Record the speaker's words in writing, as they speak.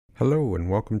Hello and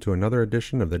welcome to another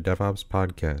edition of the DevOps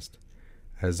Podcast.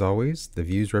 As always, the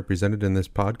views represented in this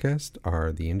podcast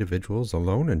are the individuals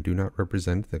alone and do not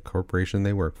represent the corporation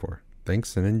they work for.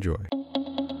 Thanks and enjoy.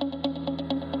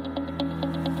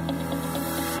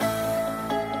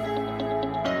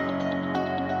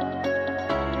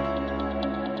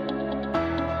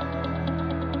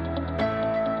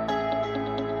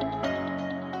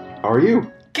 How are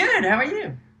you? Good, how are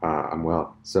you? I'm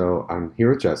well. So I'm here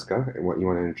with Jessica. And what you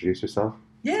want to introduce yourself?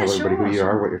 Yeah, Tell everybody who you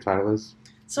are, what your title is.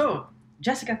 So,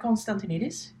 Jessica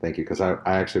Constantinidis. Thank you, because I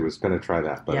actually was going to try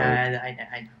that. But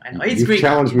I know. It's you've Greek.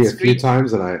 challenged me It's a few Greek.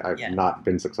 times, and I've not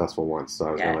been successful once, so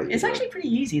I was going to let you It's do actually pretty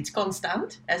easy. It's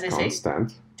Constant, as I say.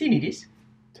 Tinnitus?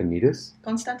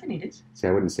 Constantinidis. See,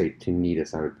 I wouldn't say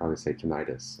tinnitus, I would probably say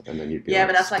tinnitus, and then you'd be Yeah,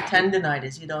 but that's like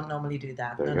tendinitis. You don't normally do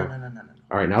that. There you No. go.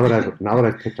 All right, now that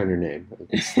I've picked on your name, you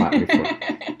can slap me for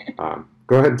it.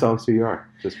 Go ahead and tell us who you are,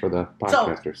 just for the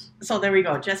podcasters. So there we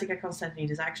go. Jessica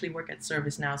Constantinidis. I actually work at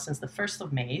ServiceNow since the 1st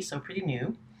of May, so pretty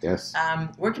new. Yes.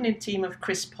 Working in a team of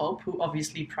Chris Pope, who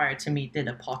obviously prior to me did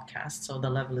a podcast, so the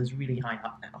level is really high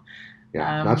up now.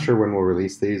 Yeah, not sure when we'll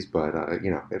release these, but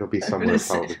it'll be somewhere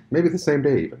probably. Maybe the same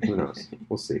day even. Who knows?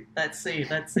 We'll see. Let's see.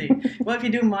 Well, if you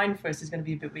do mine first, it's going to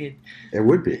be a bit weird. It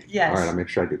would be. Yes. All right, I'll make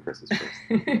sure I do Chris's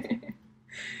first.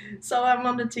 So I'm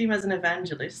on the team as an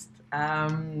evangelist,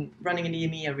 running in the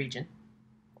EMEA region.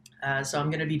 So I'm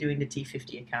going to be doing the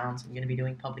T50 accounts. I'm going to be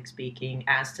doing public speaking.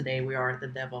 As today we are at the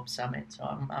DevOps Summit, so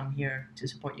I'm here to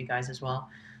support you guys as well.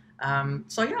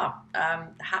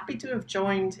 Happy to have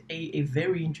joined a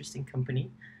very interesting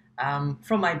company.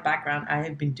 From my background, I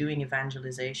have been doing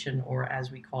evangelization, or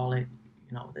as we call it,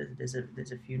 there's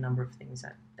a few number of things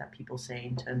that people say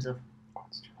in terms of.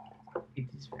 It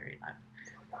is very loud.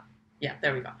 Yeah,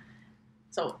 there we go.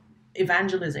 So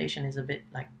evangelization is a bit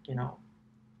like,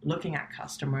 looking at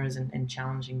customers and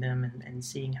challenging them and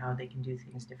seeing how they can do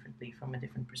things differently from a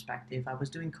different perspective. I was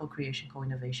doing co-creation,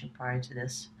 co-innovation prior to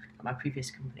this at my previous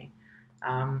company.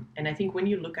 And I think when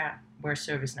you look at where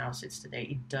ServiceNow sits today,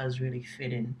 it does really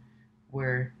fit in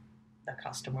where the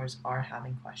customers are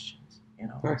having questions.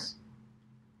 Nice.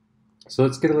 So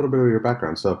let's get a little bit of your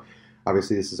background. So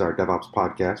obviously this is our DevOps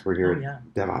podcast. We're here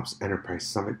at DevOps Enterprise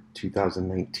Summit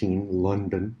 2019,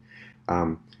 London.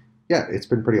 It's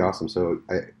been pretty awesome. So,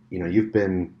 you've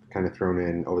been kind of thrown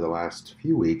in over the last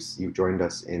few weeks. You've joined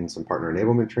us in some partner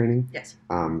enablement training. Yes.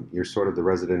 You're sort of the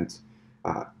resident,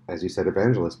 as you said,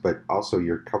 evangelist, but also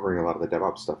you're covering a lot of the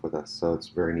DevOps stuff with us. So it's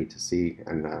very neat to see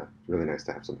and really nice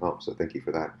to have some help. So thank you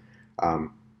for that.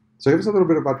 So give us a little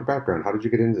bit about your background. How did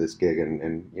you get into this gig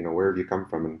and where have you come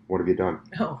from and what have you done?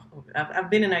 Oh,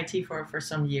 I've been in IT for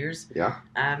some years. Yeah.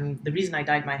 The reason I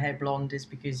dyed my hair blonde is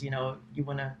because, you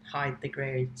want to hide the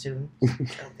gray soon.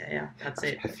 So, that's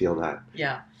it. I feel that.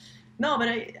 Yeah. No, but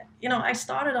I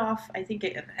started off, I think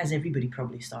as everybody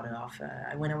probably started off,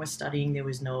 when I was studying, there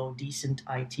was no decent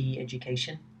IT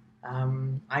education.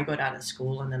 I got out of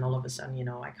school and then all of a sudden,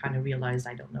 I kind of realized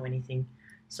I don't know anything.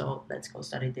 So let's go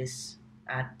study this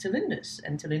at Talindus,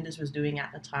 and Talindus was doing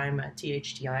at the time a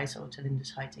THTI, so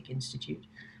Talindus High Tech Institute,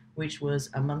 which was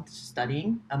a month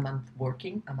studying, a month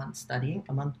working, a month studying,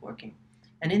 a month working.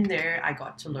 And in there, I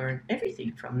got to learn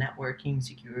everything from networking,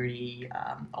 security,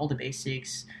 all the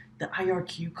basics, the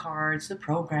IRQ cards, the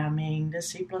programming, the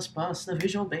C++, the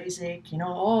Visual Basic,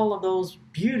 all of those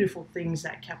beautiful things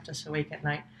that kept us awake at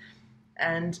night.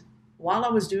 And while I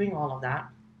was doing all of that,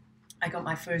 I got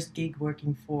my first gig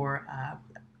working for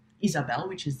Isabel,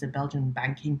 which is the Belgian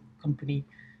banking company,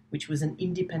 which was an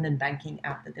independent banking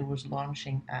app that they was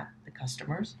launching at the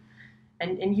customers.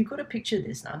 And you got to picture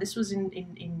this now. This was in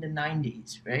the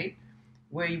 90s, right?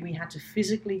 Where we had to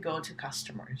physically go to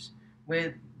customers,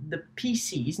 where the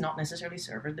PCs, not necessarily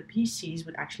server, the PCs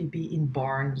would actually be in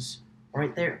barns or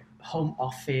at their home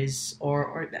office,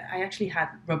 or I actually had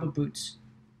rubber boots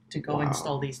to go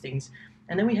install these things.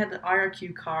 And then we had the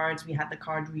IRQ cards, we had the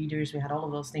card readers, we had all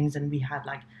of those things, and we had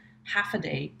like half a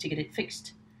day to get it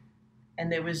fixed.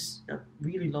 And there was a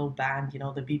really low band,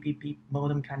 the beep beep beep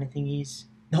modem kind of thingies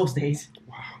those days.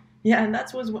 Wow. Yeah, and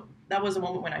that was the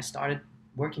moment when I started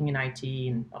working in IT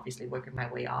and obviously working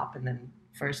my way up, and then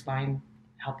first line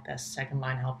help desk, second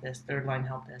line help desk, third line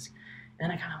help desk. And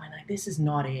then I kind of went like, this is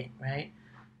not it, right?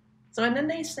 So, and then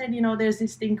they said, there's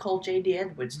this thing called J.D.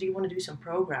 Edwards. Do you want to do some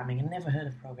programming? And I never heard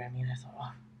of programming. And I thought,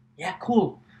 oh, yeah,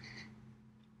 cool.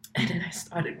 And then I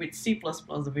started with C++,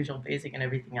 the Visual Basic and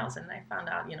everything else. And I found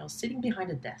out, sitting behind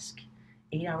a desk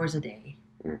 8 hours a day,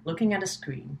 looking at a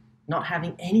screen, not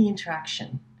having any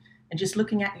interaction, and just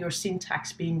looking at your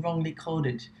syntax being wrongly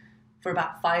coded for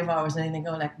about 5 hours, and then they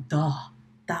go like, duh,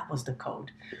 that was the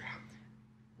code.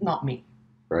 Not me.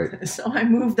 Right. So I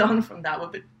moved on from that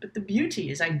one. But the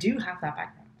beauty is I do have that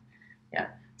background. Yeah.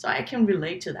 So I can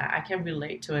relate to that. I can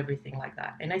relate to everything like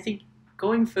that. And I think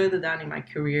going further down in my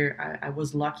career, I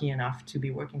was lucky enough to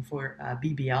be working for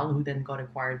BBL, who then got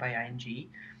acquired by ING.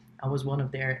 I was one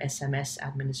of their SMS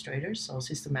administrators, so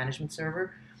system management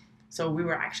server. So we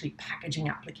were actually packaging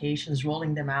applications,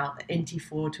 rolling them out,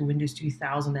 NT4 to Windows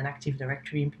 2000 and Active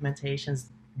Directory implementations,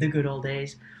 the good old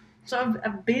days. So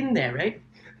I've been there, right?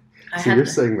 So you're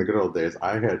saying the good old days.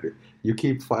 You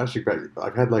keep flashing back.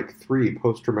 I've had like 3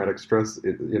 post-traumatic stress,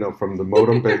 from the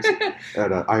modem bits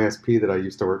at an ISP that I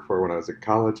used to work for when I was at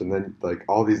college, and then like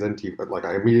all these NT, like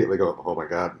I immediately go, oh my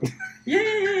God.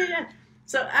 Yeah.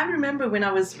 So I remember when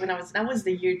I was that was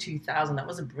the year 2000. That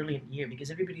was a brilliant year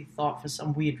because everybody thought for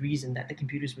some weird reason that the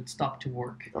computers would stop to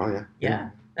work. Oh yeah. Yeah.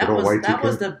 That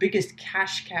was the biggest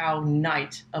cash cow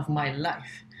night of my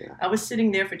life. Yeah. I was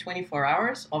sitting there for 24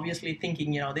 hours, obviously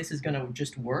thinking, this is going to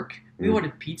just work. We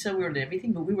ordered pizza, we ordered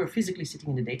everything, but we were physically sitting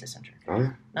in the data center. Oh,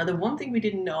 yeah. Now, the one thing we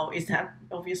didn't know is that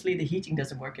obviously the heating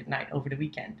doesn't work at night over the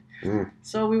weekend.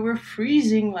 So we were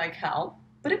freezing like hell,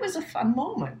 but it was a fun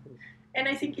moment. And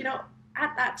I think,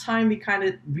 at that time, we kind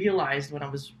of realized when I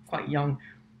was quite young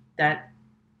that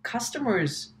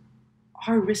customers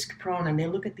are risk prone and they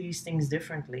look at these things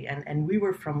differently. And we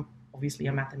were from obviously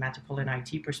a mathematical and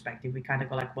IT perspective. We kind of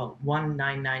go like, well,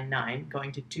 1999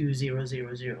 going to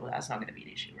 2000, that's not going to be an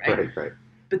issue, right? Right.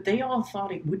 But they all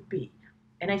thought it would be.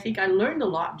 And I think I learned a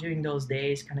lot during those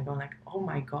days, kind of going like, oh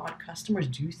my God, customers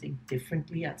do think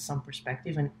differently at some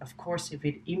perspective. And of course, if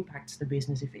it impacts the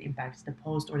business, if it impacts the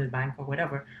post or the bank or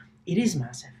whatever, it is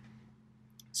massive.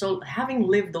 So having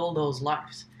lived all those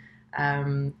lives,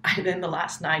 then the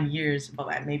last 9 years,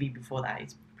 well, maybe before that,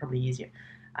 it's probably easier.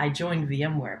 I joined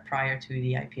VMware prior to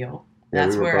the IPO.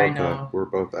 That's where I know. We're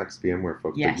both ex-VMware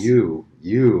folks. Yes. But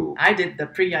you. I did the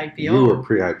pre-IPO. You were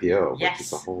pre-IPO, yes. Which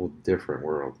is a whole different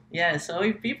world. Yeah, so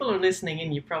if people are listening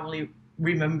in, you probably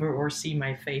remember or see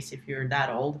my face if you're that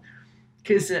old.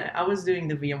 Because I was doing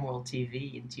the VMworld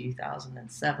TV in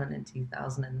 2007 and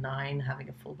 2009, having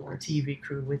a full-blown TV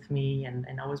crew with me. And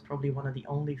I was probably one of the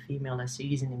only female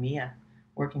SEs in EMEA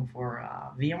working for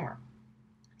VMware.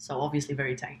 So obviously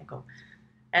very technical.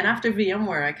 And after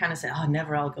VMware, I kind of said,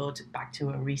 never I'll go back to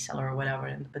a reseller or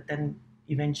whatever. But then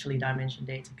eventually Dimension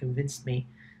Data convinced me.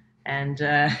 And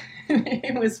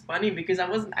it was funny because I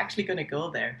wasn't actually going to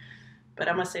go there. But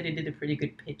I must say they did a pretty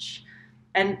good pitch.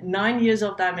 And 9 years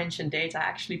of Dimension Data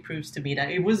actually proves to me that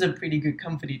it was a pretty good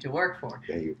company to work for.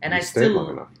 Yeah, you I stayed long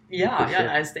enough. Yeah, sure.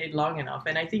 I stayed long enough.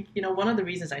 And I think, one of the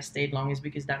reasons I stayed long is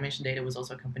because Dimension Data was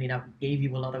also a company that gave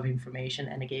you a lot of information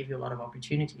and it gave you a lot of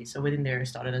opportunities. So within there, I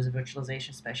started as a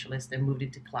virtualization specialist, then moved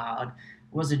into cloud,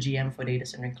 was a GM for data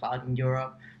center and cloud in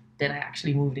Europe. Then I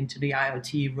actually moved into the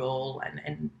IoT role.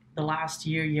 And the last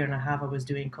year and a half, I was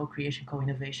doing co-creation,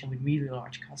 co-innovation with really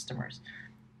large customers.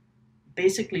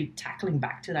 Basically tackling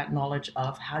back to that knowledge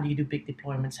of how do you do big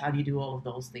deployments, how do you do all of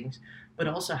those things, but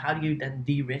also how do you then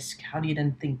de-risk, how do you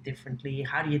then think differently,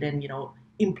 how do you then,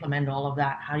 implement all of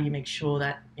that, how do you make sure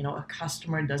that, a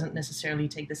customer doesn't necessarily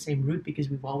take the same route because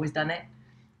we've always done it,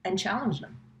 and challenge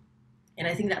them. And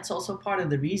I think that's also part of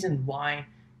the reason why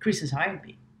Chris has hired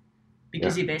me,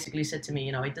 because he basically said to me,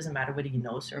 it doesn't matter whether you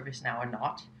know ServiceNow or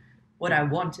not. What I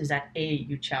want is that A,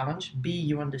 you challenge, B,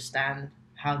 you understand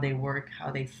how they work, how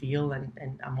they feel, and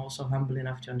I'm also humble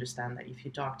enough to understand that if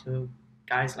you talk to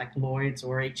guys like Lloyd's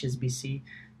or HSBC,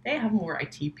 they have more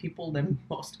IT people than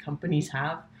most companies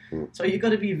have. So you got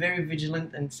to be very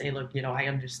vigilant and say, look, I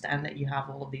understand that you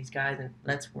have all of these guys and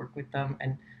let's work with them.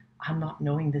 And I'm not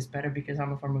knowing this better because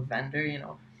I'm from a vendor,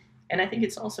 And I think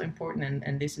it's also important,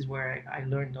 and this is where I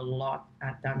learned a lot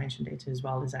at Dimension Data as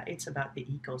well, is that it's about the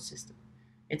ecosystem.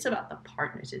 It's about the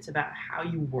partners. It's about how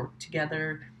you work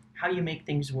together, how you make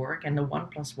things work, and the 1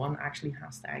 + 1 actually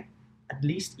has to at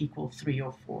least equal 3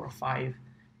 or 4 or 5.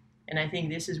 And I think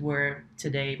this is where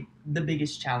today the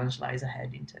biggest challenge lies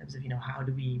ahead in terms of, how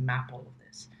do we map all of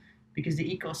this? Because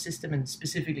the ecosystem, and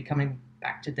specifically coming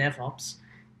back to DevOps,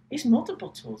 is multiple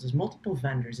tools, there's multiple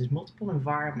vendors, there's multiple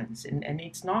environments, and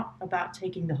it's not about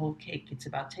taking the whole cake, it's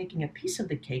about taking a piece of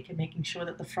the cake and making sure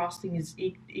that the frosting is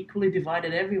equally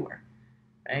divided everywhere,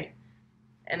 right?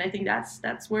 And I think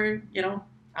that's where,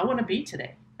 I want to be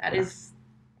today. That is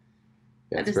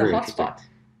the hotspot.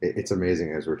 It's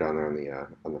amazing as we're down there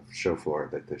on the show floor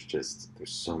that there's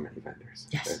so many vendors.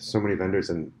 Yes. There's so many vendors,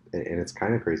 and it's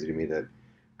kind of crazy to me that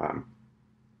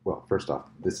Well, first off,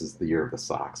 this is the year of the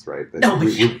socks, right? No,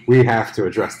 we have to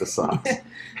address the socks.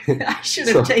 I should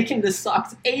have taken the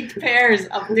socks, 8 pairs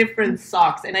of different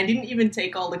socks, and I didn't even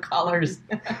take all the colors.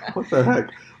 What the heck?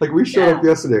 Like, we showed up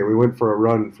yesterday. We went for a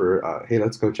run for, hey,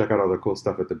 let's go check out all the cool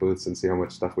stuff at the booths and see how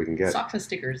much stuff we can get. Socks and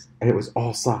stickers. And it was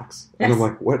all socks. And I'm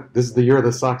like, what? This is the year of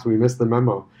the socks. We missed the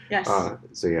memo. Yes.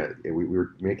 So, yeah, we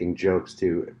were making jokes,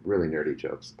 too, really nerdy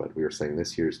jokes. But we were saying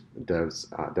this year's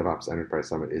DevOps Enterprise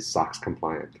Summit is socks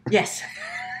compliant. Yes.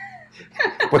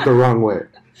 But the wrong way.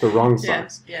 The wrong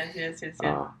socks. Yes.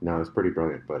 No, it was pretty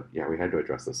brilliant. But, yeah, we had to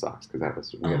address the socks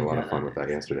because we had a lot of fun with that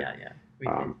yesterday. Yeah. We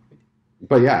did.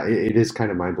 But, yeah, it is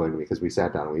kind of mind-blowing to me because we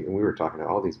sat down and we were talking to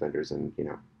all these vendors and,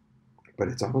 but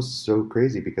it's almost so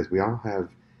crazy because we all have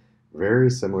very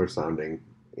similar sounding,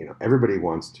 everybody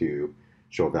wants to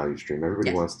show a value stream.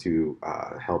 Everybody wants to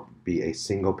help be a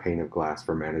single pane of glass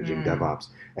for managing DevOps.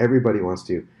 Everybody wants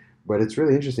to, but it's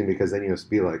really interesting because then you have to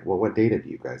be like, well, what data do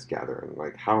you guys gather? And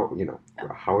like,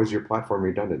 how is your platform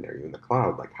redundant? Are you in the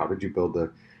cloud? Like, how did you build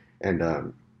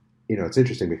and it's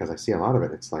interesting because I see a lot of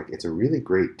it. It's like, it's a really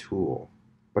great tool,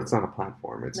 but it's not a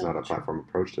platform. It's not a platform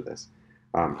approach to this.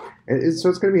 So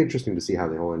it's going to be interesting to see how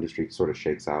the whole industry sort of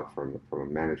shakes out from a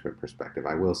management perspective.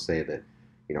 I will say that,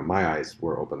 my eyes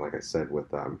were open, like I said, with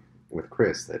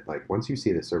Chris, that like once you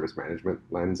see the service management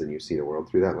lens and you see the world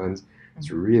through that lens,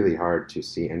 it's really hard to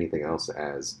see anything else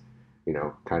as,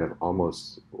 kind of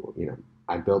almost,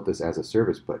 I built this as a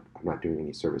service, but I'm not doing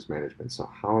any service management. So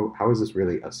how is this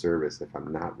really a service if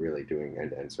I'm not really doing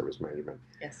end-to-end service management?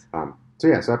 Yes. So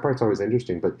that part's always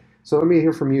interesting. But so let me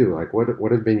hear from you. Like,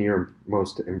 what have been your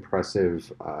most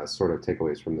impressive sort of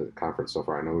takeaways from the conference so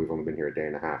far? I know we've only been here a day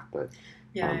and a half, but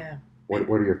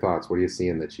What are your thoughts? What are you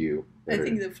seeing that I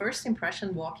think the first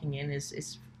impression walking in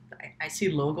is I see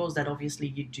logos that obviously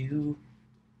you do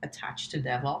attach to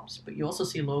DevOps, but you also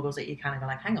see logos that you kind of go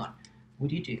like, hang on, what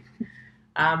do you do?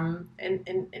 And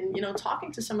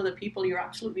talking to some of the people, you're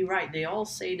absolutely right. They all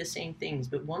say the same things,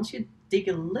 but once you dig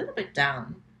a little bit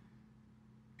down,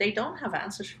 they don't have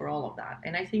answers for all of that.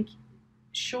 And I think,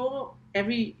 sure,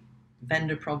 every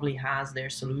vendor probably has their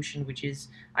solution, which is,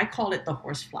 I call it the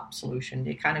horse flap solution.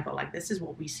 They kind of go like, this is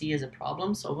what we see as a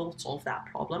problem, so we'll solve that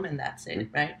problem, and that's it,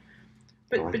 right?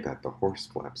 But that, the horse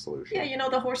flap solution. Yeah,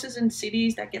 the horses in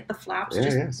cities that get the flaps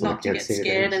so not to get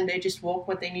scared, and they just walk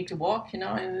what they need to walk,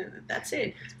 and that's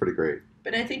it. It's pretty great.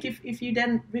 But I think if you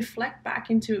then reflect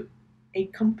back into a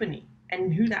company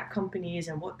and who that company is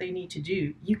and what they need to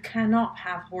do, you cannot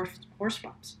have horse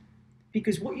flaps.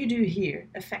 Because what you do here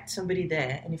affects somebody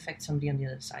there and affects somebody on the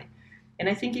other side. And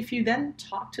I think if you then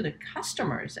talk to the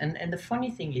customers, and the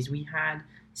funny thing is we had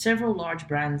several large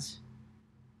brands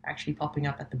actually popping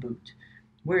up at the booth,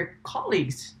 where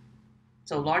colleagues,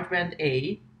 so large brand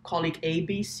A, colleague A,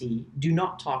 B, C, do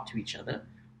not talk to each other.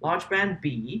 Large brand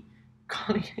B,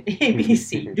 colleague A, B,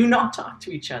 C, do not talk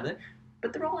to each other,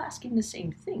 but they're all asking the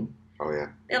same thing. Oh, yeah.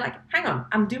 They're like, hang on,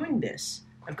 I'm doing this.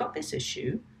 I've got this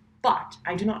issue. But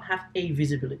I do not have A,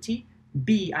 visibility,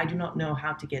 B, I do not know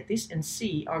how to get this, and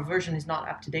C, our version is not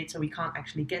up to date, so we can't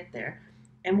actually get there.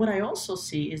 And what I also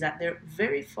see is that they're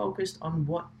very focused on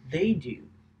what they do.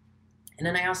 And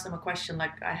then I asked them a question,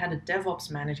 like I had a DevOps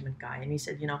management guy, and he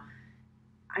said,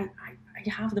 I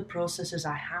have the processes,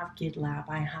 I have GitLab,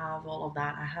 I have all of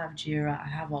that, I have Jira, I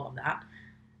have all of that.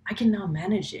 I can now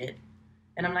manage it.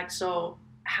 And I'm like, so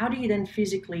how do you then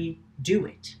physically do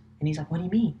it? And he's like, what do you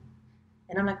mean?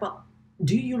 And I'm like, well,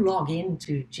 do you log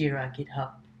into Jira,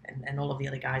 GitHub, and all of the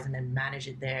other guys and then manage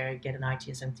it there, get an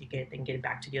ITSM ticket, then get it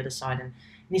back to the other side? And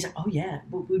he's like, oh yeah,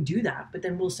 we'll do that, but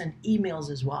then we'll send emails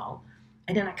as well.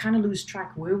 And then I kind of lose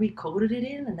track where we coded it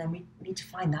in, and then we need to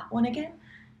find that one again.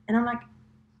 And I'm like,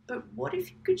 but what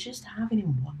if you could just have it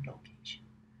in one location?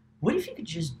 What if you could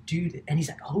just do that? And he's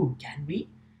like, oh, can we?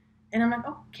 And I'm like,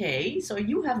 okay, so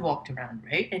you have walked around,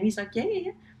 right? And he's like,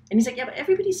 yeah. And he's like, yeah, but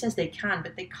everybody says they can,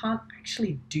 but they can't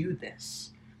actually do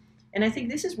this. And I think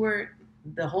this is where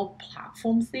the whole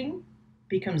platform thing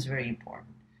becomes very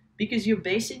important, because you're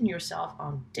basing yourself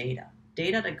on data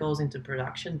that goes into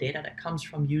production, data that comes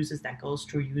from users, that goes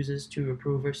through users to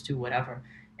approvers to whatever.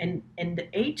 And the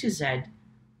A to Z,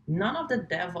 none of the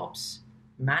DevOps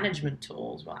management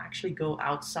tools will actually go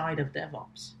outside of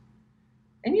DevOps.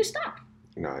 And you're stuck.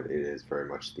 No, it is very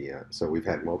much so we've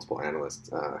had multiple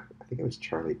analysts, I think it was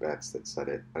Charlie Betts that said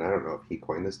it, and I don't know if he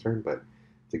coined this term, but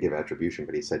to give attribution,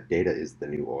 but he said data is the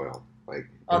new oil. Like,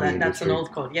 that's an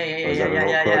old quote. Yeah.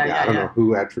 I don't know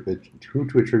who to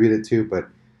attribute it to, but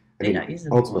I mean,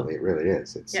 ultimately it really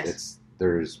is. It's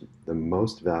there's the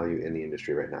most value in the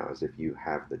industry right now is if you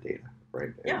have the data, right?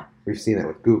 And we've seen that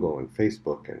with Google and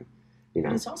Facebook, and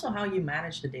But it's also how you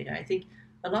manage the data. I think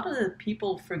a lot of the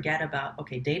people forget about,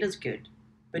 okay, data's good,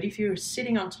 but if you're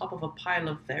sitting on top of a pile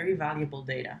of very valuable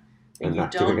data and you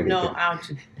don't know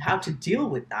how to deal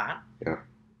with that, yeah.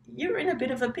 you're in a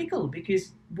bit of a pickle,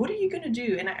 because what are you going to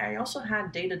do? And I also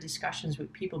had data discussions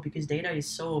with people, because data is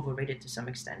so overrated to some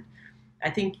extent. I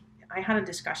think I had a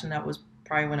discussion that was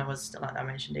prior when I was still at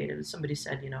Dimension Data. Somebody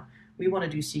said, we want to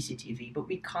do CCTV, but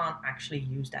we can't actually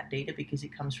use that data because it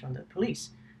comes from the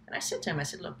police. And I said to him,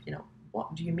 look,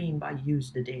 what do you mean by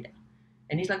use the data?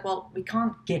 And he's like, well, we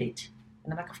can't get it.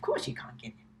 And I'm like, of course you can't get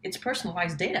it. It's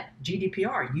personalized data.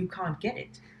 GDPR, you can't get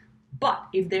it. But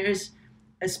if there's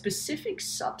a specific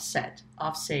subset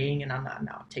of saying, and I'm not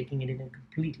now taking it in a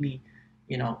completely,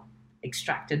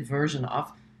 extracted version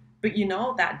of, but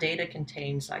that data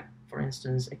contains, like, for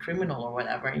instance, a criminal or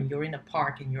whatever, and you're in a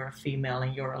park and you're a female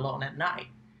and you're alone at night,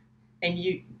 and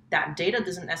that data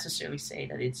doesn't necessarily say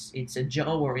that it's a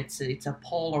Joe or it's a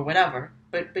Paul or whatever,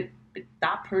 but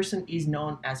that person is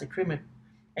known as a criminal,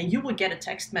 and you will get a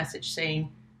text message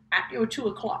saying, at your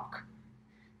 2:00,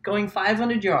 going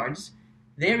 500 yards,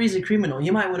 there is a criminal.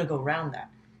 You might want to go around that.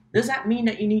 Does that mean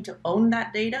that you need to own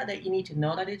that data, that you need to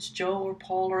know that it's Joe or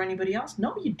Paul or anybody else?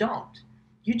 No, you don't.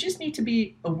 You just need to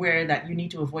be aware that you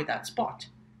need to avoid that spot.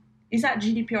 Is that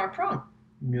GDPR prone?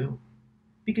 No.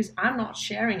 Because I'm not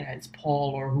sharing that it's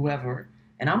Paul or whoever,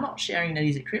 and I'm not sharing that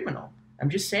he's a criminal. I'm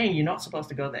just saying you're not supposed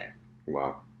to go there.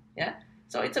 Wow. Yeah?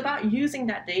 So it's about using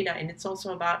that data, and it's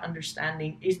also about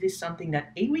understanding, is this something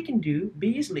that A, we can do,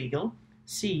 B, is legal,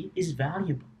 C, is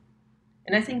valuable.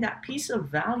 And I think that piece of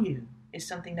value is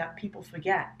something that people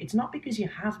forget. It's not because you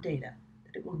have data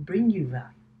that it will bring you value.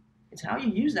 It's how you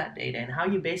use that data and how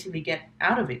you basically get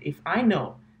out of it. If I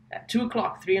know at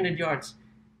 2:00, 300 yards,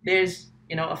 there's,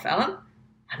 a felon,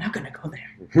 I'm not going to go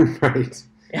there. Right.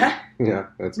 Yeah? Yeah,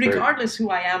 that's regardless who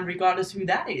I am, regardless who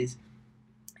that is.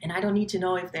 And I don't need to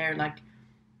know if they're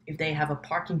if they have a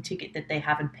parking ticket that they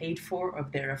haven't paid for, or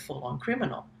if they're a full-on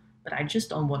criminal. But I just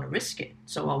don't want to risk it,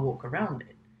 so I'll walk around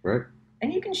it. Right.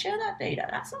 And you can share that data.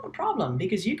 That's not a problem,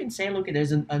 because you can say, look,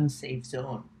 there's an unsafe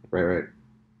zone. Right.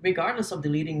 Regardless of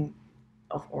deleting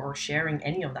or sharing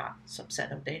any of that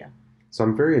subset of data. So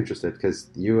I'm very interested, because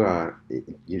you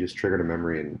just triggered a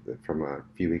memory from a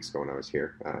few weeks ago when I was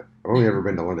here. I've only ever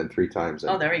been to London 3 times.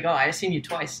 Oh, there we go. I've seen you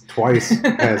twice. Twice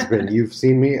has been, you've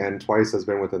seen me, and twice has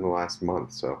been within the last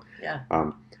month. So yeah.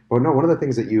 But no, one of the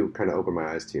things that you kind of opened my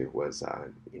eyes to was,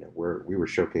 we were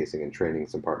showcasing and training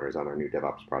some partners on our new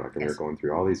DevOps product, and we were going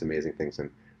through all these amazing things.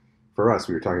 And for us,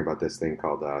 we were talking about this thing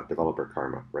called developer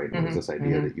karma, right? And it was this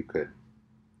idea that you could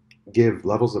give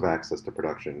levels of access to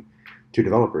production to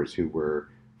developers who were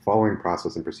following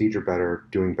process and procedure better,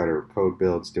 doing better code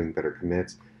builds, doing better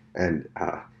commits. And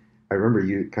I remember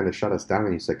you kind of shut us down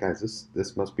and you said, guys,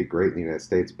 this must be great in the United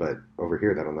States, but over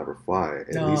here that'll never fly.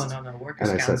 No, workers'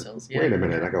 councils. Said, wait a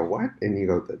minute. I go, what? And you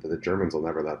go, the Germans will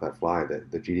never let that fly.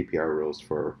 The GDPR rules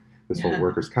for this whole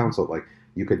workers' council, like,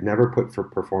 you could never put for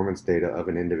performance data of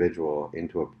an individual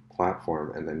into a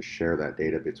platform and then share that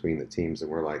data between the teams. And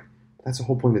we're like, that's the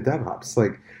whole point of DevOps,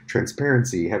 like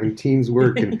transparency, having teams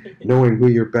work, and knowing who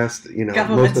your best,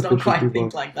 Governments most don't quite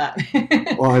think like that.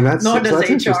 Well, and that's, nor does that's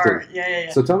HR. Interesting.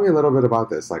 Yeah. So tell me a little bit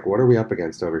about this. Like, what are we up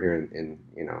against over here in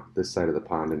this side of the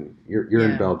pond? And you're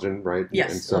in Belgium, right?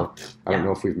 Yes. And so I don't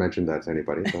know if we've mentioned that to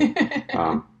anybody.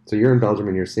 But, so you're in Belgium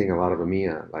and you're seeing a lot of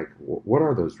EMEA. Like, what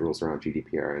are those rules around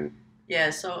GDPR? And yeah,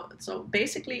 so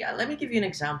basically, let me give you an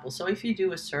example. So if you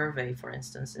do a survey, for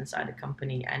instance, inside a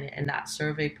company, and that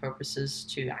survey purposes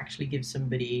to actually give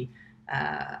somebody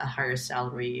a higher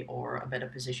salary or a better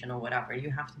position or whatever, you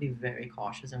have to be very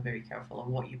cautious and very careful of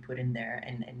what you put in there,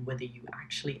 and whether you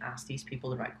actually ask these people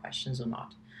the right questions or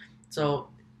not. So,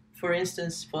 for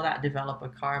instance, for that developer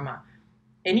karma,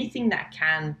 anything that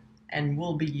can and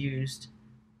will be used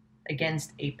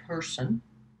against a person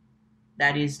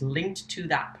that is linked to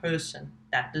that person,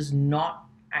 that does not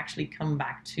actually come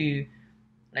back to,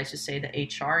 let's just say, the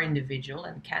HR individual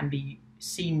and can be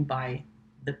seen by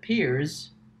the peers,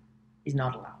 is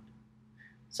not allowed.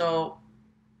 So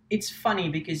it's funny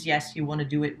because, yes, you want to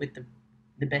do it with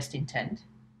the best intent,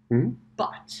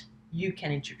 but you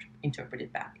can interpret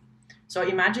it badly. So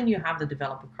imagine you have the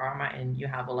developer karma and you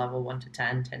have a level 1 to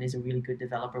 10. 10 is a really good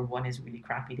developer, 1 is a really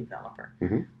crappy developer.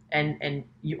 And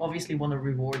you obviously want to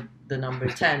reward the number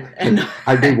 10. And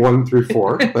I'd be 1 through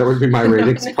 4. That would be my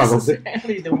ratings, probably.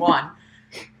 Necessarily the 1.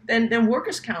 Then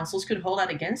workers' councils could hold that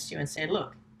against you and say,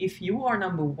 look, if you are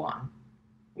number 1,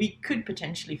 we could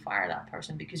potentially fire that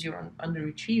person because you're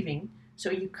underachieving,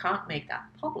 so you can't make that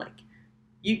public.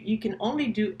 You can only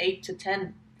do 8 to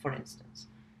 10, for instance.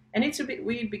 And it's a bit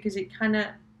weird because it kind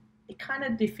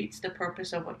of defeats the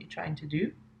purpose of what you're trying to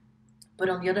do. But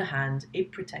on the other hand,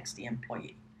 it protects the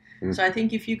employee. So I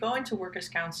think if you go into workers'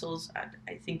 councils,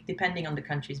 I think depending on the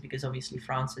countries, because obviously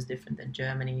France is different than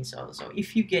Germany. So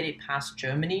if you get it past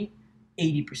Germany,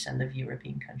 80% of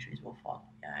European countries will follow.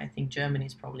 Yeah, I think Germany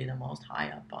is probably the most high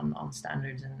up on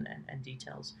standards and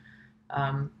details.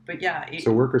 But yeah.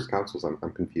 So workers' councils, I'm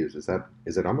confused.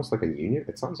 Is it almost like a union?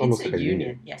 It sounds almost like a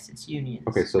union. Yes, it's unions.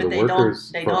 Okay, so the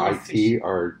workers for IT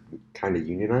are kind of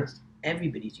unionized?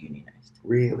 Everybody's unionized.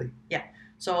 Really? Yeah.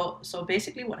 So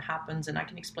basically what happens, and I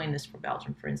can explain this for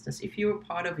Belgium, for instance, if you're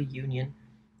part of a union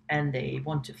and they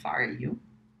want to fire you,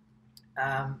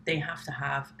 they have to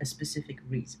have a specific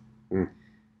reason.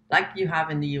 Like you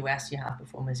have in the US, you have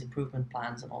performance improvement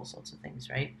plans and all sorts of things,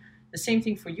 right? The same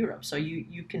thing for Europe. So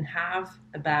you can have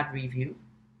a bad review,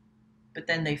 but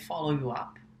then they follow you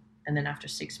up. And then after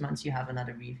 6 months, you have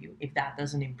another review. If that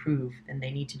doesn't improve, then they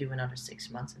need to do another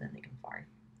 6 months and then they can fire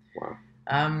you.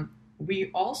 Wow.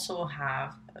 We also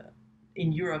have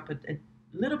in Europe a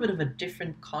little bit of a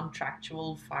different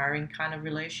contractual firing kind of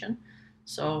relation.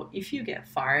 So if you get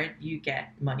fired, you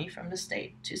get money from the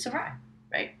state to survive,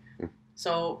 right?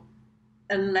 So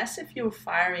unless if your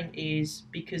firing is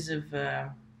because of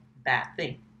a bad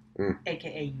thing,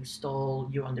 aka you stole,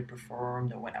 you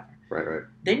underperformed or whatever, right,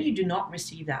 then you do not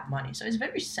receive that money. So it's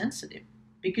very sensitive.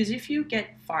 Because if you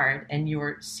get fired and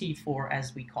your C4,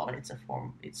 as we call it, it's a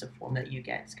form that you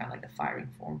get, it's kind of like the firing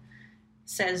form,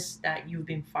 says that you've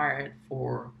been fired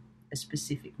for a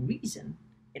specific reason,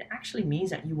 it actually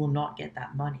means that you will not get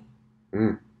that money.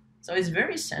 So it's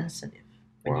very sensitive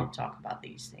when you talk about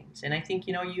these things. And I think,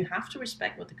 you have to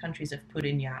respect what the countries have put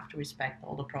in, you have to respect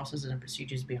all the processes and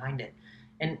procedures behind it.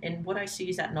 And what I see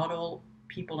is that not all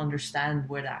people understand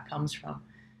where that comes from.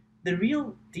 The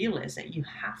real deal is that you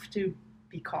have to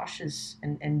be cautious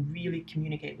and really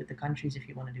communicate with the countries if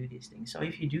you want to do these things. So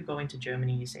if you do go into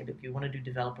Germany, you say, look, you want to do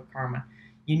developer karma,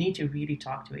 you need to really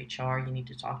talk to HR, you need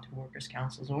to talk to workers'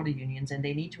 councils or the unions, and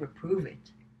they need to approve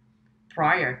it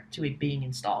prior to it being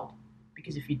installed.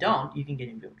 Because if you don't, you can get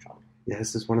in real trouble. Yeah,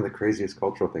 this is one of the craziest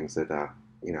cultural things that,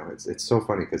 it's so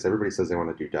funny because everybody says they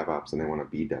want to do DevOps and they want to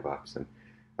be DevOps. And,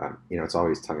 it's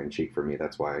always tongue-in-cheek for me.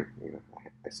 That's why,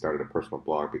 I started a personal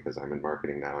blog because I'm in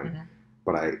marketing now. And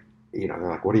But they're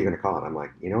like, what are you going to call it? I'm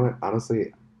like, you know what?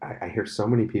 Honestly, I hear so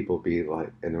many people be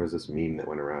like, and there was this meme that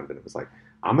went around and it was like,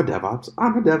 I'm a DevOps.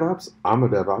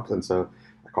 And so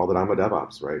I called it I'm a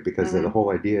DevOps, right? Because the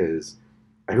whole idea is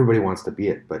everybody wants to be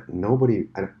it, but nobody,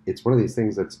 it's one of these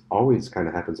things that's always kind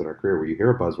of happens in our career where you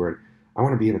hear a buzzword, I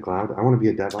want to be in the cloud. I want to be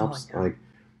a DevOps.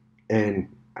 And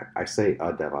I say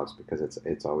DevOps because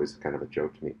it's always kind of a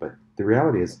joke to me. But the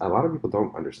reality is a lot of people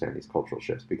don't understand these cultural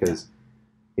shifts because,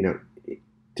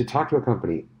 to talk to a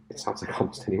company, it sounds like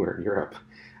almost anywhere in Europe,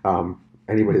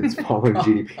 anybody that's following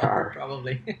GDPR,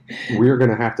 probably, we're going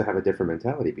to have a different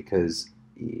mentality because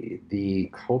the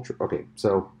culture. Okay,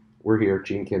 so we're here.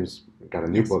 Gene Kim's got a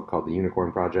new book called The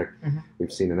Unicorn Project.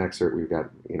 We've seen an excerpt. We've got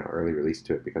early release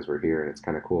to it because we're here and it's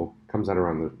kind of cool. Comes out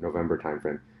around the November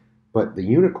timeframe. But the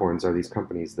unicorns are these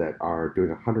companies that are doing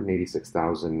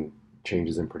 186,000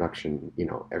 changes in production,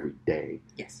 every day.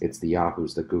 Yes. It's the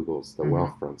Yahoos, the Googles, the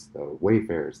Wealthfronts, the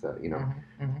Wayfairs,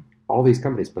 all these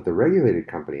companies. But the regulated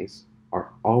companies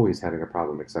are always having a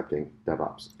problem accepting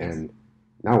DevOps. Yes. And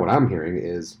now what I'm hearing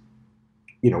is,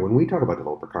 when we talk about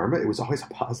developer karma, it was always a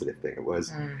positive thing. It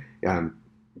was,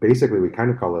 basically, we kind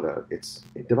of call it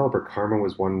developer karma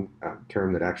was one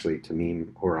term that actually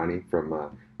Tamim Hourani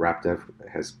from RapDev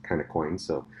has kind of coined.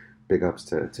 So big ups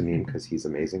to Tamim because he's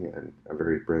amazing and a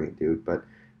very brilliant dude. But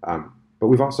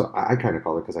we've also, I kind of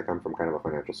call it, because I come from kind of a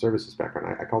financial services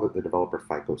background, I called it the developer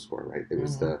FICO score, right? It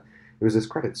was this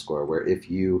credit score where if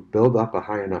you build up a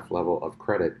high enough level of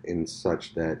credit in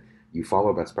such that you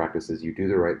follow best practices, you do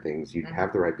the right things, you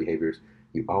have the right behaviors,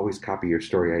 you always copy your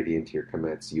story ID into your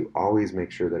commits, you always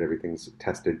make sure that everything's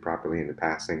tested properly into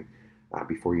passing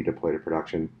before you deploy to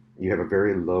production, you have a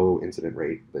very low incident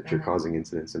rate that you're causing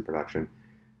incidents in production,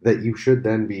 that you should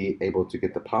then be able to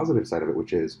get the positive side of it,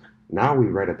 which is now we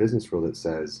write a business rule that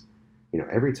says,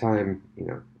 every time,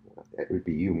 it would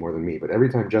be you more than me, but every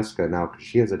time Jessica now, because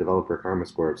she has a developer karma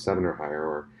score of 7 or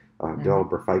higher, or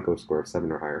developer FICO score of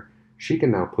 7 or higher, she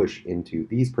can now push into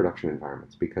these production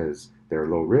environments because they're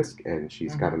low risk and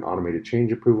she's got an automated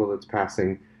change approval that's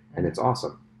passing and it's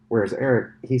awesome. Whereas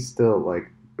Eric, he's still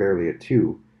like barely a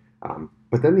 2.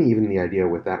 But then even the idea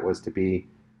with that was to be,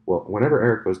 well, whenever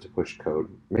Eric goes to push code,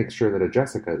 make sure that a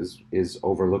Jessica is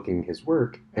overlooking his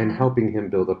work and helping him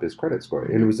build up his credit score.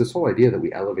 And it was this whole idea that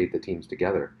we elevate the teams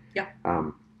together. Yeah.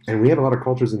 And we have a lot of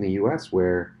cultures in the U.S.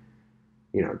 where,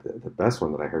 the best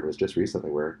one that I heard was just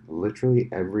recently where literally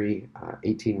every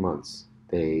 18 months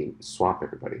they swap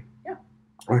everybody. Yeah.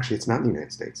 Well, actually, it's not in the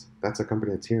United States. That's a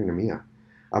company that's here in EMEA.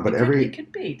 But it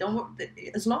could be.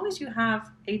 As long as you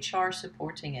have HR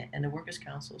supporting it and the Workers'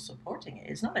 Council supporting it,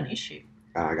 it's not an issue.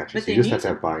 I got you. But so you just have to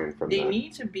have buy-in from They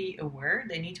need to be aware.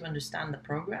 They need to understand the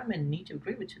program and need to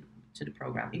agree to the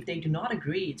program. If they do not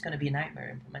agree, it's going to be a nightmare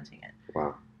implementing it.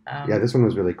 Wow. Yeah, this one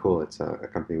was really cool. It's a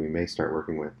company we may start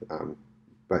working with.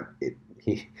 But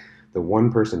the one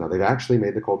person, now they've actually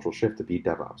made the cultural shift to be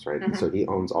DevOps, right? Mm-hmm. So he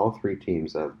owns all 3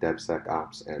 teams of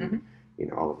DevSecOps and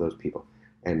all of those people.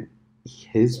 And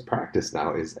his practice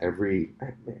now is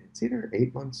it's either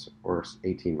 8 months or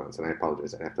 18 months. And I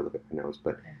apologize, I have to look at my notes,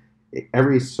 but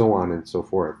every so on and so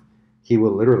forth, he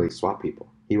will literally swap people.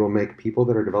 He will make people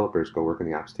that are developers go work in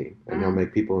the ops team, and he'll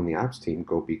make people in the ops team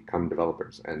go become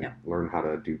developers and learn how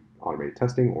to do automated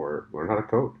testing or learn how to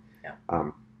code. Yeah.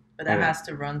 But that has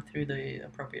to run through the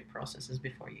appropriate processes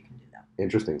before you can do that.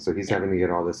 Interesting. So he's having to get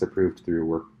all this approved through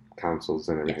work councils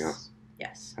and everything else.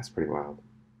 Yes. That's pretty wild.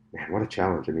 Man, what a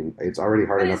challenge. I mean, it's already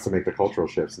hard enough to make the cultural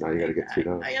shifts. Now you got to get through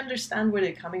those. I understand where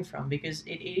they're coming from because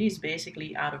it is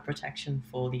basically out of protection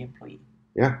for the employee.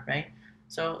 Yeah. Right?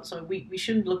 So we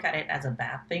shouldn't look at it as a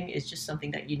bad thing. It's just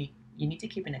something that you need to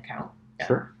keep in account. Yeah.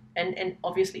 Sure. And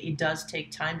obviously it does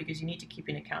take time because you need to keep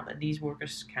in account that these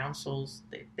workers' councils,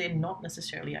 they're not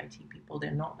necessarily IT people.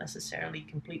 They're not necessarily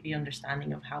completely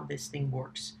understanding of how this thing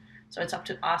works. So it's up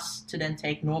to us to then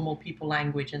take normal people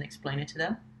language and explain it to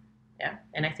them. Yeah,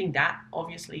 and I think that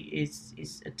obviously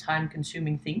is a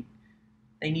time-consuming thing.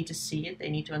 They need to see it, they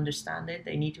need to understand it,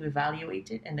 they need to evaluate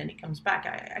it, and then it comes back.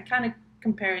 I kind of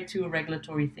compare it to a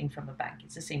regulatory thing from a bank.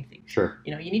 It's the same thing. Sure.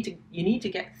 You need to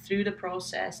get through the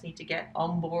process, need to get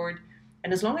on board,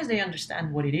 and as long as they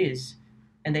understand what it is,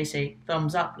 and they say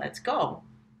thumbs up, let's go,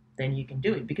 then you can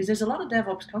do it. Because there's a lot of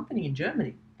DevOps company in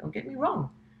Germany. Don't get me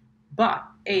wrong. But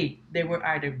they were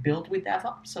either built with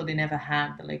DevOps, so they never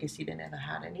had the legacy, they never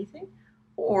had anything,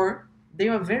 or they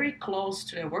are very close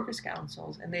to their workers'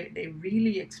 councils, and they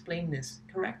really explain this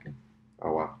correctly.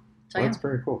 Oh, wow. So, well, that's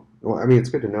very cool. Well, I mean, it's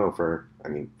good to know for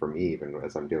me, even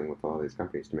as I'm dealing with all these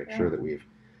companies, to make sure that we've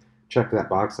checked that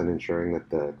box and ensuring that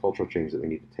the cultural change that we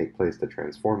need to take place to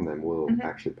transform them will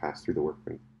actually pass through the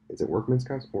workman. Is it workers'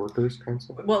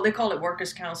 council? Well, they call it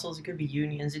workers' councils. It could be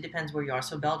unions. It depends where you are.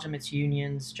 So Belgium, it's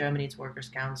unions. Germany, it's workers'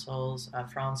 councils.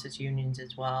 France, it's unions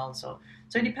as well. So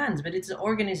it depends. But it's the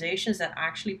organizations that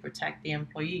actually protect the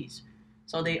employees.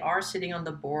 So they are sitting on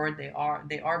the board. They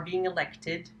are being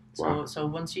elected. So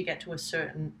once you get to a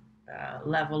certain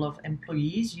level of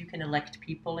employees, you can elect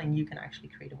people and you can actually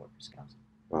create a workers' council.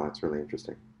 Wow, that's really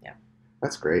interesting. Yeah.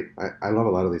 That's great. I love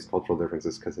a lot of these cultural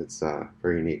differences because it's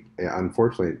very unique.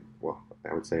 Unfortunately, well,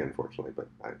 I would say unfortunately, but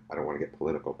I don't want to get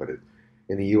political, but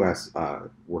in the U.S.,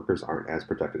 workers aren't as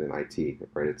protected in IT,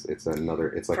 right? It's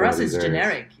like for us, it's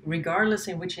generic. Regardless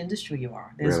in which industry you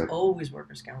are, there's always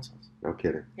workers' councils. No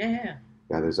kidding. Yeah.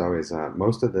 Yeah, there's always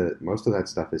most of that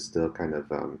stuff is still kind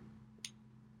of.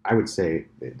 I would say,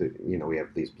 we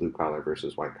have these blue collar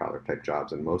versus white collar type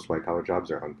jobs, and most white collar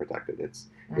jobs are unprotected. It's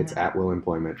at will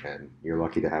employment, and you're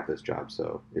lucky to have this job.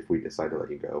 So if we decide to let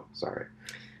you go, sorry.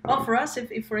 Well, for us,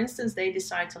 if for instance they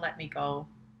decide to let me go,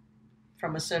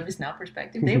 from a ServiceNow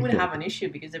perspective, they would have an issue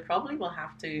because they probably will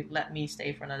have to let me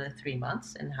stay for another 3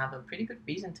 months and have a pretty good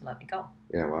reason to let me go.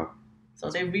 Yeah, wow. So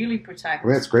they really protect. I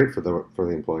mean, it's great for the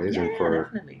employees and for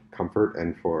definitely. Comfort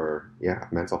and for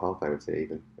mental health. I would say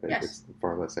even it's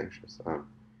far less anxious. But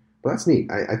that's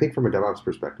neat. I think from a DevOps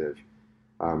perspective,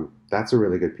 that's a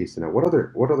really good piece to know. What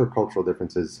other cultural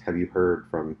differences have you heard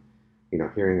from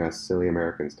hearing us silly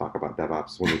Americans talk about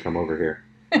DevOps when we come over here?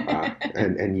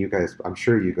 And you guys, I'm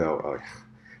sure you go, oh,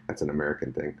 that's an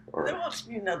American thing. Or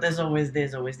there's always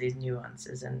these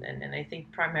nuances, and I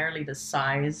think primarily the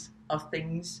size of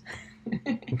things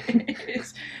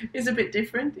is a bit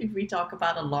different. If we talk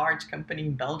about a large company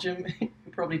in Belgium,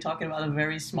 we're probably talking about a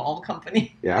very small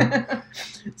company. Yeah.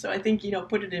 So I think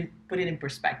put it in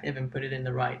perspective and put it in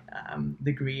the right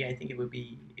degree. I think it would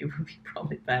be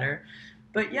probably better.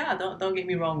 But yeah, don't get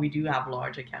me wrong. We do have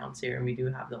large accounts here, and we do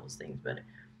have those things. But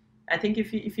I think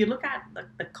if you look at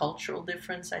the cultural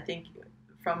difference, I think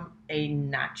from a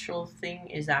natural thing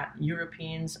is that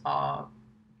Europeans are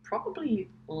probably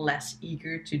less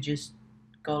eager to just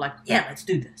go like, yeah, let's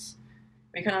do this.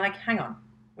 We're kind of like, hang on.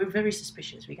 We're very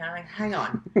suspicious. We kind of like, hang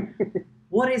on.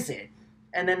 What is it?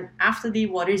 And then after the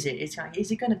what is it, it's like,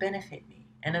 is it going to benefit me?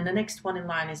 And then the next one in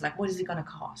line is like, what is it going to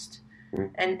cost?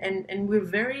 And we're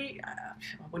very,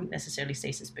 I wouldn't necessarily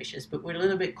say suspicious, but we're a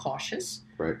little bit cautious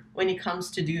when it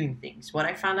comes to doing things. What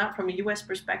I found out from a US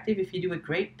perspective, if you do a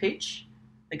great pitch,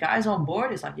 the guys on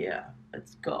board is like, yeah,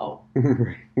 let's go.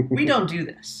 We don't do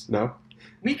this. No.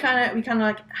 we kind of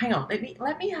like, hang on,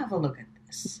 let me have a look at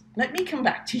this. Let me come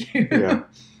back to you. Yeah.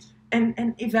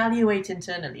 and evaluate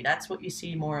internally. That's what you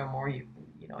see more and more,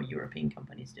 European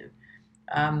companies do.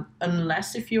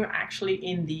 Unless if you're actually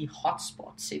in the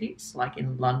hotspot cities, like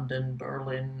in London,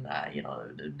 Berlin,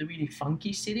 the really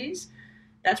funky cities,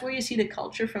 that's where you see the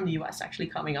culture from the US actually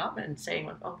coming up and saying,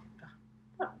 like, oh,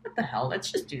 what the hell?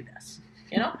 Let's just do this,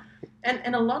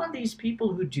 And a lot of these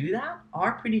people who do that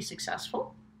are pretty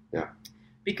successful. Yeah.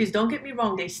 Because don't get me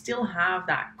wrong, they still have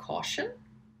that caution,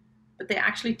 but they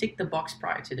actually tick the box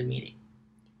prior to the meeting.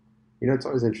 It's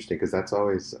always interesting because that's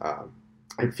always,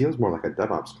 it feels more like a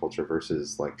DevOps culture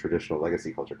versus like traditional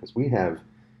legacy culture, because we have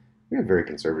very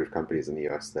conservative companies in the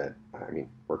US that,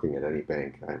 working at any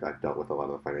bank, I've dealt with a lot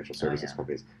of the financial services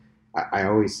companies. I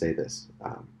always say this,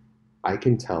 I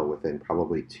can tell within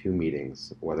probably 2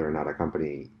 meetings whether or not a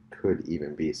company could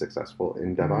even be successful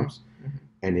in DevOps. Mm-hmm.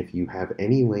 And if you have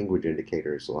any language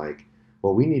indicators like,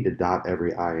 well, we need to dot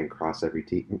every I and cross every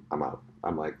T, I'm out.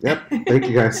 I'm like, yep, thank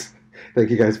you guys.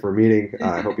 Thank you guys for meeting.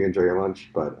 I hope you enjoy your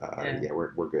lunch, but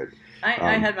we're good.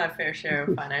 I had my fair share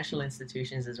of financial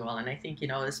institutions as well, and I think,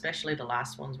 especially the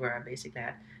last ones where I basically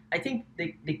had, I think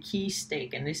the key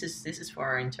stake, and this is for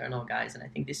our internal guys, and I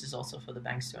think this is also for the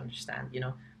banks to understand,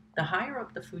 the higher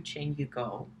up the food chain you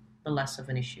go, the less of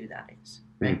an issue that is,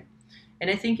 right? Mm. And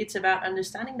I think it's about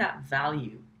understanding that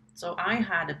value. So I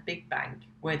had a big bank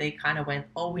where they kind of went,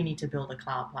 oh, we need to build a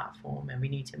cloud platform and we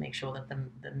need to make sure that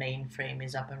the mainframe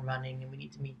is up and running and we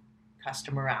need to meet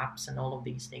customer apps and all of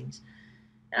these things.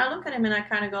 And I look at him and I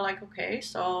kind of go like, okay,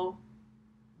 so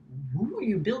who are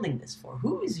you building this for?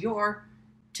 Who is your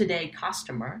today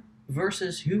customer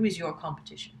versus who is your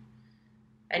competition?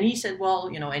 And he said, well,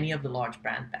 any of the large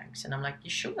brand banks. And I'm like, you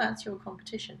sure that's your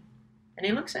competition? And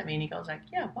he looks at me and he goes like,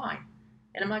 yeah, why?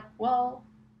 And I'm like, well,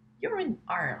 you're in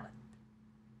Ireland,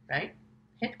 right?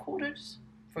 Headquarters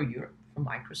for Europe, for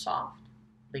Microsoft,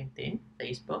 LinkedIn,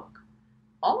 Facebook,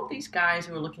 all of these guys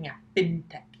who are looking at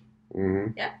fintech.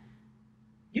 Mm-hmm. Yeah.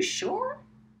 You sure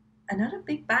another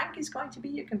big bank is going to be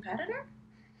your competitor?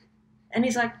 And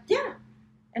he's like, yeah.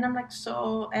 And I'm like,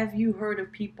 so have you heard of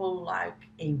people like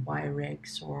a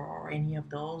Wirex or any of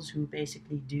those who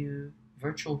basically do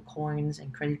virtual coins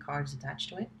and credit cards attached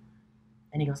to it?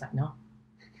 And he goes like, no.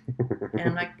 And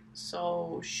I'm like,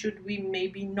 so should we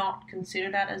maybe not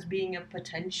consider that as being a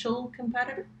potential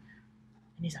competitor?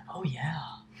 And he's like, oh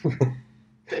yeah.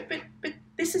 but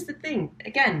this is the thing.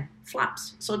 Again,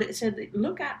 flaps. So they said,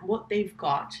 look at what they've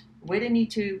got, where they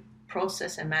need to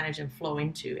process and manage and flow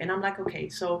into. And I'm like, okay,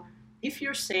 so if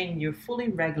you're saying you're fully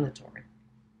regulatory,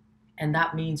 and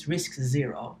that means risk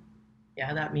zero,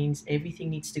 that means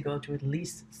everything needs to go to at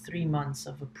least 3 months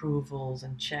of approvals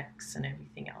and checks and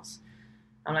everything else.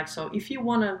 I'm like, so if you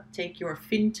want to take your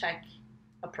fintech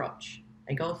approach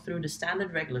and go through the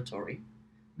standard regulatory,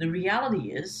 the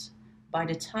reality is by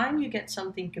the time you get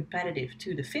something competitive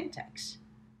to the fintechs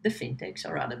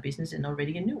are out of business and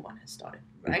already a new one has started,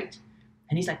 right?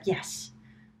 And he's like, yes.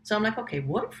 So I'm like, okay,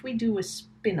 what if we do a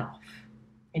spin-off?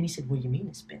 And he said, what do you mean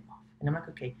a spin-off? And I'm like,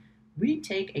 okay, we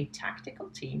take a tactical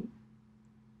team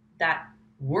that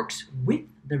works with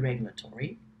the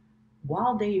regulatory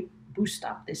while they boost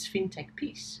up this fintech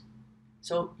piece.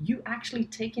 So you actually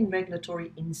take in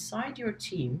regulatory inside your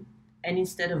team, and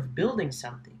instead of building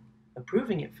something,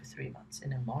 approving it for 3 months,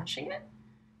 and then launching it,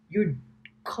 you're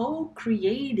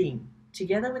co-creating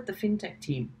together with the fintech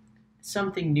team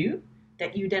something new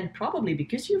that you then probably,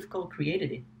 because you've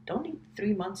co-created it, don't need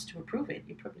 3 months to approve it.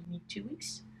 You probably need 2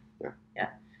 weeks. Yeah.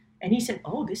 And he said,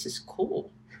 oh, this is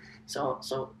cool. So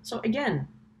again,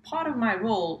 part of my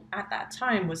role at that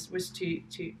time was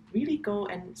to really go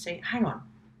and say, hang on,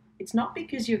 it's not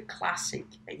because you're classic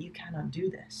that you cannot do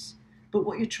this. But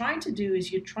what you're trying to do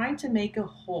is you're trying to make a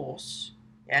horse,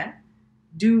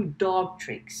 do dog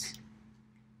tricks.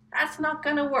 That's not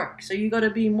going to work. So you got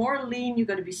to be more lean, you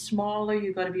got to be smaller,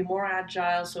 you got to be more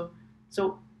agile.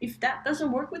 So if that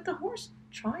doesn't work with the horse,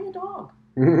 try a dog.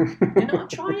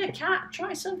 Try a cat,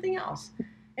 try something else.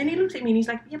 And he looked at me and he's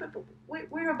like, yeah, but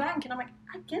we're a bank. And I'm like,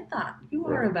 I get that. You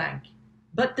are a bank.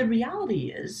 But the reality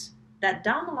is that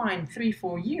down the line,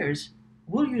 3-4 years,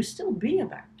 will you still be a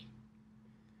bank?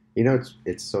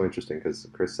 It's so interesting because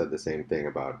Chris said the same thing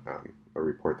about a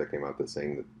report that came out that's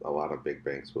saying that a lot of big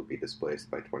banks will be displaced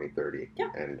by 2030.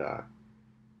 Yeah. And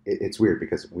it's weird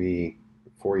because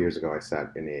 4 years ago, I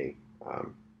sat in a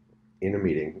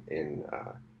meeting in,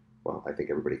 I think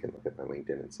everybody can look at my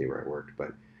LinkedIn and see where I worked,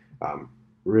 but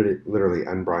really, literally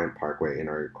on Bryant Parkway in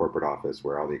our corporate office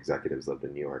where all the executives lived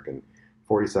in New York, and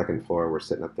 42nd floor, we're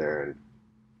sitting up there, and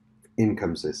in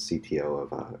comes this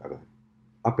CTO of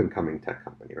a up-and-coming tech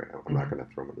company right now. I'm not going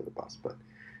to throw him under the bus, but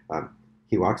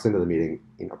he walks into the meeting.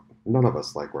 None of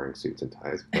us like wearing suits and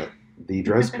ties, but the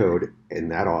dress code in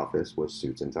that office was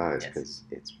suits and ties because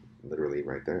it's literally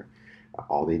right there.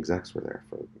 All the execs were there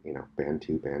for, band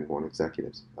 2, band 1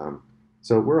 executives.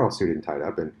 So we're all suited and tied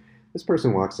up, and this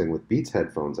person walks in with Beats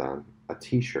headphones on, a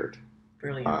T-shirt,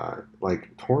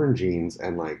 like torn jeans,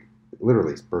 and like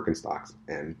literally Birkenstocks,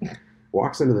 and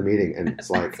walks into the meeting, and it's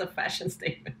like... That's a fashion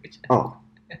statement. Oh,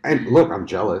 and look, I'm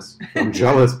jealous.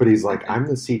 But he's like, I'm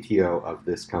the CTO of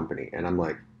this company, and I'm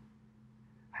like,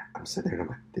 I'm sitting there and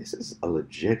I'm like, this is a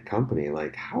legit company.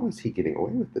 Like, how is he getting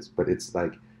away with this? But it's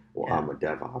like, well, I'm a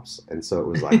DevOps. And so it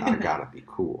was like, I gotta be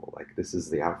cool. Like, this is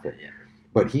the outfit. Yeah.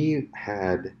 But he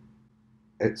had,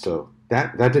 so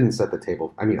that didn't set the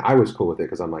table. I mean, I was cool with it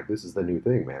because I'm like, this is the new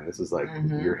thing, man. This is like,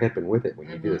 you're hip and with it when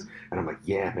you do this. And I'm like,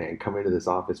 yeah, man, come into this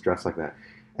office dressed like that.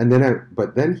 And then,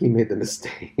 but then he made the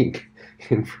mistake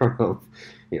in front of,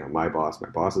 my boss, my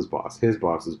boss's boss, his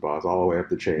boss's boss, all the way up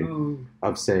the chain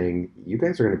of saying, you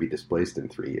guys are going to be displaced in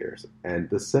 3 years. And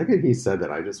the second he said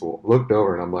that, I just looked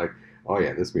over and I'm like, oh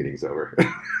yeah, this meeting's over.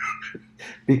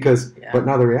 Because, but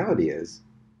now the reality is,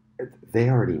 they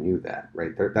already knew that,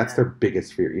 right? That's their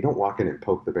biggest fear. You don't walk in and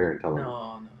poke the bear and tell them.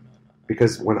 No.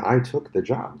 Because when I took the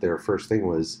job, their first thing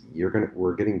was,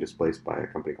 we're getting displaced by a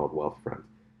company called Wealthfront.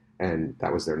 And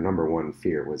that was their number one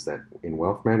fear, was that in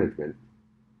wealth management,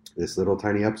 this little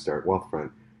tiny upstart,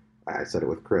 Wealthfront, I said it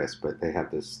with Chris, but they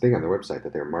have this thing on their website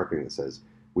that they're marketing that says,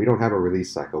 we don't have a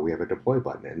release cycle, we have a deploy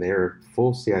button. And they're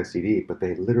full CI/CD, but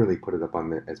they literally put it up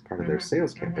on as part of their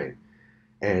sales campaign.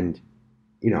 And,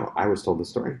 I was told the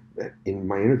story that in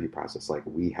my interview process, like,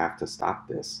 we have to stop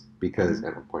this because,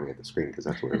 and I'm pointing at the screen because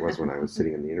that's what it was when I was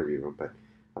sitting in the interview room,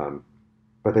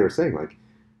 but they were saying, like,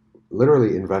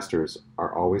 literally investors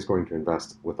are always going to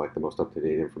invest with like the most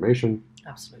up-to-date information.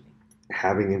 Absolutely.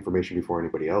 Having information before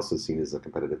anybody else is seen as a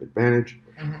competitive advantage.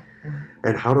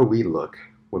 And how do we look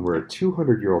when we're a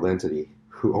 200-year-old entity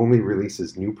who only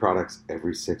releases new products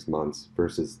every 6 months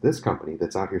versus this company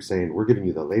that's out here saying, we're giving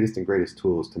you the latest and greatest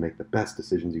tools to make the best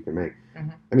decisions you can make?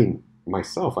 I mean,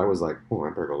 myself, I was like, I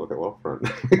better go look at Wealthfront.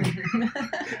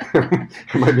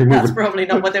 I might be moving. That's probably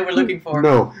not what they were looking for.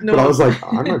 No, but I was like,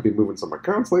 I might be moving some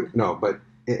accounts later. No, but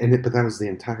that was the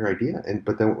entire idea.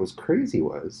 But then what was crazy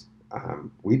was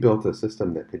we built a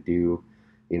system that could do,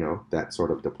 that sort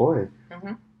of deploy,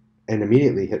 and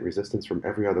immediately hit resistance from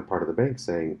every other part of the bank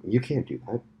saying, you can't do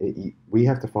that. We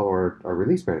have to follow our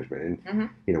release management,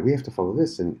 and we have to follow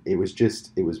this. And it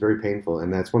was very painful.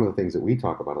 And that's one of the things that we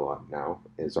talk about a lot now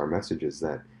is our message is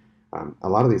that a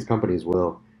lot of these companies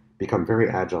will become very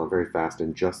agile and very fast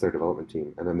in just their development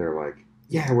team. And then they're like,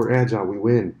 yeah, we're agile, we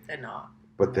win. They're not.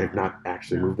 But they've not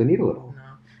actually moved the needle at all. No.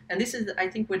 And this is, I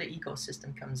think, where the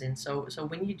ecosystem comes in. So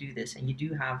when you do this and you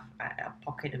do have a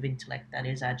pocket of intellect that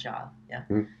is agile,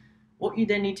 what you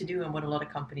then need to do, and what a lot of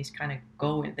companies kind of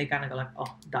go in, they kind of go like,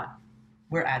 oh, done.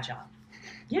 We're agile.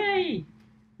 Yay!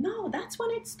 No, that's when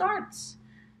it starts.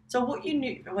 So what you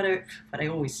need, what I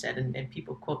always said, and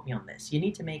people quote me on this, you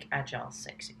need to make agile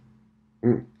sexy.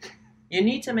 You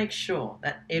need to make sure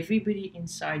that everybody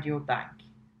inside your bank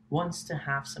wants to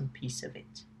have some piece of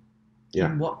it.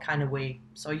 In what kind of way?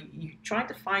 So you try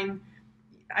to find,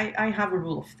 I have a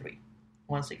rule of 3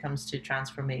 once it comes to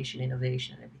transformation,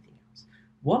 innovation, and everything.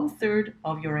 1/3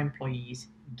 of your employees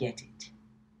get it.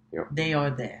 They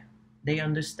are there. They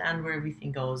understand where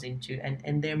everything goes into,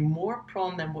 and they're more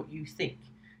prone than what you think.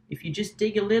 If you just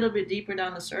dig a little bit deeper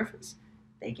down the surface,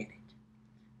 they get it.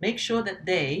 Make sure that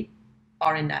they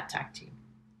are in that tag team.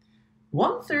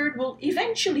 1/3 will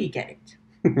eventually get it.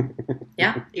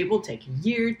 It will take a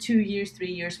year, 2 years,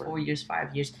 3 years, 4 years,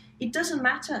 5 years. It doesn't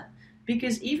matter,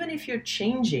 because even if you're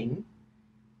changing,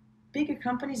 bigger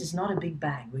companies is not a big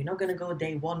bang. We're not going to go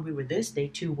day 1 we were this, day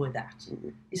 2 we're that.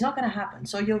 It's not going to happen.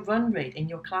 So your run rate and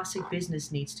your classic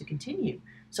business needs to continue.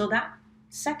 So that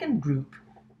second group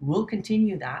will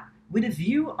continue that with a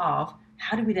view of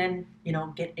how do we then,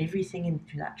 get everything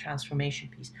into that transformation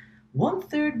piece.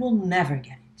 1/3 will never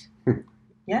get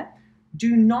it.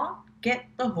 Do not get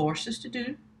the horses to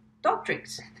do dog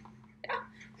tricks.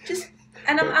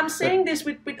 And I'm saying this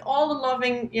with all the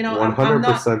loving,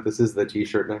 100%. This is the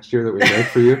T-shirt next year that we make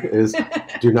for you. Is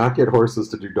do not get horses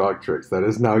to do dog tricks. That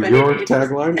is now your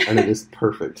tagline, and it is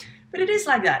perfect. But it is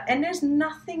like that, and there's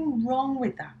nothing wrong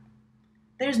with that.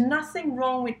 There's nothing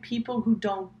wrong with people who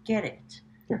don't get it.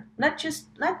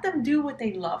 Let them do what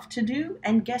they love to do,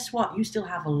 and guess what? You still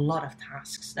have a lot of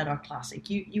tasks that are classic.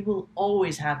 You will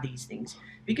always have these things.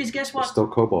 Because guess what? They're still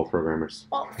COBOL programmers.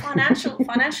 Well,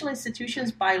 financial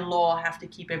institutions by law have to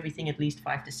keep everything at least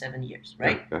 5 to 7 years,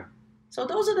 right? So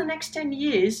those are the next 10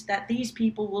 years that these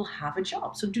people will have a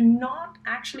job. So do not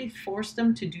actually force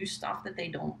them to do stuff that they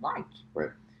don't like.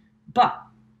 Right. But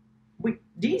with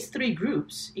these three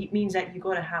groups, it means that you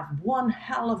got to have one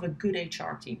hell of a good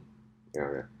HR team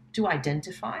to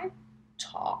identify,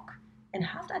 talk, and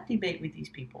have that debate with these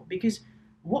people. Because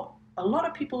what a lot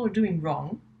of people are doing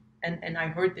wrong, and I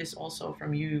heard this also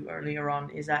from you earlier on,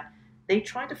 is that they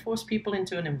try to force people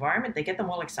into an environment, they get them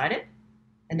all excited,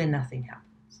 and then nothing happens.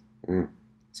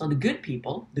 So the good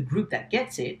people, the group that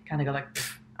gets it, kind of go like,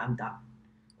 I'm done.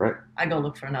 Right. I go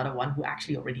look for another one who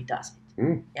actually already does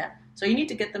it. Yeah. So you need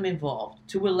to get them involved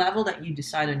to a level that you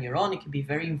decide on your own. It could be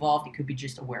very involved. It could be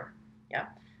just aware. Yeah.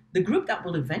 The group that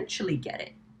will eventually get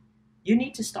it, you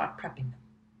need to start prepping them.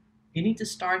 You need to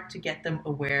start to get them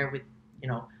aware with,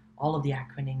 all of the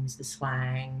acronyms, the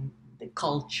slang, the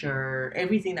culture,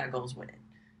 everything that goes with it.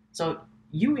 So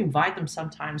you invite them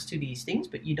sometimes to these things,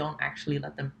 but you don't actually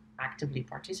let them actively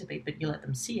participate, but you let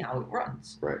them see how it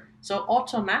runs. Right. So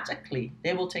automatically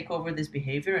they will take over this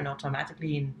behavior, and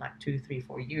automatically in like 2, 3,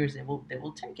 4 years they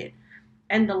will take it.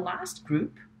 And the last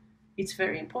group, it's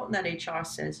very important that HR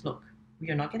says, look, we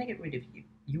are not going to get rid of you.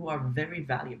 You are very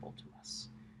valuable to us.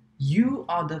 You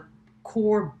are the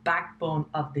core backbone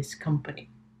of this company.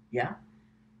 Yeah.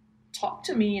 Talk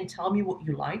to me and tell me what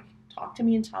you like. Talk to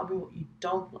me and tell me what you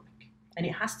don't like. And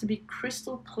it has to be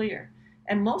crystal clear.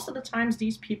 And most of the times,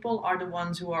 these people are the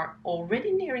ones who are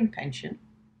already nearing pension,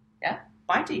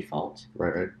 by default.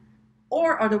 Right.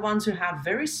 Or are the ones who have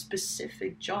very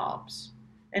specific jobs.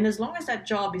 And as long as that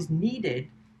job is needed,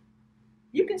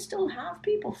 you can still have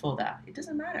people for that. It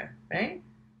doesn't matter, right?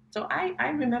 So I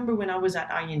remember when I was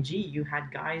at ING, you had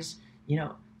guys,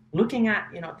 looking at,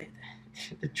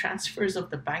 the transfers of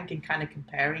the bank and kind of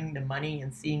comparing the money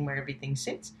and seeing where everything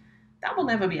sits. That will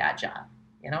never be agile.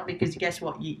 Because guess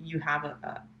what? You have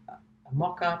a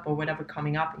mock-up or whatever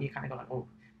coming up, and you kind of go like, oh,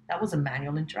 that was a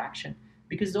manual interaction.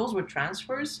 Because those were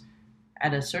transfers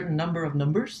at a certain number of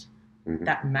numbers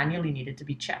that manually needed to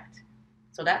be checked.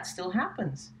 So that still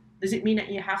happens. Does it mean that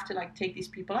you have to take these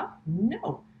people up?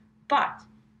 No. But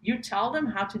you tell them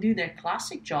how to do their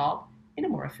classic job in a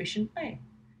more efficient way.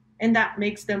 And that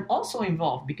makes them also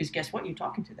involved, because guess what? You're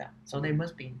talking to them. So they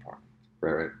must be important.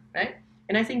 Right?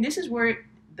 And I think this is where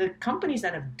the companies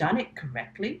that have done it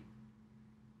correctly,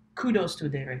 kudos to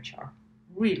their HR.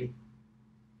 Really.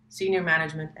 Senior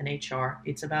management and HR,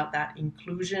 it's about that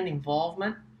inclusion,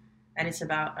 involvement, and it's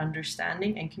about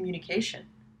understanding and communication.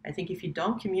 I think if you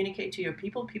don't communicate to your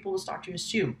people, people will start to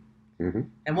assume.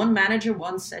 And one manager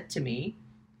once said to me,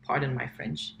 pardon my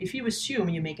French, if you assume,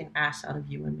 you make an ass out of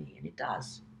you and me. And it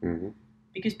does.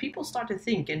 Because people start to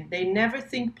think, and they never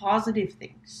think positive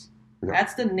things. No.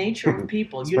 That's the nature of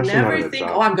people. You never think,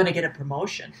 oh, I'm going to get a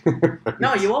promotion.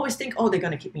 No, you always think, oh, they're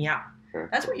going to kick me out.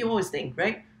 That's what you always think,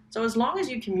 right? So as long as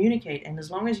you communicate, and as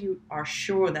long as you are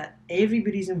sure that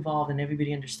everybody's involved and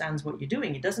everybody understands what you're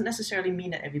doing, it doesn't necessarily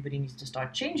mean that everybody needs to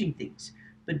start changing things,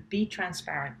 but be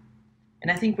transparent.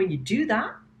 And I think when you do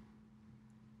that,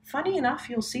 funny enough,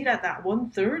 you'll see that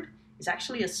 1/3 is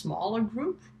actually a smaller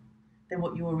group than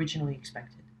what you originally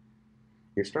expected.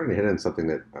 You're starting to hit on something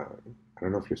that I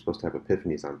don't know if you're supposed to have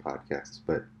epiphanies on podcasts,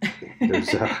 but there's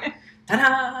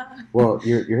ta-da! Well,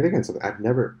 you're hitting on something I've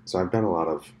done a lot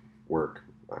of work,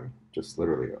 just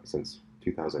literally since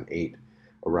 2008,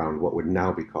 around what would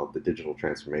now be called the digital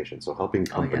transformation. So helping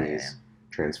companies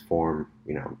transform,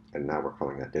 and now we're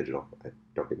calling that digital.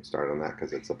 Don't get me started on that,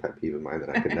 because it's a pet peeve of mine that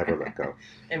I could never let go.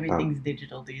 Everything's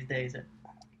digital these days.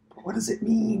 What does it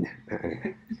mean?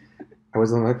 I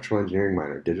was an electrical engineering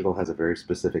minor. Digital has a very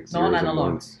specific zeros and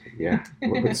ones. Yeah.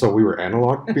 So we were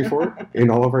analog before in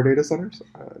all of our data centers?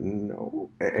 No.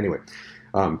 Anyway.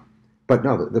 But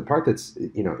no, the part that's,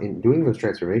 in doing those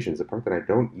transformations, the part that I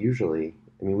don't usually,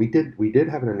 we did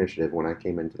have an initiative when I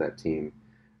came into that team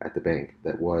at the bank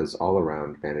that was all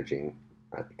around managing,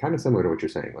 kind of similar to what you're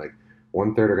saying. Like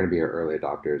 1/3 are going to be our early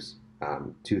adopters.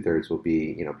 2/3 will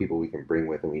be, people we can bring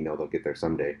with and we know they'll get there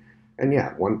someday. And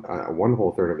yeah, one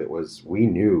whole third of it was we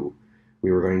knew we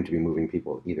were going to be moving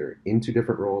people either into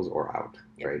different roles or out,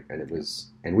 right?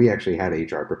 And we actually had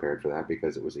HR prepared for that,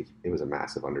 because it was a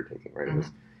massive undertaking, right? It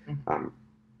was,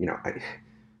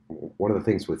 one of the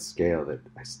things with scale that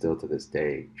I still to this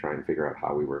day try and figure out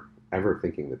how we were ever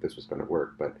thinking that this was going to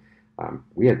work, but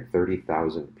we had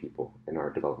 30,000 people in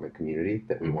our development community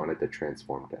that we wanted to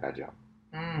transform to Agile.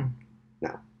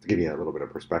 Now, to give you a little bit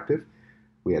of perspective,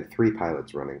 we had 3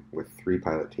 pilots running with 3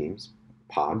 pilot teams,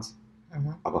 pods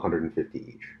of 150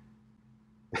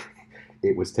 each.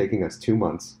 It was taking us 2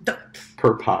 months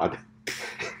per pod.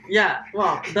 Yeah,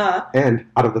 well, And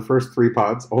out of the first 3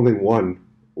 pods, only one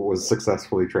was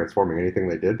successfully transforming anything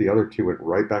they did. The other two went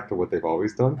right back to what they've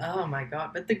always done. Oh my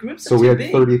God! But the groups are so too we had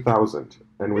big. 30,000,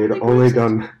 and we had only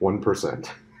done 1%.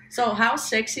 So how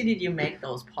sexy did you make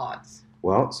those pods?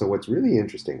 Well, so what's really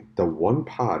interesting, the one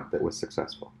pod that was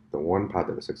successful, the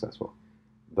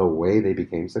way they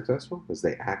became successful is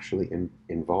they actually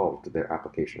involved their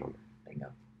application owner. Bingo.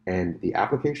 And the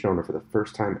application owner, for the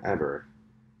first time ever,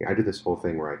 I do this whole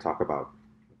thing where I talk about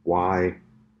why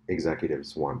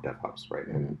executives want DevOps, right?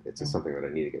 And it's something that I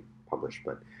need to get published.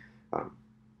 But and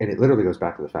it literally goes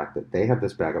back to the fact that they have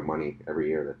this bag of money every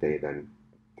year that they then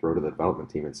throw to the development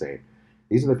team and say,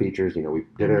 these are the features, we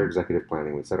did our executive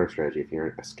planning, we set our strategy. If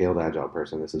you're a scaled Agile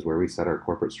person, this is where we set our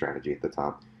corporate strategy at the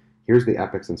top. Here's the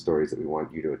epics and stories that we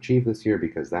want you to achieve this year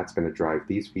because that's going to drive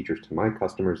these features to my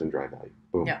customers and drive value.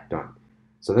 Boom, done.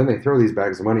 So then they throw these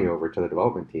bags of money over to the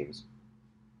development teams.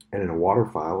 And in a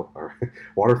waterfall,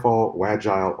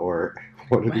 Agile, or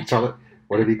what did he call it?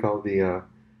 What did he call the,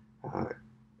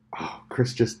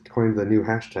 Chris just coined the new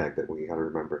hashtag that we got to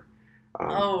remember.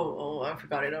 I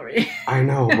forgot it already. I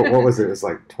know, but what was it? It was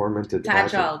like tormented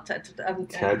Agile.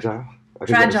 Tragile?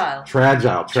 Tragile.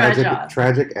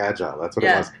 Tragic Agile. That's what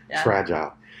it was. Yeah.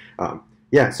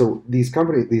 Tragile. So these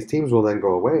teams will then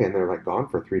go away and they're like gone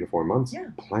for 3 to 4 months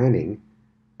planning.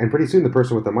 And pretty soon the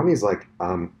person with the money is like,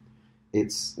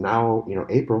 it's now,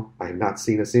 April. I have not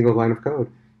seen a single line of code.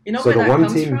 You know where that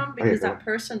comes from? Because that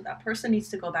person needs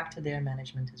to go back to their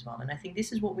management as well. And I think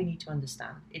this is what we need to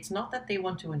understand. It's not that they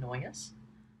want to annoy us,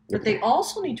 but they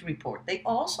also need to report. They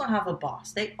also have a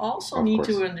boss. They also need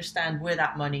to understand where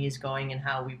that money is going and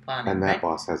how we plan it. And that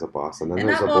boss has a boss. And then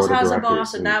there's a board of directors. And that boss has a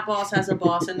boss, and that boss has a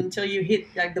boss. And until you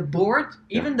hit the board,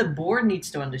 even the board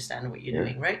needs to understand what you're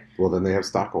doing, right? Well, then they have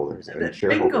stockholders and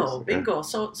shareholders. Bingo.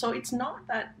 So it's not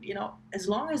that, as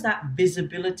long as that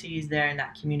visibility is there and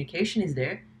that communication is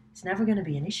there, it's never going to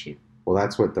be an issue. Well,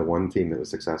 that's what the one team that was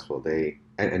successful,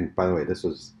 and by the way, this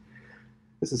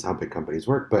is how big companies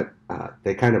work, but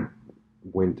they kind of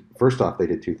went, first off, they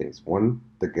did two things. One,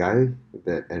 the guy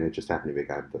and it just happened to be a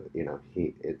guy, but,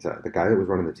 the guy that was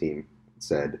running the team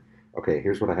said, okay,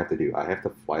 here's what I have to do. I have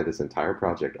to fly this entire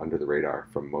project under the radar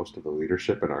from most of the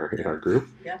leadership in our group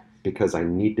because I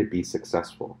need to be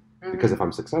successful. Mm-hmm. Because if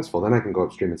I'm successful, then I can go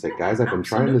upstream and say, guys, I've been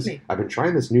trying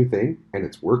this new thing and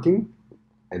it's working.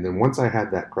 And then once I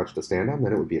had that crutch to stand on,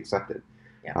 then it would be accepted.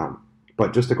 Yeah.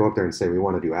 But just to go up there and say, we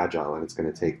want to do Agile and it's going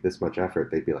to take this much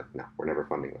effort, they'd be like, no, we're never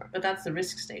funding that. But that's the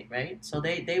risk state, right? So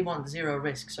they want zero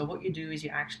risk. So what you do is you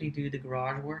actually do the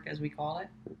garage work, as we call it.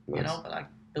 Nice. Like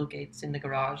Bill Gates in the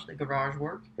garage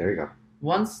work. There you go.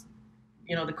 Once,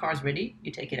 the car's ready,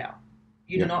 you take it out.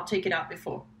 You do not take it out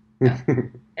before. Yeah?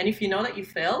 And if you know that you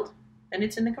failed, then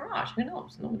it's in the garage. Who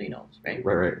knows? Nobody knows, right?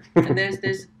 Right. And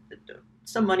there's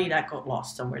some money that got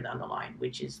lost somewhere down the line,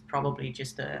 which is probably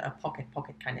just a pocket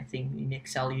kind of thing. In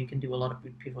Excel, you can do a lot of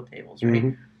good pivot tables, right?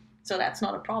 Mm-hmm. So that's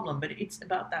not a problem, but it's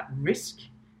about that risk,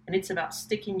 and it's about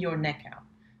sticking your neck out.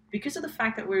 Because of the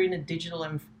fact that we're in a digital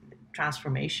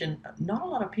transformation, not a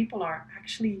lot of people are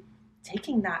actually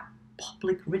taking that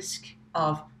public risk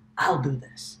of, I'll do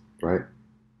this. Right.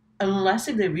 Unless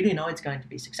if they really know it's going to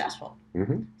be successful.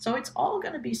 Mm-hmm. So it's all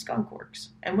going to be skunk works.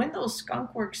 And when those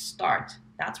skunk works start,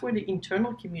 that's where the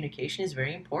internal communication is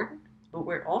very important, but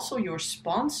where also your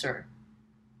sponsor,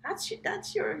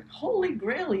 that's your holy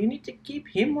grail. You need to keep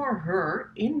him or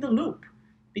her in the loop,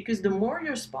 because the more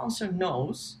your sponsor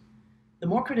knows, the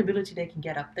more credibility they can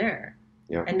get up there.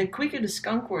 Yeah. And the quicker the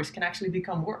skunk works can actually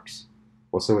become works.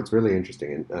 Well, so it's really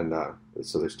interesting. And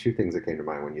so there's two things that came to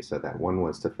mind when you said that. One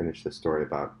was to finish the story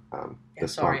about the sponsor.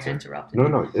 Sorry, I interrupted.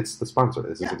 No, it's the sponsor.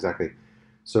 This is exactly.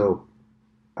 So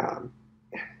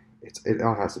it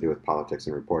all has to do with politics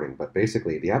and reporting. But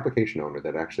basically, the application owner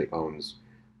that actually owns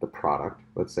the product,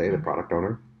 let's say, the product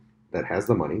owner that has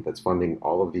the money, that's funding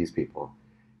all of these people,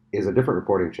 is a different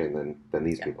reporting chain than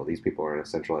these people. These people are in a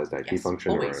centralized IT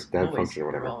function or a dev function or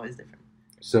whatever. They're always different.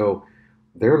 So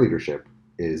their leadership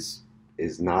is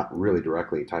not really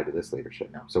directly tied to this leadership.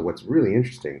 No. So what's really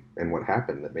interesting and what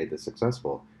happened that made this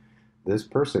successful, this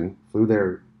person flew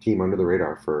their team under the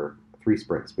radar for 3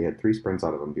 sprints. We had 3 sprints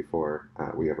out of them before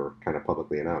we ever kind of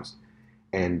publicly announced.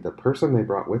 And the person they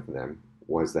brought with them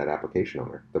was that application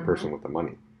owner, the person with the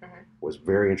money. Was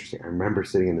very interesting. I remember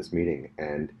sitting in this meeting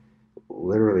and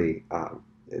literally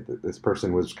this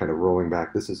person was kind of rolling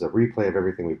back. This is a replay of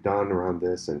everything we've done around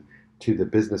this, and to the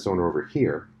business owner over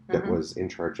here that was in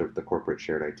charge of the corporate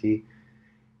shared IT,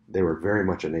 they were very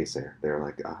much a naysayer. They were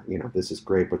like, this is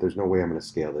great, but there's no way I'm going to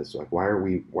scale this. Like, why are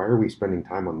we spending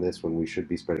time on this when we should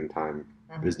be spending time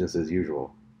business as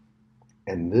usual?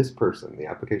 And this person, the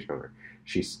application owner,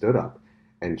 she stood up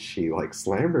and she like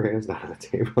slammed her hands down on the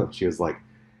table, and she was like,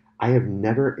 I have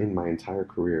never in my entire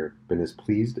career been as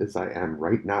pleased as I am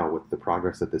right now with the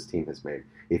progress that this team has made.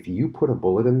 If you put a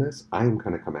bullet in this, I am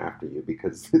going to come after you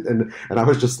because, and I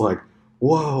was just like,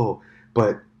 whoa.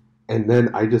 And then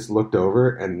I just looked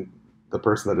over, and the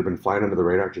person that had been flying under the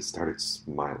radar just started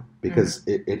smiling because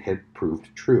it had proved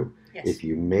true. Yes. If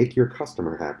you make your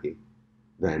customer happy,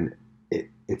 then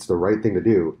it's the right thing to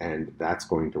do, and that's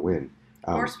going to win.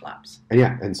 Horse flaps.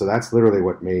 And so that's literally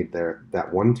what made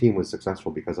that one team was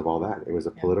successful because of all that. It was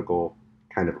a political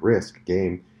kind of risk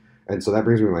game. And so that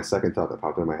brings me to my second thought that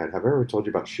popped in my head. Have I ever told you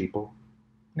about sheeple?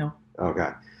 No. Oh,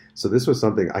 God. So this was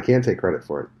something, I can't take credit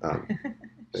for it.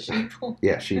 Sheeple?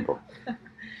 Yeah, sheeple.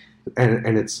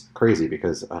 And it's crazy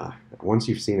because once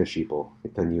you've seen a sheeple,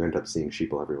 then you end up seeing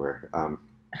sheeple everywhere.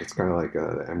 It's kind of like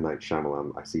M. Night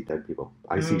Shyamalan, I see dead people.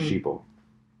 I see sheeple.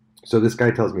 So this guy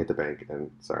tells me at the bank,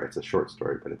 and sorry, it's a short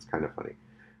story, but it's kind of funny.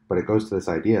 But it goes to this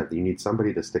idea that you need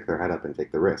somebody to stick their head up and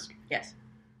take the risk. Yes.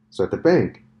 So at the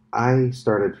bank, I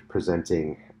started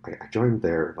presenting. I joined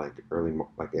there like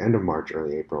the end of March,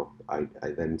 early April. I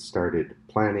then started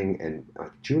planning, and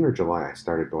like June or July, I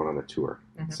started going on a tour,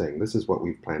 saying this is what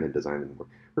we've planned and designed. And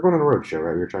we're going on a road show,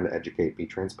 right? We were trying to educate, be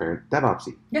transparent,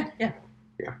 DevOpsy. Yeah.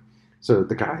 So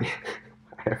the guy,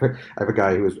 I have a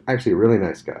guy who was actually a really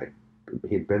nice guy.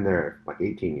 He'd been there like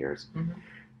 18 years.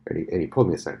 And he pulled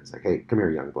me aside. He's like, hey, come here,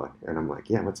 young blood. And I'm like,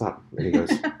 yeah, what's up? And he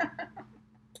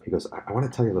goes, I want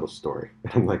to tell you a little story.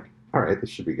 And I'm like, all right, this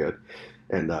should be good.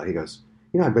 And he goes,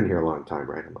 I've been here a long time,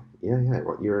 right? I'm like, yeah.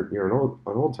 Well, you're an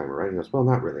old timer, right? He goes, well,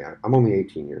 not really. I'm only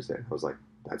 18 years in. I was like,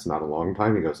 that's not a long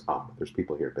time. He goes, oh, there's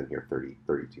people here who've been here 30,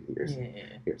 32 years. Yeah.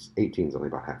 He goes, 18 is only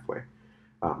about halfway.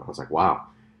 I was like, wow.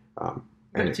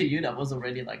 But to you, that was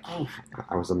already like, oh.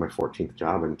 I was on my 14th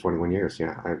job in 21 years.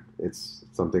 Yeah, it's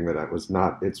something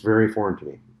that it's very foreign to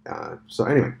me. So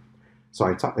anyway,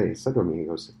 he said to me, he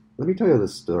goes, let me tell you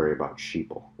this story about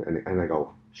sheeple. And I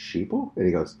go, sheeple? And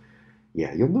he goes,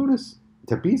 yeah, you'll notice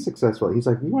to be successful. He's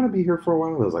like, you want to be here for a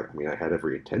while? And I was like, I mean, I had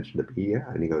every intention to be, yeah.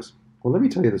 And he goes, well, let me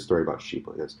tell you the story about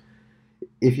sheeple. He goes,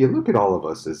 if you look at all of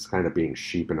us as kind of being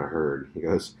sheep in a herd, he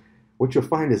goes, what you'll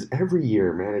find is every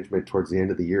year management towards the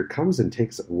end of the year comes and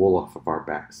takes wool off of our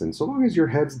backs. And so long as your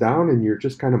head's down and you're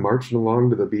just kind of marching along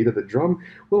to the beat of the drum,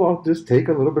 we'll all just take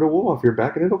a little bit of wool off your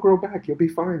back and it'll grow back. You'll be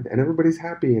fine. And everybody's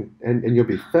happy and you'll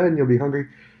be fed and you'll be hungry.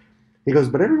 He goes,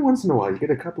 but every once in a while you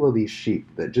get a couple of these sheep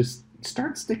that just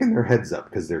start sticking their heads up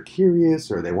because they're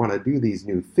curious or they want to do these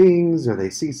new things or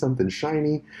they see something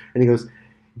shiny. And he goes,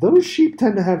 those sheep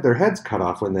tend to have their heads cut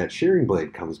off when that shearing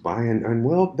blade comes by, and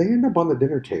well, they end up on the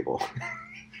dinner table.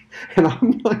 And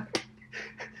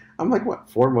I'm like, what,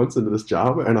 4 months into this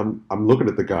job? And I'm looking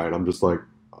at the guy, and I'm just like,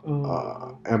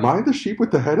 am I the sheep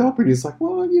with the head up? And he's like,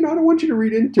 well, I don't want you to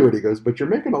read into it. He goes, but you're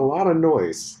making a lot of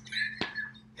noise.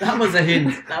 That was a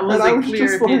hint. That was a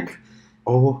clear hint. Like,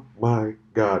 oh my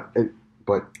God.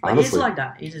 But honestly, he's like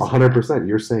that. 100%.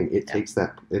 You're saying it takes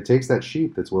that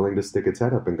sheep that's willing to stick its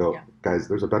head up and go, guys,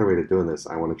 there's a better way to doing this.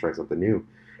 I want to try something new.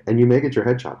 And you may get your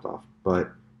head chopped off,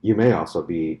 but you may also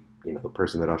be, the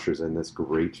person that ushers in this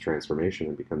great transformation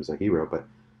and becomes a hero. But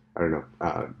I don't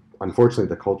know. Unfortunately,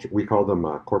 the culture, we call them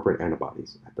corporate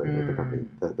antibodies at the company.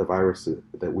 The virus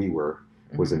that we were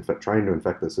was trying to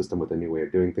infect the system with a new way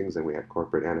of doing things, and we had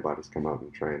corporate antibodies come out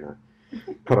and try and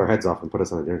cut our heads off and put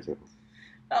us on the dinner table.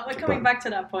 But coming back to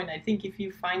that point, I think if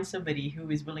you find somebody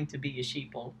who is willing to be a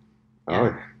sheeple,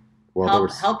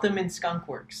 help them in skunk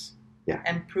works,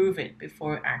 and prove it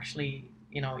before actually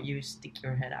you stick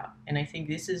your head out. And I think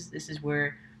this is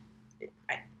where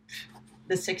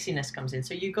the sexiness comes in.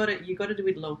 So you gotta do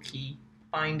it low key.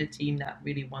 Find a team that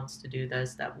really wants to do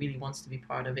this, that really wants to be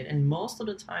part of it. And most of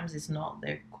the times, it's not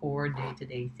their core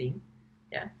day-to-day thing,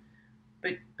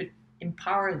 but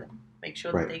empower them. Make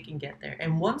sure that they can get there.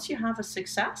 And once you have a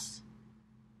success,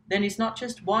 then it's not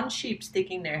just one sheep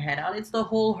sticking their head out, it's the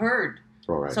whole herd.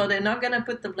 Right. So they're not going to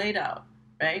put the blade out,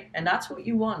 right? And that's what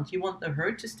you want. You want the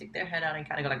herd to stick their head out and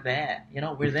kind of go like that.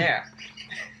 We're there.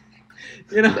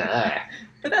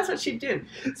 But that's what sheep do.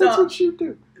 That's what sheep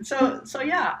do. So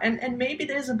yeah, and maybe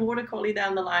there's a border collie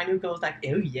down the line who goes like,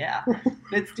 oh yeah,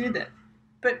 let's do that.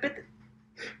 But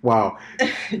wow.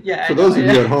 Yeah. For those of you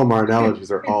at home, our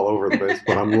analogies are all over the place,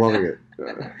 but I'm loving it.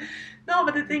 No,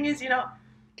 but the thing is,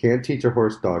 can't teach a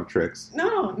horse dog tricks.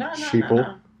 No.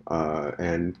 Sheeple,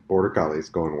 and border collies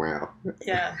going wow.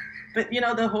 Yeah, but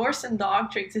the horse and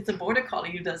dog tricks, it's a border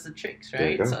collie who does the tricks,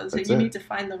 right? So you need to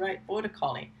find the right border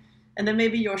collie. And then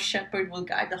maybe your shepherd will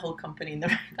guide the whole company in the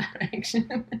right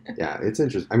direction. Yeah, it's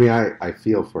interesting. I mean, I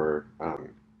feel for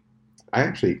I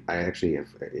actually have.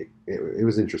 It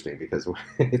was interesting because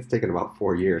it's taken about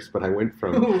 4 years, but I went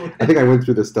from. Ooh. I think I went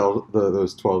through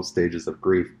those 12 stages of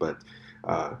grief, but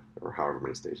or however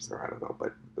many stages there are, I don't know.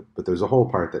 But there's a whole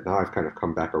part that now I've kind of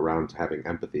come back around to having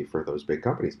empathy for those big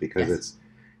companies because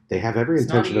they have every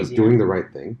intention of doing the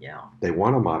right thing. Yeah. They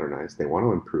want to modernize. They want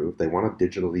to improve. They want to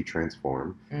digitally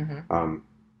transform.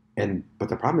 But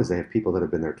the problem is they have people that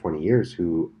have been there 20 years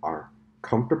who are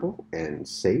comfortable and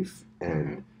safe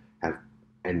and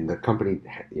and the company,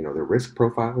 their risk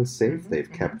profile is safe.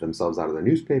 They've kept themselves out of the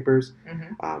newspapers.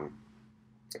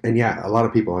 And yeah, a lot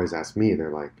of people always ask me,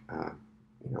 they're like,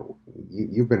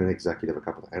 you've been an executive a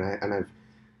couple, and I've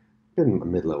been a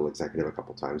mid-level executive a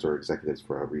couple times, or executives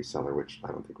for a reseller, which I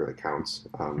don't think really counts.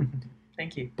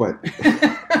 Thank you. But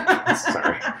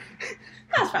sorry.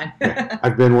 That's fine. Yeah,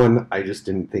 I've been one. I just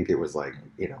didn't think it was like,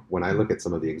 when I look at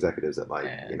some of the executives at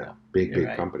big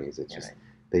companies, it's just,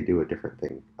 they do a different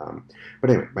thing. But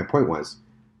anyway, my point was,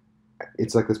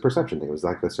 it's like this perception thing. It was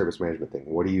like the service management thing.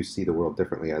 What do you see the world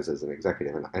differently as an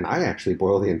executive? And I actually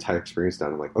boil the entire experience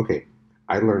down. I'm like, okay,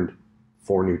 I learned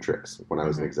 4 new tricks when I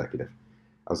was an executive.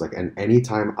 I was like, and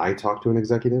anytime I talk to an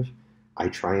executive, I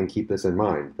try and keep this in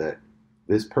mind, that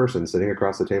this person sitting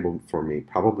across the table from me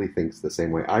probably thinks the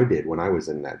same way I did when I was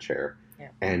in that chair. Yeah.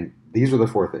 And these are the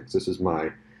 4 things. This is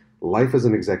my life as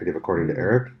an executive, according to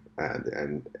Eric.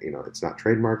 And it's not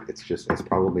trademarked. It's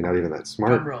probably not even that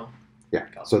smart. Yeah.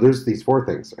 So there's these 4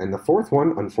 things. And the 4th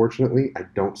one, unfortunately, I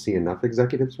don't see enough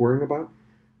executives worrying about,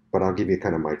 but I'll give you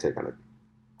kind of my take on it.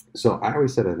 So I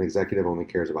always said an executive only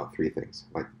cares about 3 things.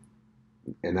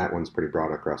 And that one's pretty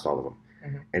broad across all of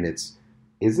them. And it's,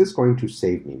 is this going to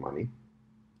save me money?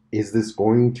 Is this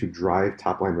going to drive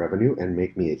top-line revenue and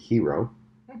make me a hero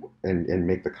and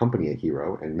make the company a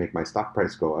hero and make my stock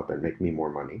price go up and make me more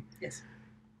money? Yes.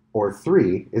 Or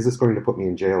 3, is this going to put me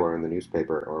in jail or in the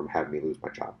newspaper or have me lose my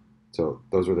job? So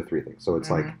those are the 3 things. So it's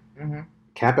like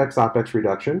CapEx, OpEx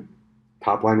reduction,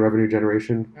 top-line revenue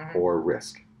generation, or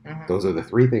risk. Those are the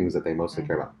 3 things that they mostly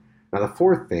care about. Now, the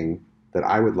 4th thing that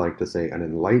I would like to say an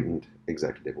enlightened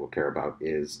executive will care about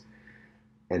is,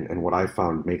 and what I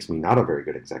found makes me not a very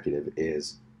good executive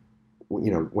is,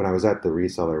 when I was at the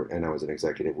reseller and I was an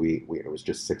executive, it was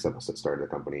just 6 of us that started the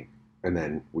company. And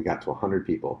then we got to 100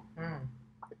 people.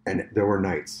 And there were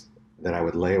nights that I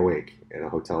would lay awake in a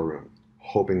hotel room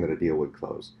hoping that a deal would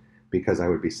close, because I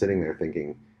would be sitting there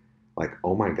thinking, like,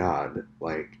 oh my God,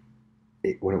 like,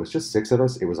 when it was just 6 of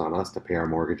us, it was on us to pay our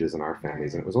mortgages and our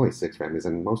families. And it was only 6 families,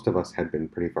 and most of us had been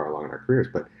pretty far along in our careers.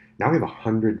 But now we have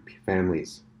 100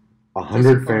 families.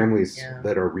 100 families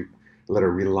that are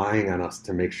relying on us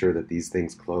to make sure that these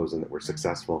things close and that we're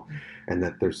successful, and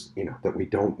that there's that we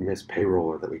don't miss payroll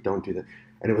or that we don't do that.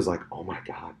 And it was like, oh my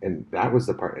God. And that was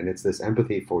the part. And it's this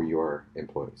empathy for your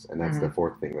employees. And that's the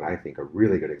 4th thing that I think a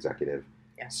really good executive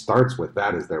starts with.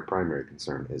 That is their primary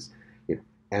concern is,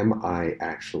 am I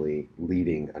actually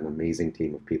leading an amazing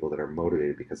team of people that are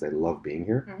motivated because they love being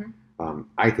here?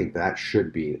 I think that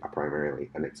should be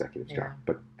primarily an executive's job.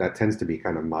 But that tends to be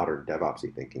kind of modern DevOps-y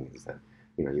thinking, is that,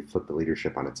 you flip the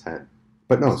leadership on its head.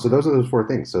 But no, so those are those 4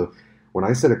 things. So when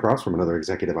I sit across from another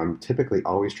executive, I'm typically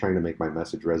always trying to make my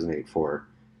message resonate for,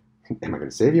 am I going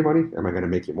to save you money? Am I going to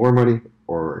make you more money?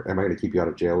 Or am I going to keep you out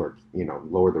of jail or,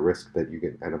 lower the risk that you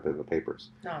can end up in the papers?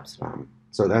 No, absolutely.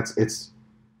 So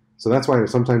that's why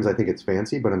sometimes I think it's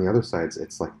fancy, but on the other side,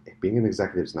 it's like being an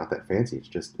executive is not that fancy.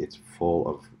 It's full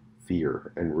of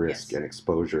fear and risk and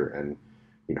exposure and,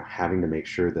 having to make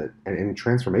sure that, and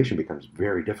transformation becomes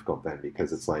very difficult then,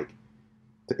 because it's like,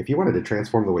 if you wanted to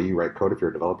transform the way you write code if you're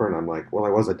a developer, and I'm like, well, I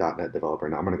was a .NET developer,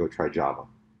 now I'm going to go try Java.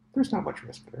 There's not much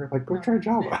risk there. Like, go try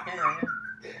Java.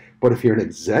 But if you're an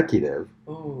executive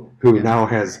who now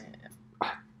has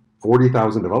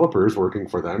 40,000 developers working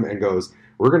for them and goes,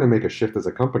 we're going to make a shift as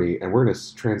a company and we're going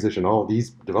to transition all these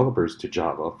developers to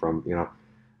Java from,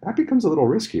 that becomes a little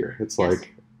riskier. It's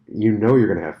like, you're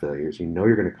going to have failures.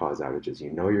 You're going to cause outages.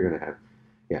 You're going to have,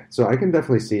 So I can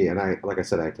definitely see, and like I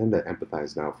said, I tend to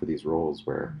empathize now for these roles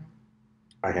where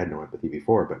I had no empathy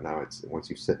before, but now it's, once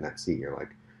you sit in that seat, you're like,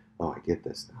 oh, I get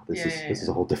this now. This is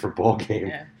a whole different ball game.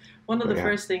 Yeah. One of the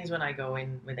first things when I go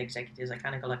in with executives, I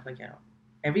kind of go like,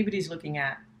 everybody's looking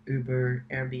at Uber,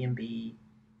 Airbnb,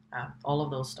 all of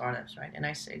those startups, right? And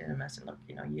I say to them, I said, look,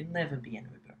 you'll never be an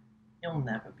Uber. You'll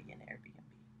never be an Airbnb.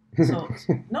 So,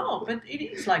 no, but it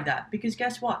is like that, because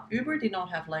guess what? Uber did not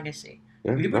have legacy.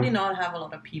 Uber did not have a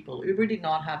lot of people. Uber did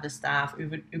not have the staff.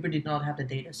 Uber did not have the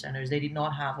data centers. They did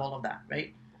not have all of that,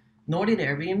 right? Nor did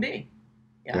Airbnb.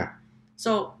 Yeah.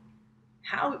 So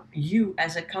how you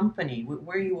as a company,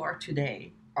 where you are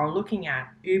today, are looking at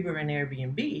Uber and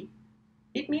Airbnb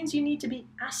It means you need to be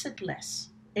assetless,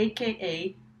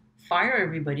 aka fire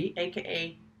everybody,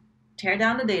 aka tear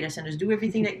down the data centers, do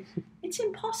everything that... It's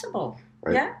impossible.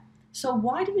 Right. Yeah? So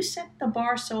why do you set the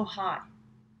bar so high?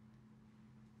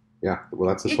 Yeah, well,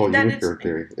 that's this whole unicorn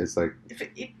theory. It's like...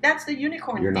 that's the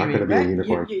unicorn theory, You're not going to be a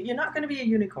unicorn. You're not going to be a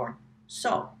unicorn.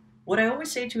 So, what I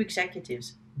always say to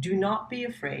executives, do not be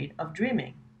afraid of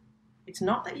dreaming. It's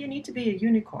not that you need to be a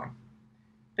unicorn,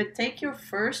 but take your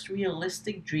first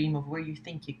realistic dream of where you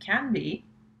think you can be,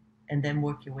 and then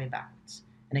work your way backwards.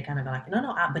 And they kind of go like,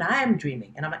 no, but I am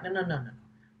dreaming. And I'm like, no.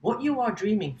 What you are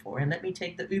dreaming for, and let me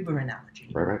take the Uber analogy.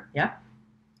 Right. Yeah?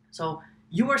 So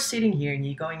you are sitting here and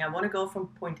you're going, I want to go from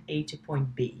point A to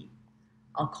point B.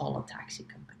 I'll call a taxi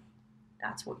company.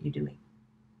 That's what you're doing.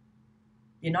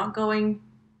 You're not going,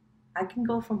 I can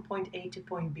go from point A to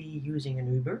point B using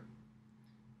an Uber,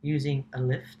 using a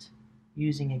Lyft,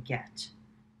 using a Get,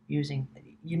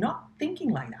 you're not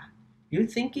thinking like that. You're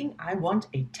thinking, I want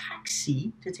a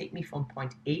taxi to take me from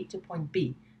point A to point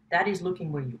B. That is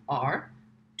looking where you are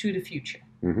to the future.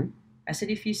 Mm-hmm. I said,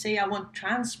 if you say, I want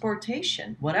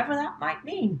transportation, whatever that might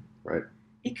mean, right?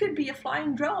 It could be a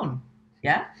flying drone.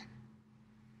 Yeah?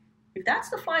 If that's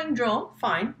the flying drone,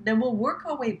 fine. Then we'll work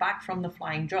our way back from the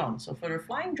flying drone. So for a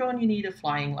flying drone, you need a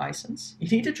flying license. You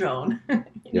need a drone. You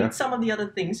need some of the other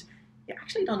things. You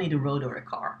actually don't need a road or a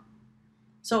car.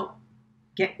 So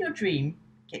get your dream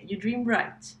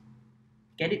right.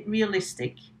 Get it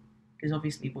realistic. Because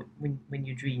obviously when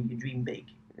you dream big.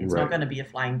 It's not going to be a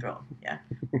flying drone. Yeah.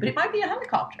 But it might be a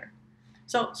helicopter.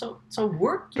 So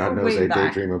work your way back. God knows they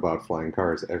daydream about flying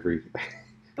cars every...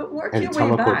 But work and your way back.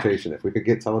 And teleportation. If we could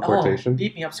get teleportation.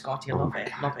 Beat me up, Scotty. I love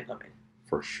it.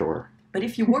 For sure. But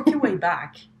if you work your way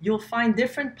back, you'll find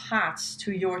different paths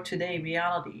to your today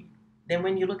reality than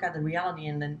when you look at the reality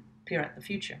and then peer at the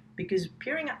future. Because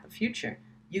peering at the future,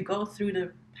 you go through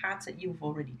the paths that you've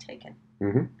already taken.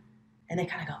 Mm-hmm. And they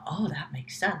kind of go, oh, that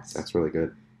makes sense. That's really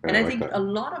good. And I think a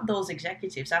lot of those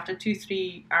executives, after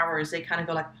 2-3 hours, they kind of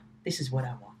go like, this is what I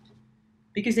want.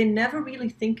 Because they never really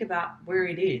think about where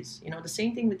it is. The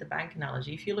same thing with the bank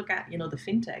analogy. If you look at, the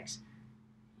fintechs,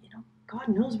 God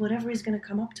knows whatever is going to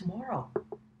come up tomorrow.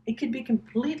 It could be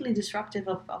completely disruptive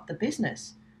of the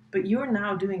business. But you're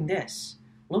now doing this,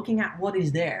 looking at what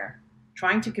is there,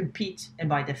 trying to compete, and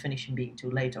by definition being too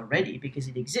late already because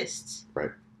it exists. Right.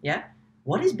 Yeah?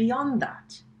 What is beyond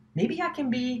that? Maybe I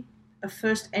can be a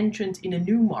first entrant in a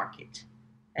new market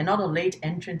and not a late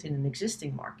entrant in an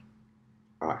existing market.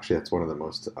 Actually, that's one of the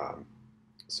most...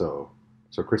 So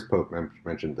Chris Pope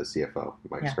mentioned the CFO,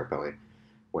 Mike Scarpelli.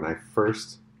 When I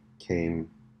first came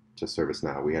to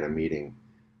ServiceNow, we had a meeting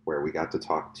where we got to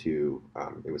talk to...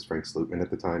 it was Frank Slootman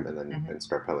at the time and then and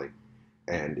Scarpelli.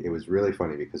 And it was really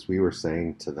funny because we were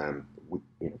saying to them,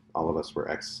 all of us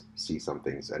were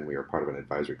ex-C-somethings and we were part of an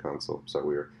advisory council. So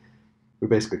we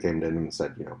basically came to them and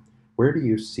said, where do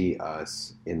you see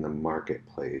us in the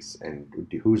marketplace, and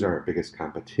who's our biggest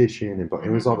competition? And it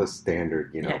was all this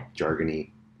standard, jargony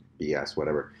BS,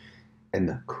 whatever. And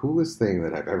the coolest thing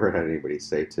that I've ever had anybody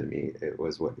say to me, it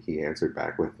was what he answered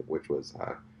back with, which was,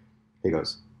 he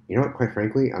goes, you know what, quite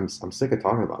frankly, I'm sick of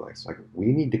talking about this. Like, we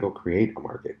need to go create a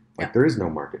market. Like, there is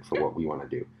no market for what we want to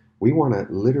do. We want to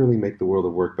literally make the world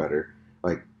of work better.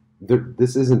 Like,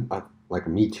 this isn't a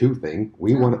Me Too thing.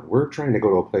 We're trying to go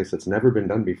to a place that's never been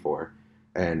done before.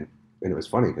 And it was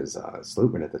funny because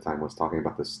Slootman at the time was talking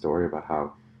about this story about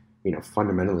how,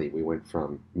 fundamentally we went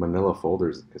from manila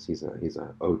folders, because he's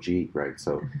a OG, right?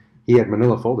 So he had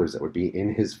manila folders that would be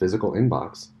in his physical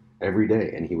inbox every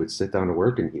day, and he would sit down to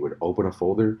work and he would open a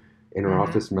folder,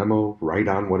 inter-office memo, write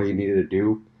on what he needed to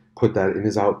do, put that in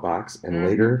his outbox, and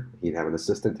later he'd have an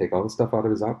assistant take all the stuff out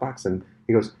of his outbox, and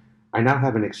he goes, I now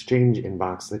have an Exchange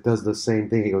inbox that does the same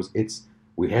thing. He goes,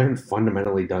 we haven't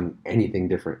fundamentally done anything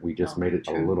different. We just made it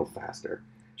a little faster.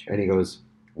 True. And he goes,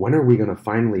 when are we going to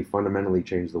finally fundamentally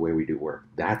change the way we do work?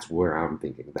 That's where I'm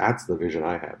thinking. That's the vision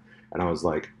I have. And I was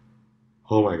like,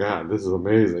 oh my God, this is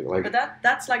amazing. Like, but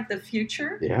that's like the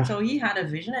future. Yeah. So he had a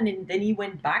vision, and then he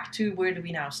went back to where do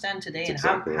we now stand today, and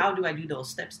how do I do those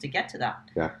steps to get to that?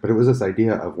 Yeah, but it was this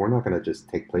idea of we're not going to just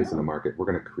take place in a market. We're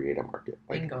going to create a market.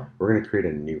 Bingo. We're going to create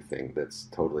a new thing that's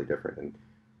totally different. And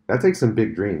that takes some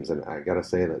big dreams. And I got to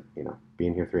say that,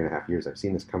 being here 3.5 years, I've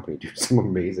seen this company do some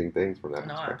amazing things from that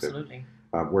perspective. Absolutely.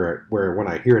 Where when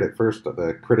I hear it at first,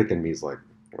 the critic in me is like,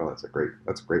 well, that's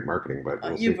great marketing,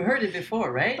 but you've heard it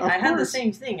before, right? I had the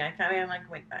same thing. I'm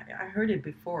like, wait, I heard it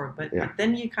before, but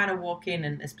then you kind of walk in,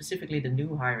 and specifically the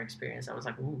new hire experience, I was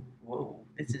like, ooh, whoa,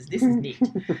 this is neat.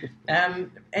 And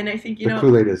I think the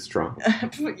Kool-Aid is strong.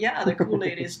 Yeah, the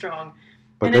Kool-Aid is strong.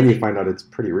 But and then you find out it's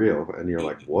pretty real, and you're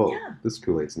like, whoa, yeah. this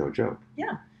Kool-Aid's no joke.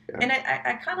 Yeah. And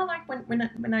I kind of like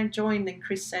when I joined and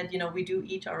Chris said, we do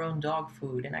eat our own dog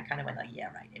food. And I kind of went like,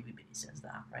 yeah, right. Everybody says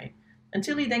that, right?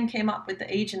 Until he then came up with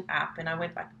the agent app. And I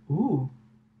went like, ooh,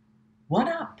 one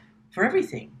app for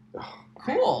everything. Oh,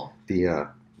 cool.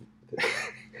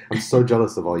 I'm so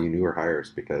jealous of all you newer hires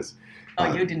because...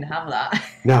 you didn't have that.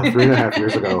 No, 3.5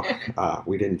 years ago,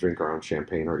 we didn't drink our own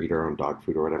champagne or eat our own dog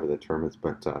food or whatever the term is.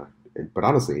 But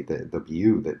honestly, the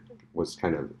view that was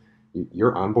kind of...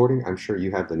 Your onboarding, I'm sure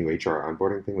you have the new HR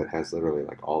onboarding thing that has literally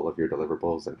like all of your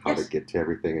deliverables and how to get to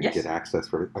everything and get access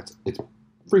for it. It's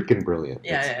freaking brilliant.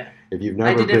 Yeah. If you've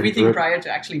never I did everything prior to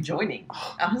actually joining.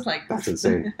 I was like... That's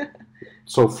insane.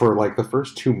 So for like the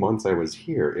first 2 months I was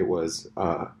here, it was...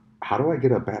 how do I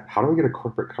get a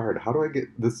corporate card? How do I get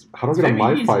this? How do I get a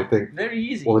MiFi thing? Very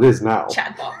easy. Well, it is now.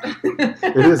 Chatbot.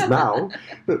 It is now.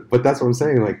 But that's what I'm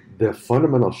saying. Like the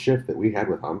fundamental shift that we had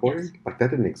with onboarding, like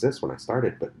that didn't exist when I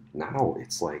started. But now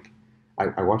it's like,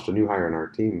 I watched a new hire on our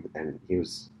team, and he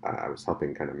was, I was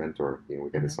helping kind of mentor. We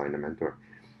get assigned a mentor,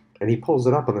 and he pulls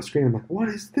it up on the screen. I'm like, what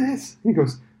is this? He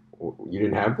goes, you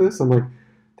didn't have this? I'm like,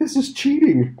 this is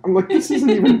cheating. I'm like, this isn't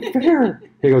even fair.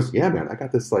 He goes, yeah, man, I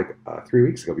got this like 3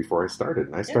 weeks ago before I started.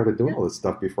 And I started doing all this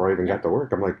stuff before I even got to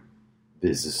work. I'm like,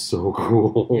 this is so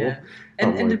cool. Yeah.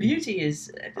 And the beauty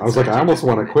is... I was like, I almost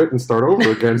want to quit and start over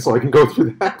again so I can go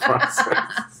through that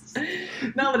process.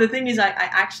 No, but the thing is,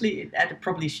 I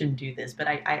probably shouldn't do this, but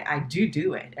I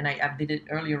do it. And I did it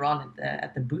earlier on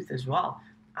at the booth as well.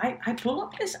 I pull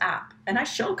up this app and I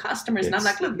show customers and I'm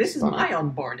like, look, this is my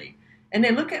onboarding. And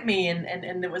they look at me,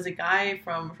 and there was a guy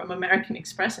from American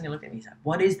Express, and he looked at me and he said,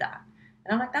 what is that?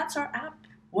 And I'm like, that's our app.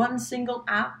 One single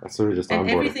app. That's sort of just and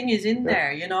onboarding. Everything is in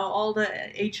there. All the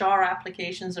HR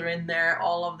applications are in there.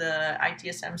 All of the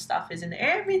ITSM stuff is in there.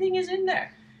 Everything is in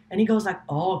there. And he goes like,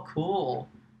 oh, cool.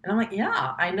 And I'm like,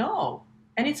 yeah, I know.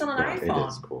 And it's on an iPhone. It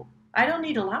is cool. I don't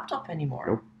need a laptop anymore.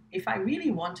 Nope. If I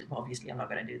really wanted, well, obviously I'm not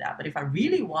going to do that, but if I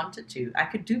really wanted to, I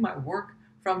could do my work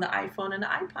from the iPhone and the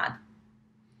iPad.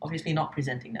 Obviously not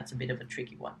presenting, that's a bit of a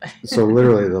tricky one. So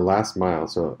literally the last mile,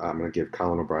 so I'm going to give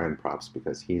Colin O'Brien props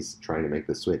because he's trying to make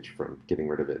the switch from getting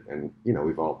rid of it. And,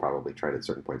 we've all probably tried at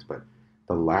certain points, but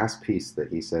the last piece that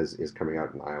he says is coming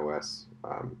out in iOS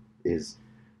is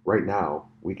right now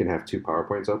we can have 2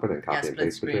 PowerPoints open and copy and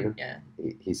paste between them. Yeah.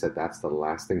 He said that's the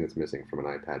last thing that's missing from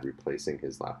an iPad replacing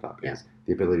his laptop is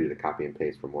the ability to copy and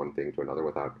paste from one thing to another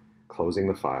without closing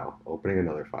the file, opening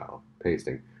another file,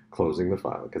 pasting, closing the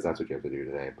file, because that's what you have to do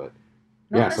today. But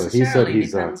so he said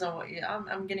he's... Depends on what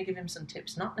I'm going to give him some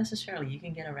tips. Not necessarily. You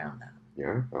can get around that.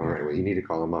 Yeah? All right. Well, you need to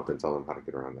call him up and tell him how to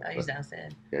get around that. He's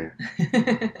downstairs. Yeah.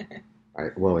 I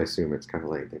assume it's kind of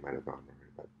late. They might have gone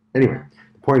already. But anyway,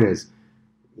 the point is,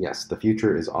 yes, the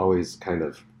future is always kind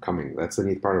of coming. That's the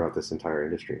neat part about this entire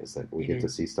industry is that we get to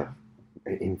see stuff.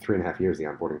 In 3.5 years, the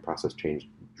onboarding process changed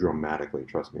dramatically,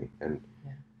 trust me. And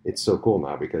it's so cool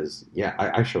now because,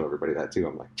 I show everybody that too.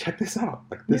 I'm like, check this out.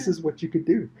 Like, this is what you could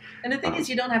do. And the thing is,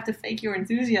 you don't have to fake your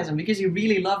enthusiasm because you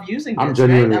really love using it. I'm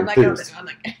genuinely enthused.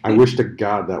 Like, I wish to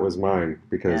God that was mine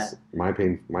because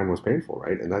mine was painful,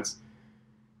 right? And that's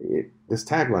this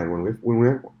tagline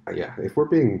if we're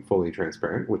being fully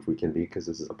transparent, which we can be because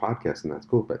this is a podcast and that's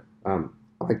cool. But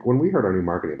like when we heard our new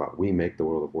marketing about we make the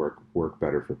world of work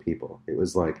better for people, it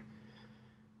was like,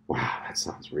 wow, that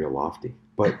sounds real lofty.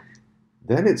 But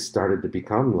then it started to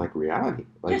become like reality.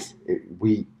 Like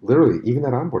we literally, even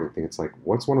that onboarding thing, it's like,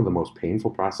 what's one of the most painful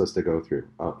process to go through?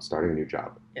 Starting a new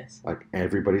job. Yes. Like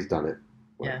everybody's done it.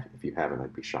 Well, if you haven't,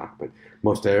 I'd be shocked. But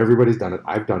most everybody's done it.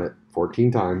 I've done it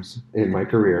 14 times in my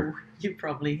career. You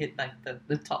probably hit like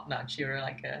the top notch. You're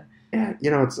like a... Yeah,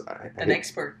 it's... an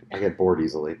expert. I get bored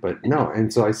easily. But no,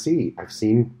 and so I've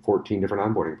seen 14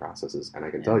 different onboarding processes. And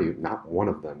I can tell you, not one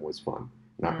of them was fun.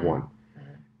 Not one.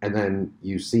 And then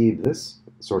you see this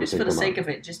sort of thing. Just for the sake of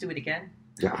it, just do it again.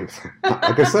 Yeah,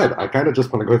 like I said, I kind of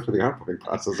just want to go through the onboarding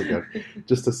process again,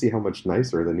 just to see how much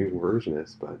nicer the new version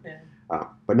is.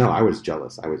 But no, I was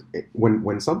jealous.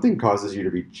 When something causes you to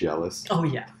be jealous. Oh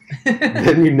yeah.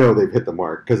 Then they've hit the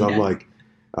mark because I'm like,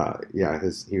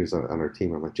 he was on our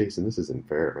team. I'm like, Jason, this isn't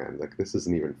fair, man. Like, this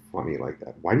isn't even funny. Like,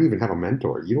 why do you even have a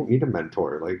mentor? You don't need a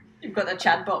mentor. Like, you've got a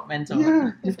chatbot mentor.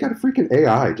 Yeah, you've got a freaking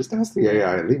AI. Just ask the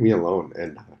AI and leave me alone.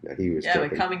 And he was. Yeah, we're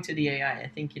coming to the AI. I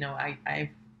think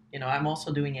I'm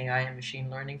also doing AI and machine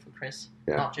learning for Chris,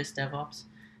 not just DevOps.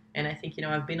 And I think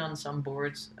I've been on some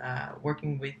boards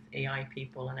working with AI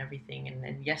people and everything.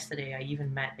 And yesterday I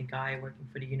even met a guy working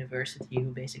for the university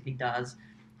who basically does.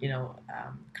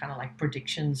 Kind of like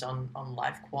predictions on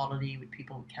life quality with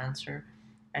people with cancer.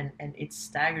 And it's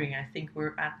staggering. I think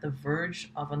we're at the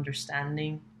verge of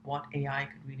understanding what AI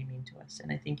could really mean to us.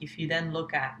 And I think if you then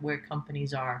look at where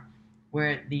companies are,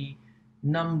 where the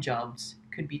numb jobs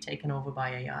could be taken over by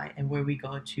AI, and where we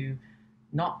go to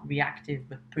not reactive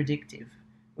but predictive,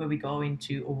 where we go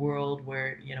into a world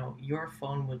where, you know, your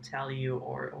phone will tell you,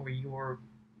 or your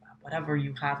whatever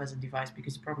you have as a device,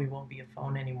 because it probably won't be a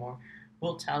phone anymore,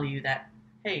 will tell you that,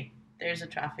 hey, there's a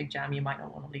traffic jam, you might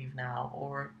not want to leave now,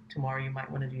 or tomorrow you might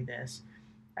want to do this.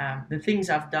 The things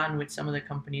I've done with some of the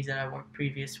companies that I worked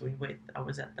previously with, I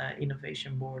was at the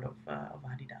innovation board of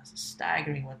Adidas. It's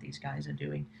staggering what these guys are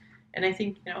doing. And I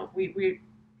think, you know, we're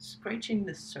scratching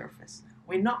the surface now.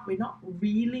 We're not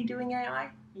really doing AI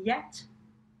yet.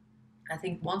 I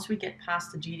think once we get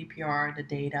past the GDPR, the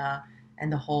data,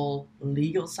 and the whole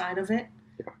legal side of it,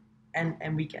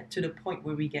 and we get to the point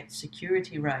where we get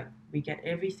security right, we get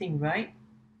everything right,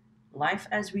 life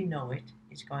as we know it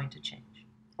is going to change.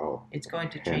 Oh, it's going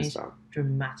to change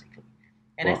dramatically.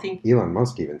 And well, I think Elon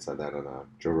Musk even said that on a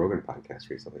Joe Rogan podcast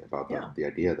recently about the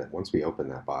idea that once we open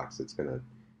that box, it's going to,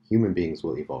 human beings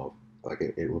will evolve. Like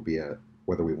it will be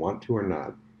whether we want to or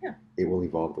not, it will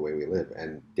evolve the way we live.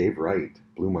 And Dave Wright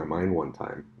blew my mind one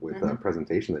time with a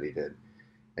presentation that he did.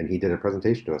 And he did a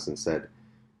presentation to us and said,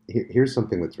 here's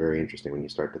something that's very interesting when you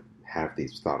start to have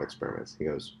these thought experiments. He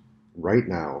goes, right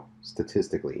now,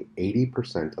 statistically,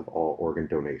 80% of all organ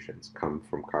donations come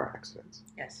from car accidents.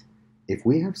 Yes. If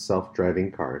we have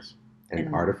self-driving cars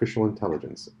and artificial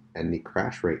intelligence, and the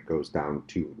crash rate goes down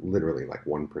to literally like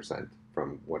 1%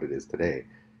 from what it is today,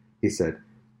 he said,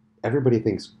 everybody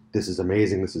thinks this is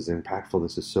amazing, this is impactful,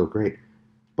 this is so great.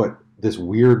 But this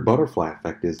weird butterfly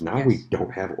effect is now we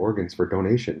don't have organs for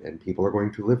donation, and people are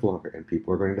going to live longer, and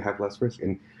people are going to have less risk.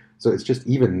 And so it's just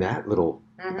even that little,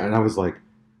 and I was like,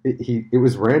 it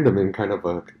was random in kind of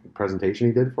a presentation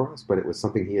he did for us, but it was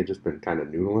something he had just been kind of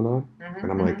noodling on.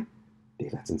 And I'm like,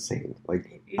 Dave, that's insane.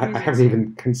 Like, I haven't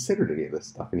even considered any of this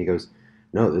stuff. And he goes,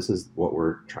 no, this is what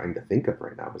we're trying to think of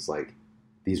right now. It's like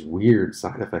these weird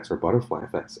side effects or butterfly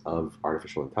effects of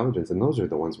artificial intelligence. And those are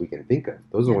the ones we can think of.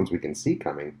 Those are the ones we can see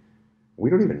coming.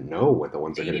 We don't even know what the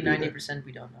ones are going to be. 80-90%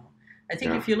 we don't know. I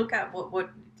think if you look at what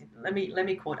let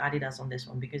me quote Adidas on this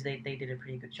one, because they did a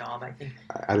pretty good job, I think.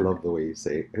 I love the way you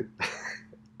say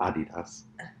Adidas.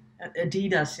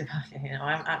 Adidas,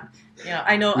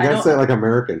 I know. You gotta say it like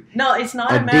American. No, it's not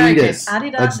Adidas.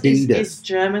 American. Adidas is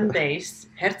German-based.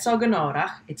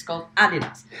 Herzogenaurach. It's called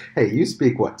Adidas. Hey, you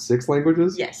speak what, 6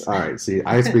 languages? Yes. All right. See,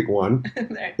 I speak 1.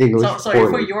 English. So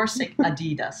for your sake,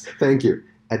 Adidas. Thank you.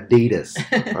 Adidas.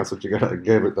 That's what you gotta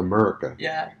give it, America.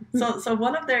 Yeah. So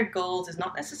one of their goals is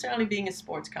not necessarily being a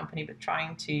sports company, but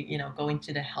trying to go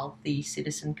into the healthy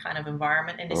citizen kind of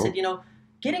environment. And they said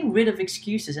getting rid of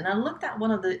excuses. And I looked at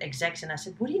one of the execs and I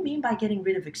said, what do you mean by getting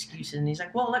rid of excuses? And he's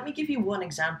like, well, let me give you one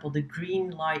example, the green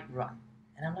light run.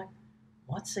 And I'm like,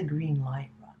 what's a green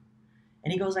light run?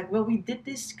 And he goes like, well, we did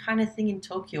this kind of thing in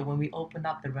Tokyo when we opened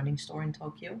up the running store in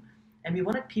Tokyo, and we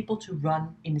wanted people to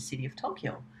run in the city of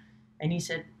Tokyo. And he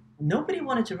said, nobody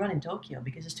wanted to run in Tokyo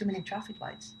because there's too many traffic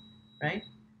lights, right?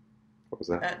 What was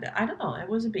that? I don't know. It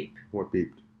was a beep. What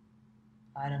beeped?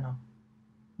 I don't know.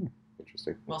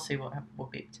 Interesting. We'll see what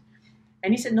beeped.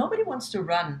 And he said, nobody wants to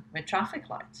run with traffic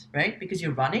lights, right? Because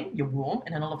you're running, you're warm,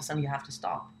 and then all of a sudden you have to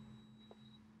stop.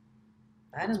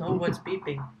 I don't know what's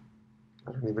beeping.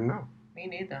 I don't even know. Me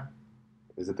neither.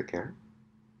 Is it the camera?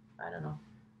 I don't know.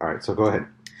 All right, so go ahead.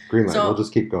 Green light. We'll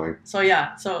just keep going. So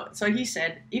yeah, so he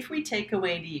said, if we take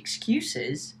away the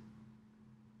excuses,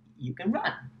 you can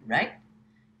run, right?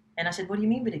 And I said, what do you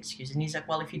mean with excuses? And he's like,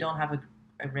 well, if you don't have a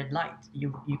red light,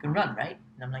 you can run, right?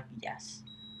 And I'm like, yes.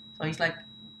 So he's like,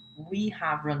 we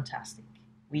have Runtastic.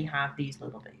 We have these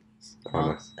little babies.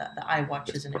 Nice. The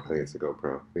iWatches and everything. I think it's a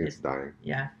GoPro. I think it's dying.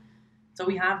 Yeah. So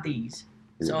we have these.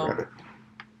 So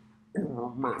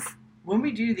when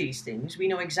we do these things, we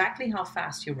know exactly how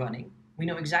fast you're running. We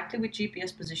know exactly with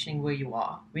GPS positioning where you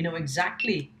are. We know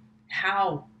exactly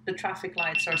how the traffic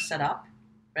lights are set up,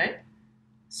 right?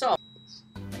 So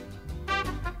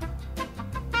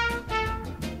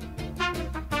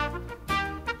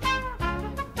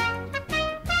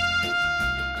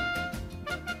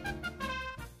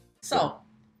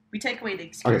we take away the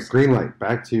excuse. Okay, green light.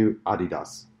 Back to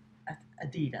Adidas.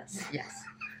 Adidas, yes.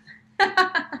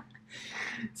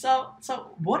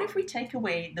 So what if we take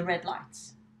away the red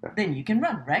lights? Yeah. Then you can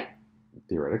run, right?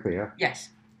 Theoretically, yeah. Yes.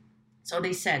 So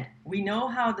they said, we know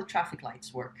how the traffic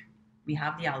lights work. We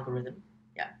have the algorithm.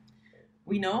 Yeah.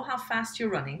 We know how fast you're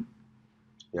running.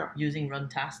 Yeah. Using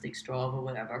Runtastic, Strava, or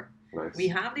whatever. Nice. We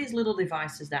have these little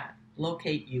devices that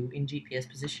locate you in GPS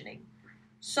positioning.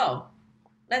 So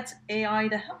let's AI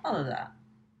the hell out of that.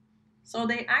 So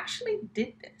they actually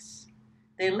did this.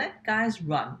 They let guys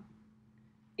run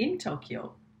in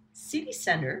Tokyo, city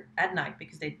center at night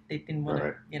because they didn't want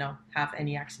to, have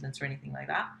any accidents or anything like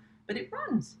that. But it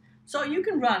runs. So you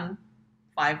can run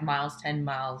 5 miles, 10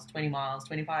 miles, 20 miles,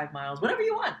 25 miles, whatever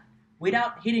you want,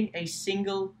 without hitting a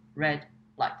single red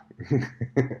light.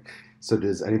 So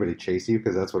does anybody chase you?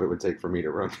 Because that's what it would take for me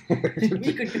to run.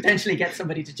 You could potentially get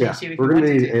somebody to chase you if we're you wanted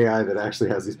going to to. need AI that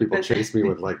actually has these people chase me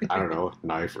with, like, I don't know, a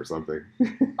knife or something.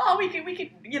 Oh, we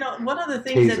could, one of the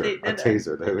things taser, that... a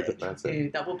taser, that's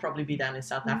it. That will probably be done in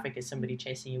South Africa, somebody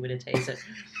chasing you with a taser.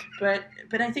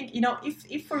 But I think,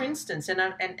 if for instance, and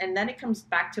then it comes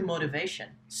back to motivation.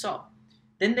 So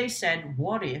then they said,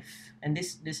 what if, and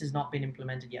this has not been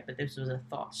implemented yet, but this was a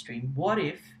thought stream, what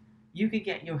if you could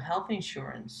get your health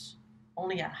insurance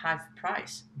only at half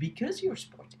price because you're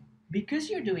sporting, because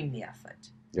you're doing the effort?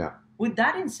 Yeah. Would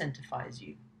that incentivize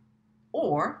you?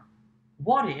 Or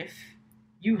what if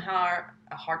you are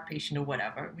a heart patient or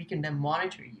whatever, we can then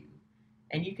monitor you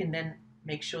and you can then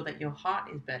make sure that your heart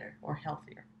is better or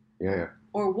healthier? Yeah.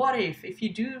 Or what if you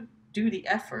do the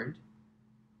effort,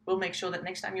 we'll make sure that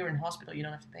next time you're in hospital, you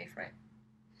don't have to pay for it.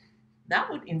 That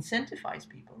would incentivize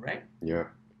people, right? Yeah.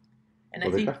 And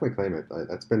well, they definitely claim it.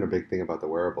 That's been a big thing about the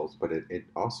wearables, but it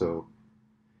also,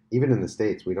 even in the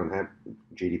States, we don't have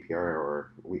GDPR,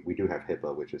 or we do have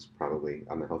HIPAA, which is probably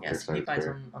on the healthcare side. Yes, HIPAA is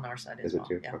on our side as well. Is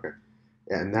it too? Yeah. Okay.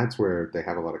 Yeah, and that's where they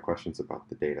have a lot of questions about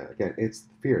the data. Again, it's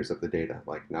the fears of the data.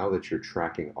 Like, now that you're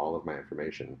tracking all of my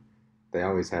information, they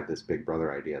always have this big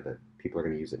brother idea that people are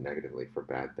going to use it negatively for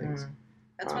bad things.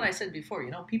 That's what I said before.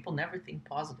 People never think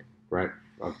positive. Right,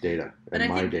 of data and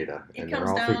my data, and they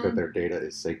all think that their data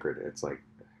is sacred. It's like,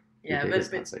 your data is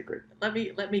not sacred. Let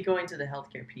me go into the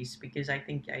healthcare piece, because I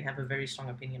think I have a very strong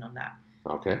opinion on that.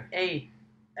 Okay.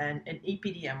 An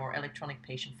EPDM, or electronic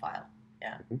patient file,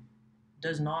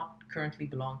 does not currently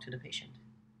belong to the patient.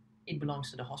 It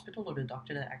belongs to the hospital or the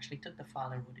doctor that actually took the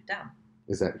file and wrote it down.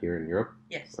 Is that here in Europe?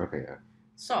 Yes. Okay, yeah.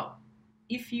 So,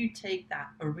 if you take that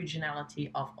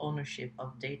originality of ownership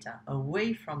of data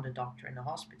away from the doctor and the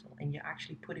hospital, and you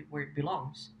actually put it where it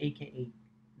belongs, aka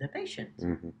the patient,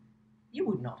 you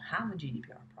would not have a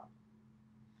GDPR problem.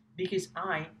 Because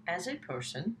I, as a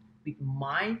person, with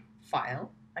my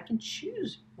file, I can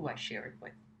choose who I share it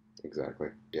with. Exactly.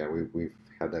 Yeah, we've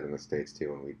had that in the States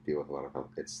too, and we deal with a lot of health.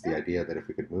 It's the idea that if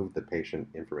we could move the patient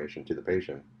information to the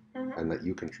patient, and let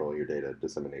you control your data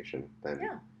dissemination, then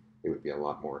it would be a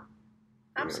lot more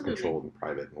controlled and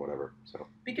private and whatever. So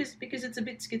because it's a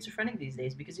bit schizophrenic these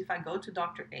days. Because if I go to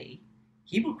Dr. A,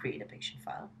 he will create a patient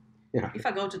file. Yeah. If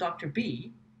I go to Dr.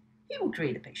 B, he will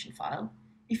create a patient file.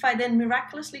 If I then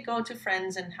miraculously go to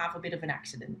friends and have a bit of an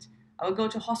accident, I will go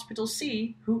to Hospital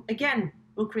C, who again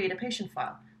will create a patient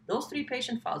file. Those 3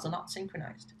 patient files are not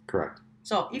synchronized. Correct.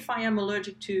 So if I am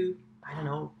allergic to, I don't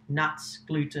know, nuts,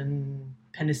 gluten,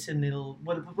 penicillin,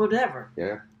 whatever,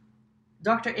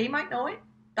 Dr. A might know it,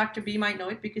 Dr. B might know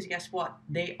it, because guess what?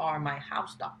 They are my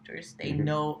house doctors. They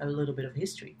know a little bit of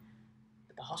history.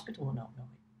 But the hospital will not know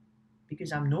it,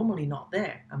 because I'm normally not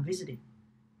there. I'm visiting.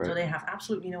 Right. So they have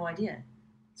absolutely no idea.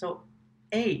 So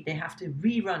A, they have to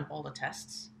rerun all the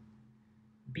tests.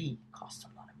 B, costs a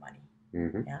lot of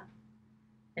money. Yeah.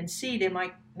 And C, they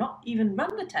might not even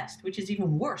run the test, which is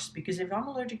even worse, because if I'm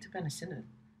allergic to penicillin,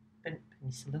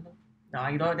 no,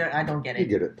 I don't get it. You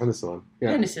get it, penicillin.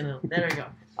 Yeah. Penicillin. There we go.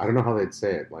 I don't know how they'd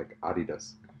say it, like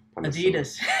Adidas.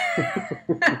 Adidas.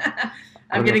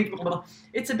 I'm getting.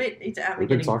 It's a bit. I'm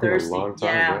getting thirsty. A long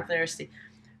time, I'm thirsty.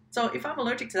 So if I'm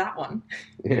allergic to that one,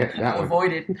 that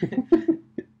avoid it.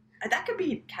 That could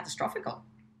be catastrophic.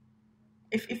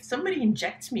 If somebody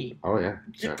injects me,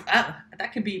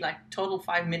 that could be like total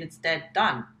 5 minutes dead,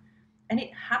 done. And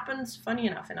it happens, funny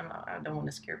enough, and I don't want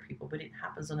to scare people, but it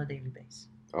happens on a daily basis.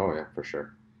 Oh yeah, for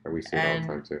sure. And we see it all the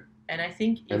time too. And I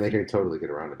think... And they can totally get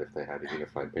around it if they had a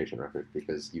unified patient record,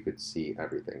 because you could see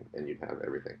everything and you'd have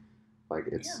everything. Like,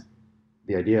 it's...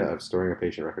 The idea of storing a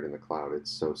patient record in the cloud, it's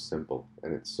so simple,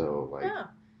 and it's so, like... Yeah.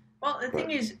 Well, the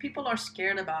thing is, people are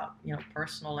scared about,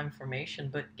 personal information,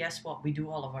 but guess what? We do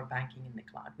all of our banking in the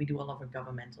cloud. We do all of our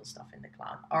governmental stuff in the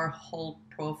cloud. Our whole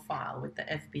profile with the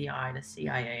FBI, the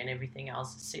CIA, and everything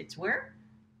else sits where?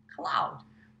 Cloud.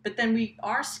 But then we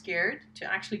are scared to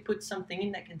actually put something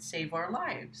in that can save our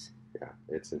lives. Yeah,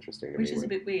 it's interesting to me. Which is a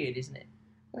bit weird, isn't it?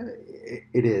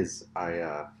 It is.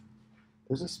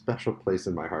 There's a special place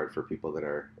in my heart for people that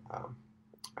are,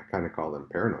 I kind of call them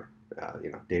paranoid.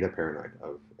 Data paranoid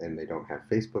and they don't have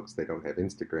Facebooks, they don't have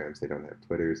Instagrams, they don't have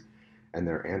Twitters, and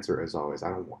their answer is always,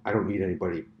 I don't need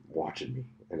anybody watching me.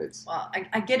 And it's... Well,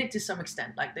 I get it to some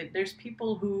extent. Like, there's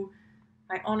people who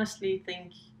I honestly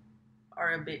think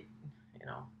are a bit,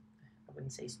 I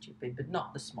wouldn't say stupid, but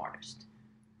not the smartest.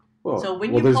 Well, so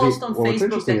when you post on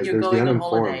Facebook that you're going on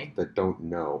holiday, that don't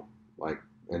know,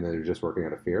 and they're just working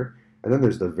out of fear, and then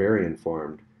there's the very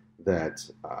informed that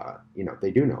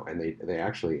they do know, and they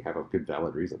actually have a good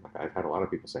valid reason. Like I've had a lot of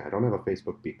people say, I don't have a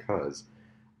Facebook because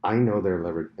I know they're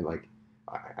levered. Like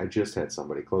I just had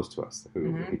somebody close to us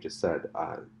who he just said,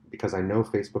 because I know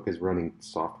Facebook is running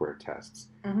software tests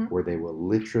where they will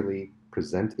literally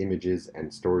present images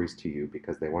and stories to you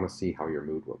because they want to see how your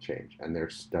mood will change, and they're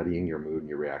studying your mood and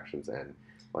your reactions. And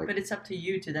but it's up to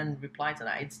you to then reply to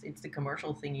that. It's the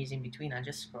commercial thingies in between. I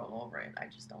just scroll over it. I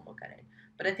just don't look at it.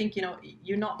 But I think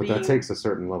you're not. But that takes a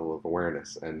certain level of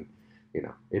awareness, and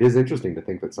it is interesting to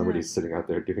think that somebody's sitting out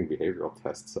there doing behavioral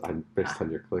tests based on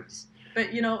your clicks. But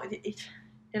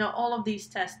all of these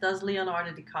tests. Does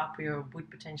Leonardo DiCaprio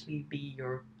would potentially be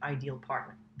your ideal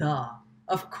partner? Duh.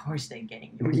 Of course they're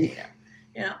getting your data.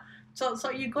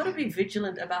 So you got to be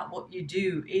vigilant about what you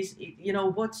do.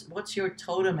 What's your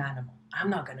totem animal? I'm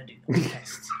not going to do those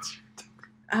tests.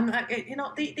 I'm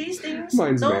not, these things.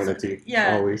 Mine's manatee.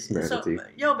 Yeah, always manatee.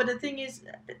 But the thing is,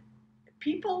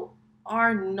 people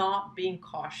are not being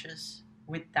cautious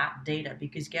with that data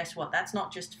because guess what? That's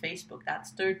not just Facebook.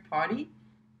 That's third party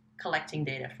collecting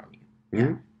data from you.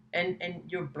 Mm-hmm. And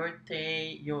your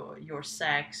birthday, your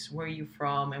sex, where you're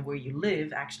from, and where you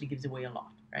live actually gives away a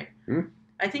lot, right? Mm-hmm.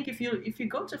 I think if you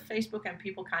go to Facebook and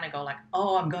people kind of go like,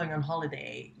 oh, I'm going on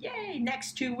holiday. Yay,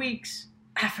 next 2 weeks,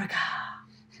 Africa.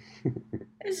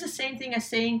 It's the same thing as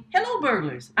saying, hello,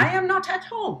 burglars. I am not at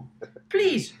home.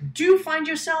 Please, do find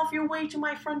yourself your way to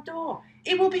my front door.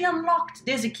 It will be unlocked.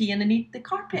 There's a key underneath the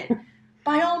carpet.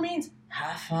 By all means,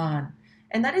 have fun.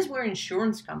 And that is where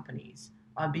insurance companies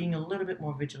are being a little bit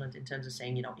more vigilant in terms of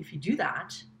saying, if you do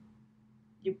that,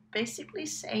 you're basically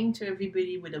saying to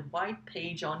everybody with a white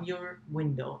page on your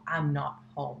window, I'm not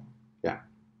home. Yeah.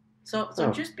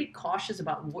 So just be cautious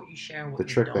about what you share and what you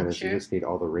don't share. The trick then is you just need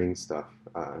all the Ring stuff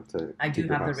to I do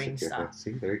have the Ring stuff. Yeah,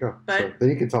 see, there you go. So then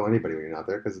you can tell anybody when you're not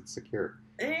there because it's secure.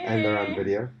 And they're on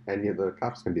video. And the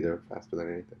cops can be there faster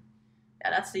than anything.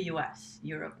 Yeah, that's the U.S.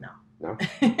 Europe, no. No?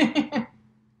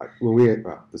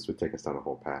 This would take us down a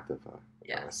whole path of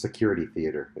security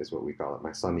theater is what we call it.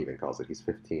 My son even calls it. He's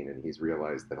 15, and he's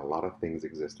realized that a lot of things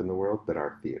exist in the world that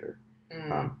are theater.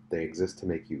 They exist to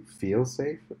make you feel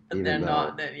safe, but even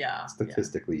though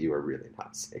statistically you are really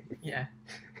not safe. Yeah.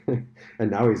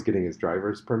 And now he's getting his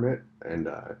driver's permit, and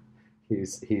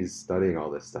he's studying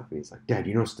all this stuff, and he's like, Dad,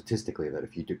 statistically that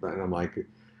if you do, and I'm like,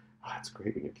 it's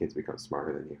great when your kids become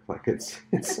smarter than you. Like it's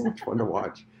so much fun to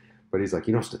watch. But he's like,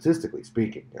 statistically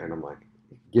speaking, and I'm like,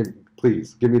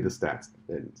 please give me the stats,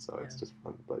 and so it's just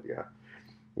fun. But yeah,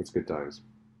 it's good times.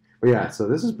 But yeah, so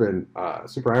this has been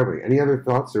super eye-opening. Any other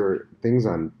thoughts or things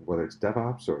on whether it's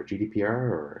DevOps or GDPR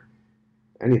or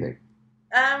anything?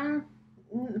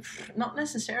 Not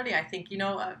necessarily. I think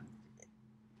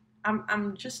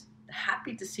I'm just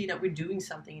happy to see that we're doing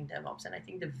something in DevOps, and I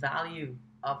think the value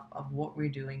of what we're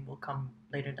doing will come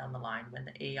later down the line when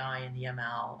the AI and the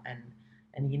ML and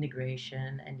the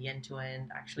integration and the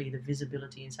end-to-end, actually the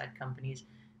visibility inside companies,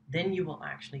 then you will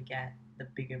actually get the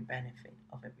bigger benefit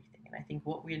of everything. And I think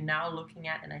what we're now looking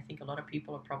at, and I think a lot of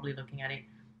people are probably looking at it,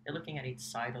 they're looking at it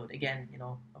siloed. Again,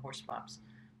 the horse flaps.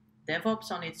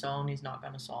 DevOps on its own is not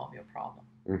going to solve your problem.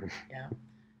 Mm-hmm. Yeah.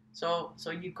 So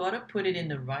you got to put it in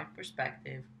the right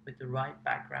perspective, with the right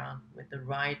background, with the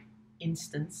right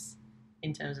instance,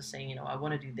 in terms of saying, I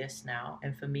want to do this now.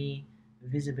 And for me,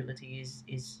 visibility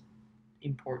is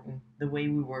important. The way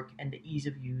we work and the ease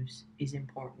of use is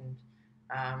important.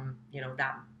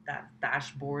 That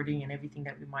dashboarding and everything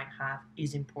that we might have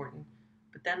is important.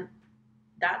 But then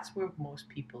that's where most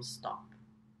people stop.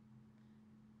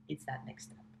 It's that next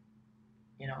step.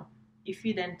 If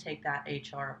you then take that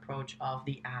HR approach of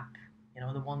the app,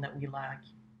 the one that we like,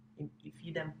 if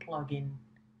you then plug in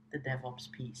the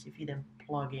DevOps piece, if you then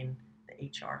plug in the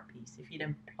HR piece, if you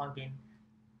then plug in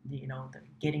the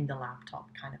getting the laptop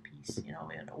kind of piece,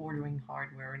 and ordering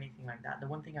hardware or anything like that. The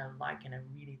one thing I like and I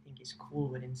really think is cool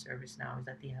within ServiceNow is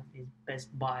that they have these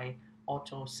Best Buy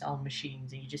auto sell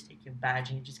machines, and you just take your badge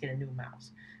and you just get a new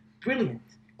mouse. Brilliant.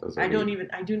 I don't even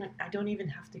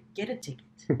have to get a ticket.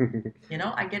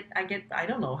 I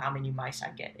don't know how many mice I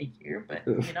get a year, but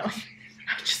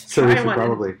I just try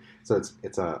one. So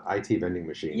it's a IT vending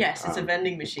machine. Yes, it's a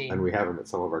vending machine, and we have them at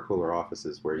some of our cooler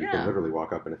offices where you can literally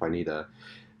walk up, and if I need a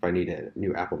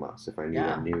new Apple mouse, if I need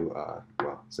a new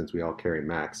since we all carry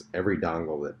Macs, every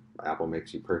dongle that Apple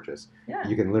makes you purchase,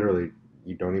 you can literally,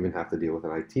 you don't even have to deal with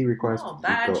an IT request. Oh,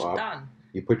 badge, done.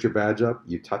 You put your badge up,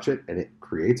 you touch it, and it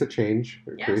creates a change.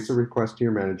 It creates a request to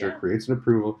your manager, creates an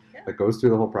approval that goes through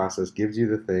the whole process, gives you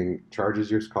the thing,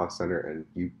 charges your cost center, and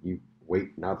you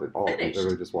wait not at all. Finished. You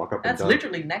literally just walk up That's and done.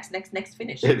 literally next,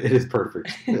 finish. It is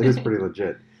perfect. It is pretty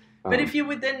legit. But if you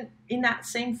would then, in that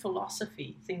same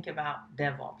philosophy, think about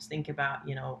DevOps, think about,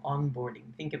 onboarding,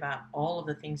 think about all of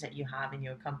the things that you have in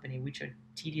your company, which are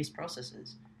tedious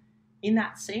processes. In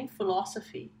that same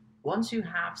philosophy, once you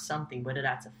have something, whether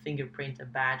that's a fingerprint, a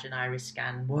badge, an iris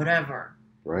scan, whatever,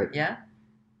 right? Yeah,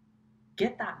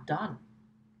 get that done.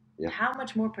 Yeah. How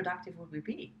much more productive would we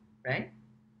be, right?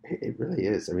 It really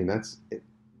is. I mean, that's it.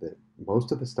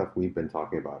 Most of the stuff we've been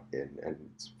talking about, and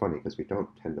it's funny because we don't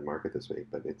tend to market this way,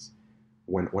 but it's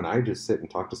when I just sit and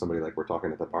talk to somebody like we're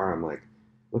talking at the bar, I'm like,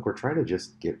 look, we're trying to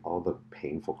just get all the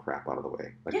painful crap out of the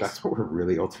way. Like, that's what we're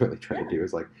really ultimately trying to do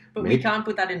is like... But we can't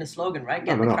put that in the slogan, right?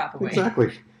 Get the crap away.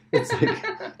 Exactly. It's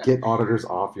like, get auditors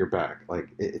off your back. Like,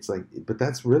 it's like, but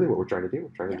that's really what we're trying to do.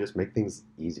 We're trying to just make things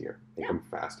easier, make them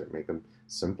faster, make them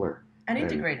simpler. And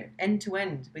integrate it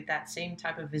end-to-end with that same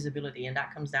type of visibility. And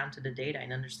that comes down to the data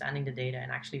and understanding the data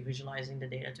and actually visualizing the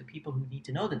data to people who need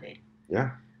to know the data.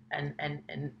 Yeah. And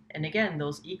again,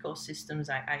 those ecosystems,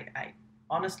 I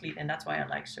honestly, and that's why I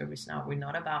like ServiceNow, we're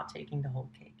not about taking the whole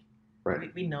cake.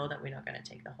 Right. We know that we're not going to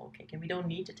take the whole cake, and we don't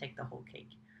need to take the whole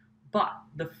cake. But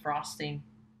the frosting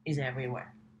is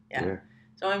everywhere. Yeah.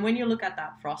 So, and when you look at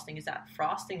that frosting, is that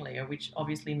frosting layer, which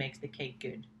obviously makes the cake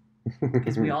good.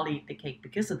 Because we all eat the cake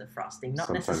because of the frosting, not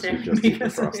Sometimes necessarily just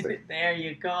because the of it. There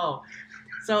you go.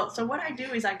 So what I do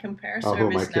is I compare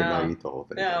Although my kid and ServiceNow. I eat the whole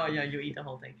thing. Oh yeah, you eat the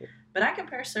whole thing. But I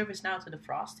compare ServiceNow to the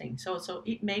frosting. So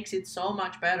it makes it so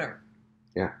much better.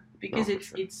 Yeah. Because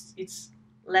it's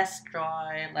less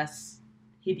dry, less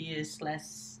hideous,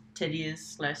 less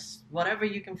tedious, less whatever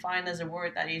you can find as a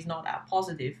word that is not that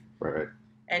positive. Right.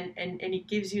 And it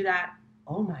gives you that,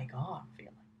 oh my God,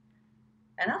 feeling.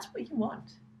 And that's what you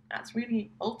want. That's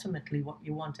really ultimately what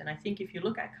you want. And I think if you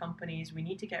look at companies, we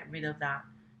need to get rid of that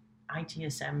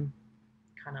ITSM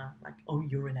kind of like, oh,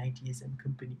 you're an ITSM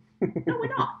company. No, we're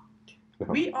not. No.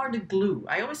 We are the glue.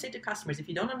 I always say to customers, if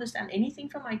you don't understand anything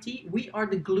from IT, we are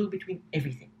the glue between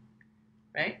everything,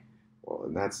 right? Well,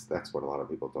 and that's what a lot of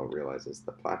people don't realize is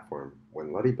the platform.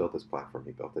 When Luddy built this platform,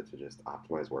 he built it to just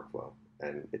optimize workflow.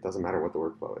 And it doesn't matter what the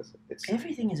workflow is.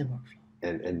 Everything is a workflow.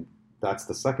 And that's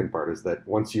the second part is that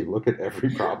once you look at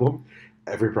every problem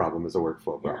is a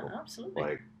workflow problem. Yeah, absolutely.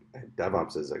 Like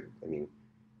DevOps is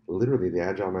literally the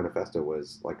Agile Manifesto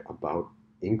was like about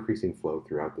increasing flow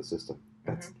throughout the system.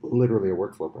 That's literally a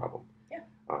workflow problem. Yeah.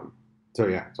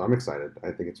 So I'm excited.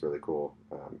 I think it's really cool.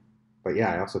 But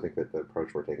yeah, I also think that the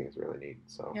approach we're taking is really neat.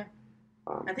 So yeah.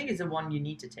 I think it's the one you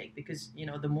need to take because,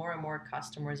 the more and more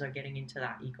customers are getting into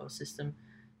that ecosystem,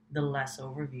 the less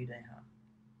overview they have.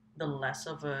 The less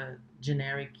of a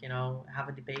generic, have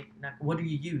a debate, like, what do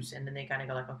you use? And then they kind of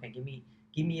go like, okay,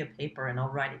 give me a paper and I'll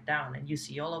write it down. And you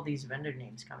see all of these vendor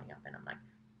names coming up and I'm like,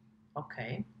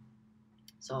 okay.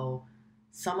 So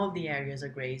some of the areas are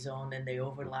gray zone and they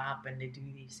overlap and they do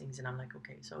these things. And I'm like,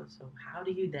 okay, so how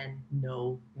do you then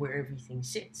know where everything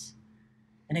sits?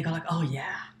 And they go like, oh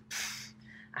yeah,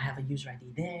 I have a user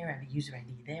ID there, I have a user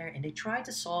ID there. And they try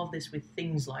to solve this with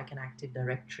things like an Active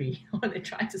Directory, or they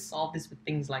try to solve this with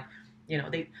things like,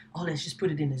 let's just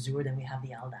put it in Azure, then we have the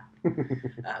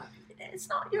LDAP. It's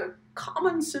not your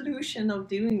common solution of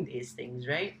doing these things,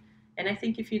 right? And I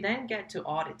think if you then get to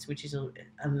audits, which is a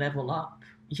level up,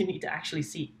 you need to actually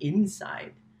see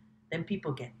inside, then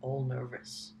people get all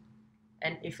nervous.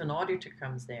 And if an auditor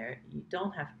comes there, you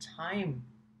don't have time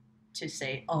to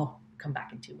say, oh, come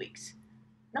back in 2 weeks.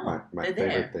 No, my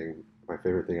favorite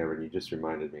thing ever, and you just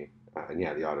reminded me, and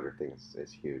yeah, the auditor thing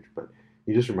is huge, but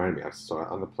you just reminded me, so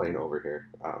on the plane over here,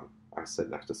 I was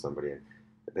sitting next to somebody, and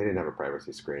they didn't have a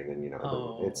privacy screen, and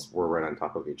we're right on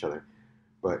top of each other,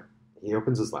 but he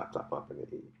opens his laptop up, and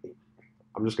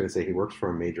I'm just going to say he works for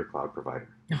a major cloud provider,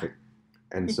 right?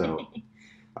 And so,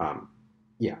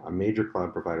 a major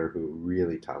cloud provider who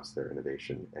really touts their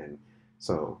innovation, and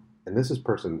this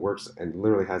person works and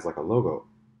literally has like a logo,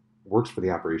 works for the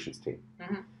operations team.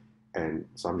 Mm-hmm. And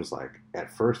so I'm just like,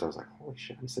 at first I was like, holy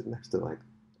shit, I'm sitting next to like,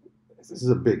 this is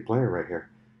a big player right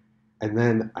here. And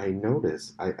then I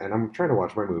notice, and I'm trying to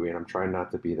watch my movie and I'm trying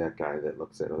not to be that guy that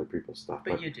looks at other people's stuff.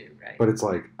 But you do, right? But it's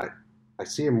like, I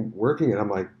see him working and I'm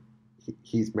like,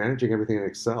 he's managing everything in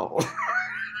Excel.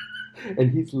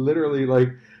 And he's literally like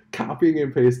copying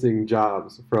and pasting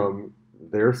jobs from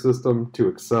their system to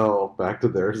Excel, back to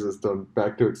their system,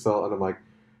 back to Excel. And I'm like,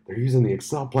 they're using the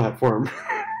Excel platform.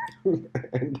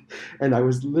 and I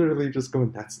was literally just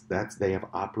going, that's they have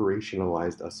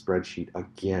operationalized a spreadsheet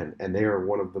again, and they are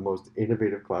one of the most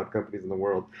innovative cloud companies in the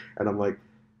world. And I'm like,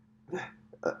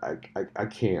 I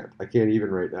can't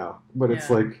even right now. But it's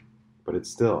like, but it's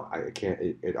still, I can't.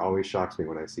 It always shocks me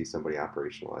when I see somebody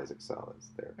operationalize Excel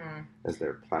as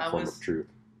their platform of truth.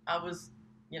 I was,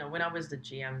 when I was the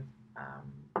GM,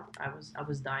 I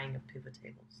was dying of pivot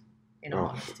tables. In all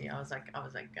honesty, I was like, I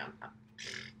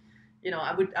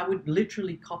would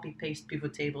literally copy paste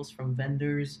pivot tables from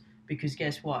vendors, because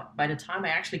guess what? By the time I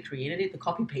actually created it, the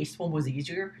copy paste one was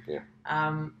easier. Yeah.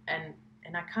 And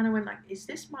I kind of went like, is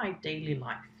this my daily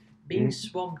life, being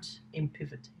swamped in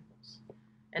pivot tables?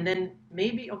 And then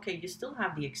maybe, okay, you still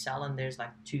have the Excel, and there's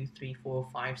like 2, 3, 4,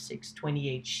 5, 6,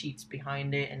 28 sheets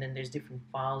behind it, and then there's different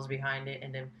files behind it,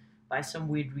 and then by some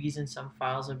weird reason, some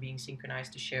files are being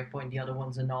synchronized to SharePoint, the other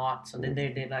ones are not. So then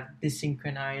they're like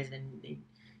desynchronized, and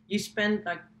you spend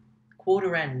like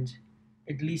quarter end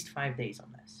at least 5 days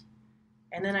on this.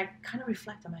 And then I kind of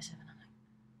reflect on myself, and I'm like,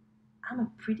 I'm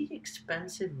a pretty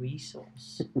expensive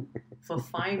resource for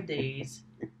 5 days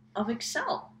of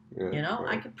Excel. Yeah,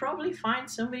 I could probably find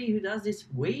somebody who does this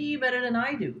way better than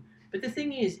I do. But the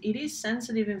thing is, it is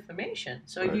sensitive information.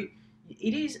 So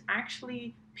it is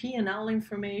actually P&L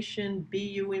information,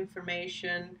 BU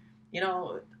information,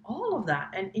 all of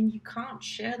that. And you can't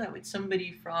share that with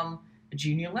somebody from a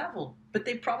junior level. But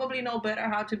they probably know better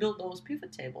how to build those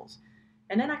pivot tables.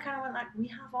 And then I kind of went like, we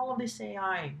have all of this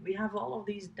AI. We have all of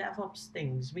these DevOps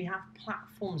things. We have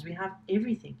platforms. We have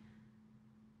everything.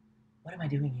 What am I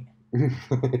doing here? Yeah.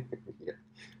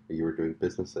 You were doing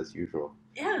business as usual.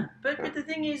 Yeah, but the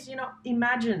thing is,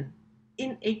 imagine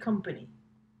in a company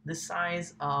the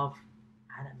size of,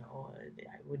 I don't know,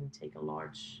 I wouldn't take a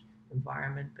large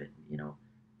environment, but,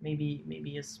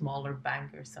 maybe a smaller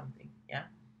bank or something, yeah?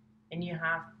 And you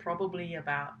have probably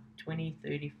about 20,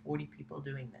 30, 40 people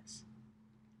doing this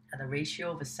at a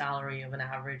ratio of a salary of an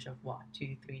average of what,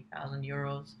 2,000-3,000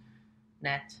 euros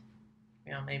net,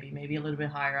 maybe a little bit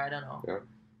higher, I don't know. Yeah.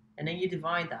 And then you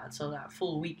divide that, so that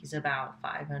full week is about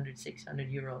 500,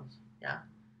 600 euros, yeah?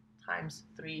 Times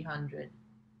 300,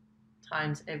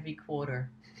 times every quarter,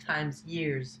 times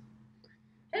years.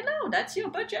 Hello, that's your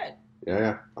budget.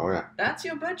 Yeah. Oh, yeah. That's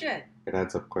your budget. It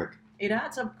adds up quick. It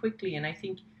adds up quickly, and I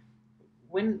think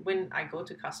when I go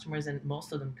to customers, and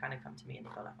most of them kind of come to me and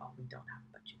they go like, oh, we don't have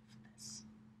budget for this.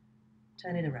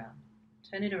 Turn it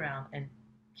around and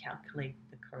calculate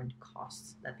the current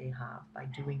costs that they have by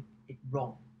doing it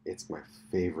wrong. It's my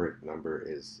favorite number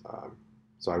is,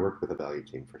 so I worked with a value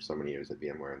team for so many years at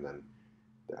VMware, and then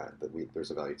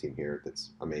there's a value team here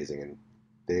that's amazing, and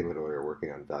they literally are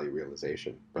working on value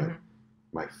realization. But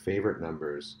my favorite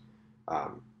numbers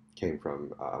came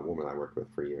from a woman I worked with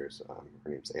for years.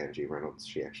 Her name's Angie Reynolds.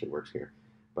 She actually works here.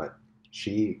 But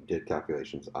she did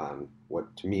calculations on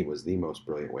what to me was the most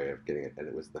brilliant way of getting it, and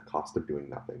it was the cost of doing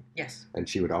nothing. Yes. And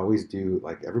she would always do,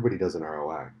 like, everybody does an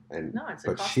ROI.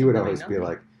 But she would always be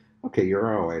like, okay, your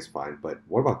ROI is fine, but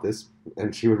what about this?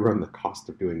 And she would run the cost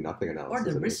of doing nothing analysis.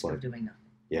 Or the risk of doing nothing.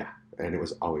 Yeah, and it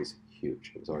was always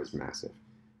huge. It was always massive.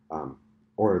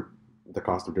 Or the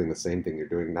cost of doing the same thing you're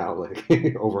doing now, like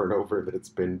over and over, that it's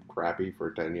been crappy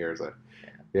for 10 years.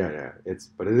 Yeah.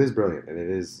 But it is brilliant, and it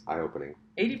is eye-opening.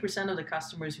 80% of the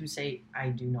customers who say, I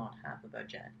do not have a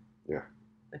budget. Yeah.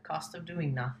 The cost of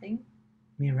doing nothing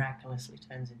miraculously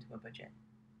turns into a budget.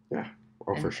 Yeah.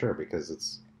 For sure, because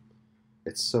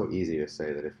it's so easy to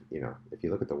say that if you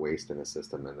look at the waste in a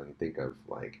system and then think of,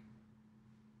 like,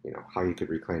 how you could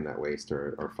reclaim that waste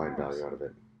or find value out of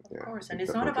it. Of course, and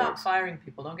it's not about firing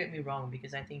people. Don't get me wrong,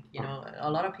 because I think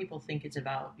a lot of people think it's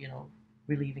about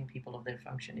relieving people of their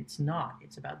function. It's not.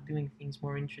 It's about doing things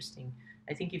more interesting.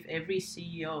 I think if every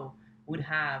CEO would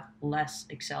have less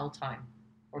Excel time,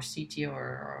 or CTO,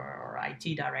 or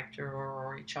IT director,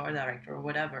 or HR director, or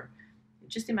whatever,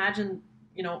 just imagine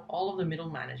all of the middle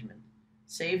management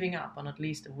saving up on at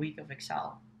least a week of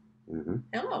Excel. Mm-hmm.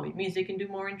 Hello, it means they can do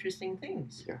more interesting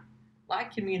things. Yeah.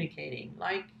 Like communicating,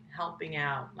 like helping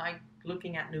out, like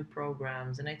looking at new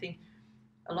programs. And I think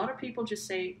a lot of people just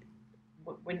say,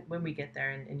 when we get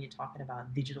there and you're talking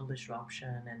about digital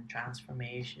disruption and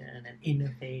transformation and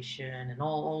innovation and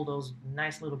all those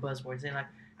nice little buzzwords, they're like,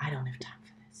 I don't have time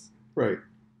for this. Right.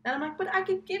 And I'm like, but I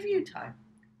can give you time.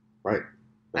 Right.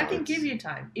 I can give you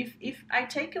time. If I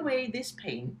take away this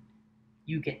pain,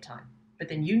 you get time. But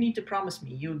then you need to promise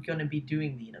me you're going to be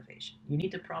doing the innovation. You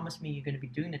need to promise me you're going to be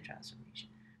doing the transformation.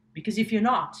 Because if you're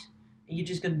not, and you're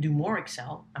just going to do more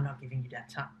Excel, I'm not giving you that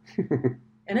time.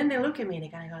 And then they look at me and they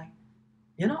kind of go like,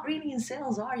 you're not really in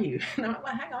sales, are you? And I'm like,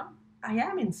 well, hang on. I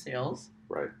am in sales.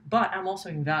 Right. But I'm also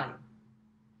in value.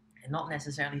 and not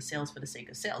necessarily sales for the sake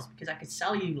of sales, because I could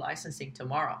sell you licensing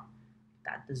tomorrow.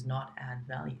 That does not add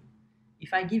value.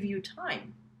 If I give you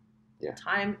time,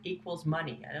 time equals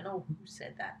money. I don't know who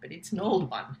said that, but it's an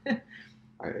old one.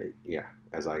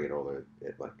 As I get older,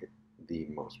 the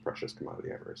most precious commodity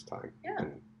ever is time. Yeah.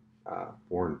 And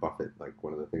Warren Buffett, like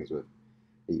one of the things that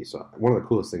you saw, one of the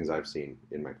coolest things I've seen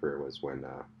in my career was when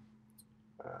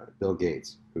Bill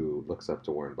Gates, who looks up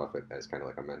to Warren Buffett as kind of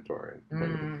like a mentor,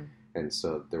 and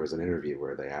so there was an interview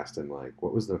where they asked him, like,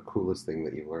 what was the coolest thing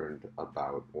that you learned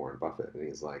about Warren Buffett? And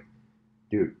he's like,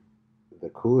 dude, the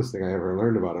coolest thing I ever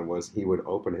learned about him was he would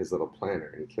open his little planner,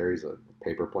 and he carries a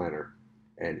paper planner,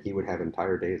 and he would have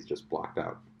entire days just blocked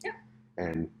out. Yeah.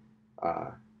 And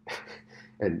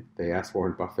and they asked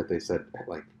Warren Buffett, they said,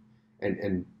 like,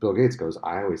 and Bill Gates goes,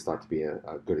 I always thought to be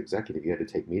a good executive, you had to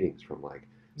take meetings from like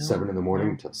 7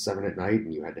 a.m. till 7 p.m,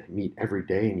 and you had to meet every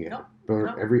day, and you had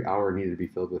to every hour needed to be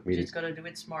filled with meetings. You just got to do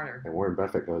it smarter. And Warren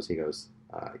Buffett goes,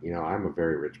 I'm a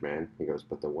very rich man. He goes,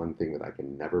 but the one thing that I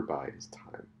can never buy is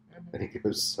time. Mm-hmm. And he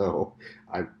goes, so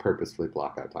I purposefully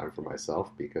block out time for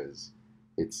myself because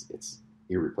it's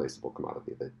irreplaceable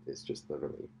commodity that is just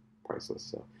literally priceless.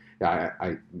 So yeah,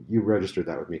 you registered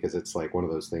that with me because it's like one of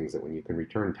those things that when you can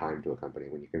return time to a company,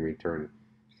 when you can return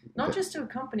not just to a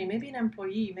company, maybe an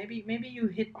employee, maybe you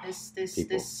hit this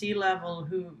C-level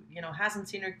who hasn't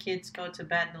seen her kids go to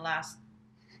bed in the last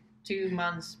 2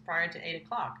 months prior to 8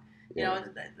 o'clock.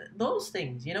 Those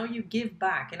things. You give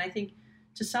back, and I think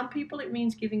to some people it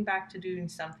means giving back to doing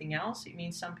something else. It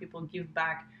means some people give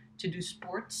back to do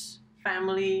sports,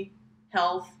 family,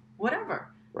 health,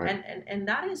 whatever. Right. And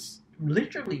that is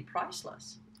literally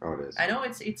priceless. Oh, it is. I know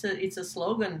it's a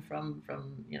slogan from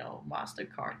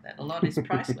MasterCard that a lot is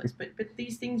priceless, but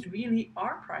these things really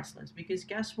are priceless because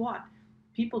guess what?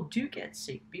 People do get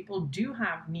sick. People do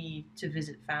have need to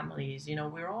visit families.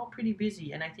 We're all pretty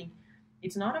busy, and I think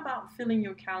it's not about filling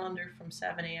your calendar from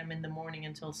 7 a.m. in the morning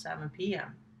until 7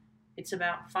 p.m. It's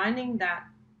about finding that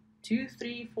 2,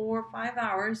 3, 4, 5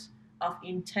 hours of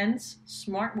intense,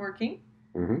 smart working,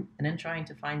 and then trying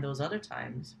to find those other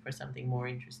times for something more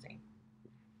interesting.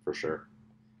 For sure.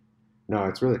 No,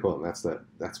 it's really cool, and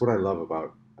that's what I love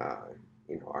about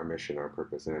our mission, our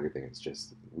purpose, and everything. It's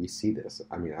just we see this.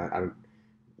 I mean,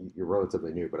 you're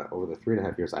relatively new, but over the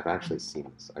 3.5 years, I've actually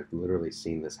seen this. I've literally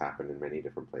seen this happen in many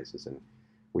different places, and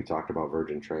we talked about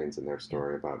Virgin Trains and their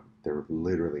story about they're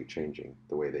literally changing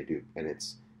the way they do, and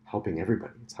it's helping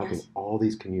everybody. It's helping all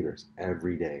these commuters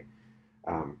every day.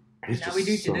 Now we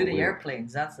need to do the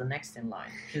airplanes. That's the next in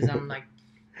line because I'm like,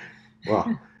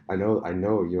 well. I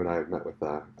know you and I have met with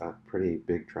a pretty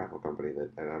big travel company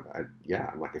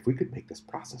I'm like, if we could make this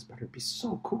process better, it'd be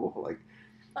so cool. Like,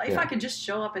 if I could just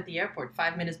show up at the airport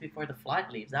 5 minutes before the flight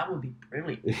leaves, that would be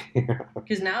brilliant.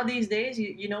 Because now these days,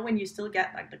 when you still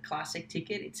get like the classic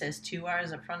ticket, it says 2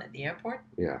 hours up front at the airport.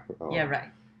 Yeah. Oh. Yeah,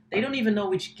 right. They don't even know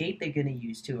which gate they're going to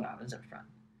use 2 hours up front.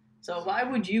 So why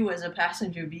would you as a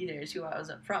passenger be there 2 hours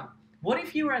up front? What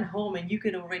if you were at home and you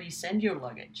could already send your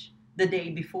luggage the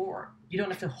day before? You don't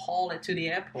have to haul it to the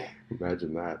airport.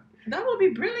 Imagine that. That would be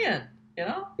brilliant,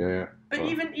 Yeah. But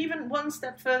even one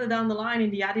step further down the line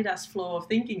in the Adidas flow of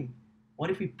thinking, what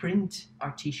if we print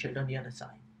our T-shirt on the other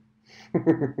side?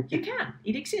 You can.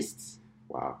 It exists.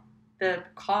 Wow. The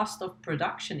cost of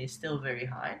production is still very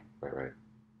high. Right.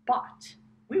 But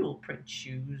we will print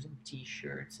shoes and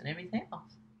T-shirts and everything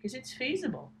else because it's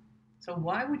feasible. So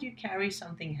why would you carry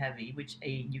something heavy, which A,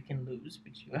 you can lose,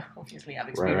 which you obviously have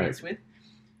experience with,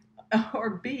 or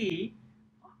B,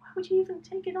 why would you even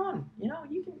take it on?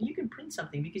 You can print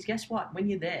something because guess what? When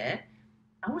you're there,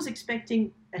 I was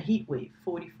expecting a heat wave,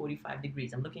 40, 45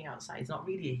 degrees. I'm looking outside. It's not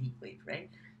really a heat wave, right?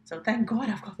 So thank God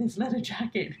I've got this leather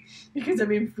jacket because I've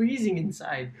been freezing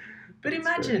inside. But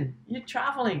imagine you're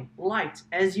traveling light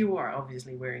as you are,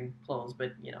 obviously wearing clothes,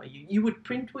 but you would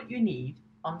print what you need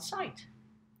on site.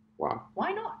 Wow.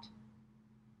 Why not?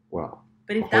 Well,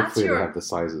 but if that's hopefully they have the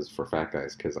sizes for fat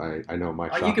guys because I know my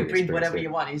shopping you can print whatever you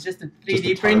want. It's just a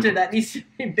 3D printer that needs to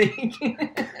be big.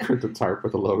 Print a tarp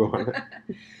with a logo on it.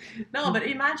 No, but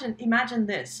imagine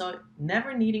this. So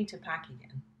never needing to pack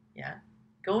again. Yeah.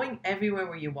 Going everywhere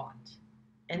where you want.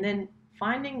 And then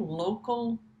finding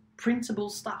local printable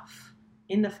stuff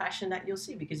in the fashion that you'll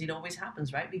see because it always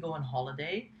happens, right? We go on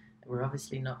holiday. We're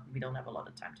obviously we don't have a lot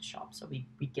of time to shop. So we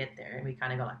get there and we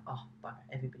kind of go like, oh, but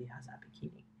everybody has that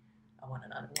bikini. I want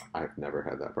another one. I've never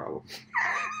had that problem.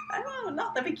 I know,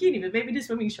 not the bikini, but maybe the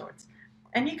swimming shorts.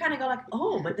 And you kind of go like,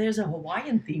 oh, but there's a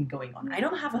Hawaiian theme going on. I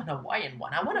don't have a Hawaiian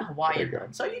one. I want a Hawaiian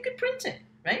one. So you could print it,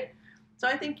 right? So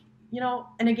I think,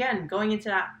 and again, going into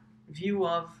that view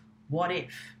of what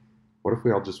if. What if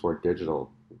we all just wore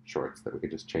digital shorts that we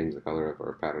could just change the color of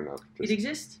or pattern of. It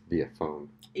exists. Via phone.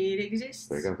 It exists.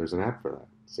 There you go. There's an app for that.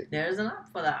 See. There's an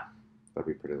app for that. That'd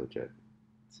be pretty legit.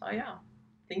 So yeah,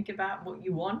 think about what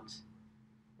you want,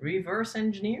 reverse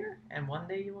engineer, and one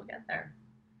day you will get there.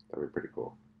 That'd be pretty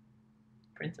cool.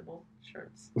 Printable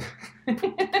shirts.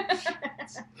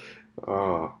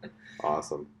 Oh,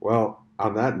 awesome. Well,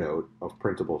 on that note of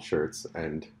printable shirts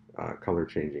and color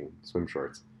changing swim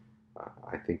shorts,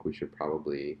 I think we should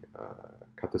probably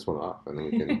cut this one off, and then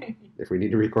we can, if we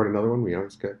need to record another one, we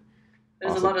always could.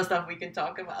 There's a lot of stuff we can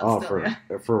talk about.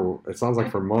 For it sounds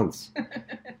like for months.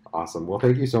 Awesome. Well,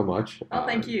 thank you so much. Oh,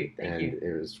 thank you. Thank you.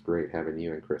 It was great having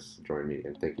you and Chris join me,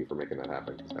 and thank you for making that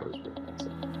happen. That was really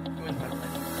awesome. It was my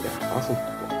pleasure. Yeah, awesome.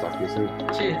 We'll talk to you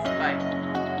soon. Cheers.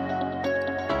 Bye.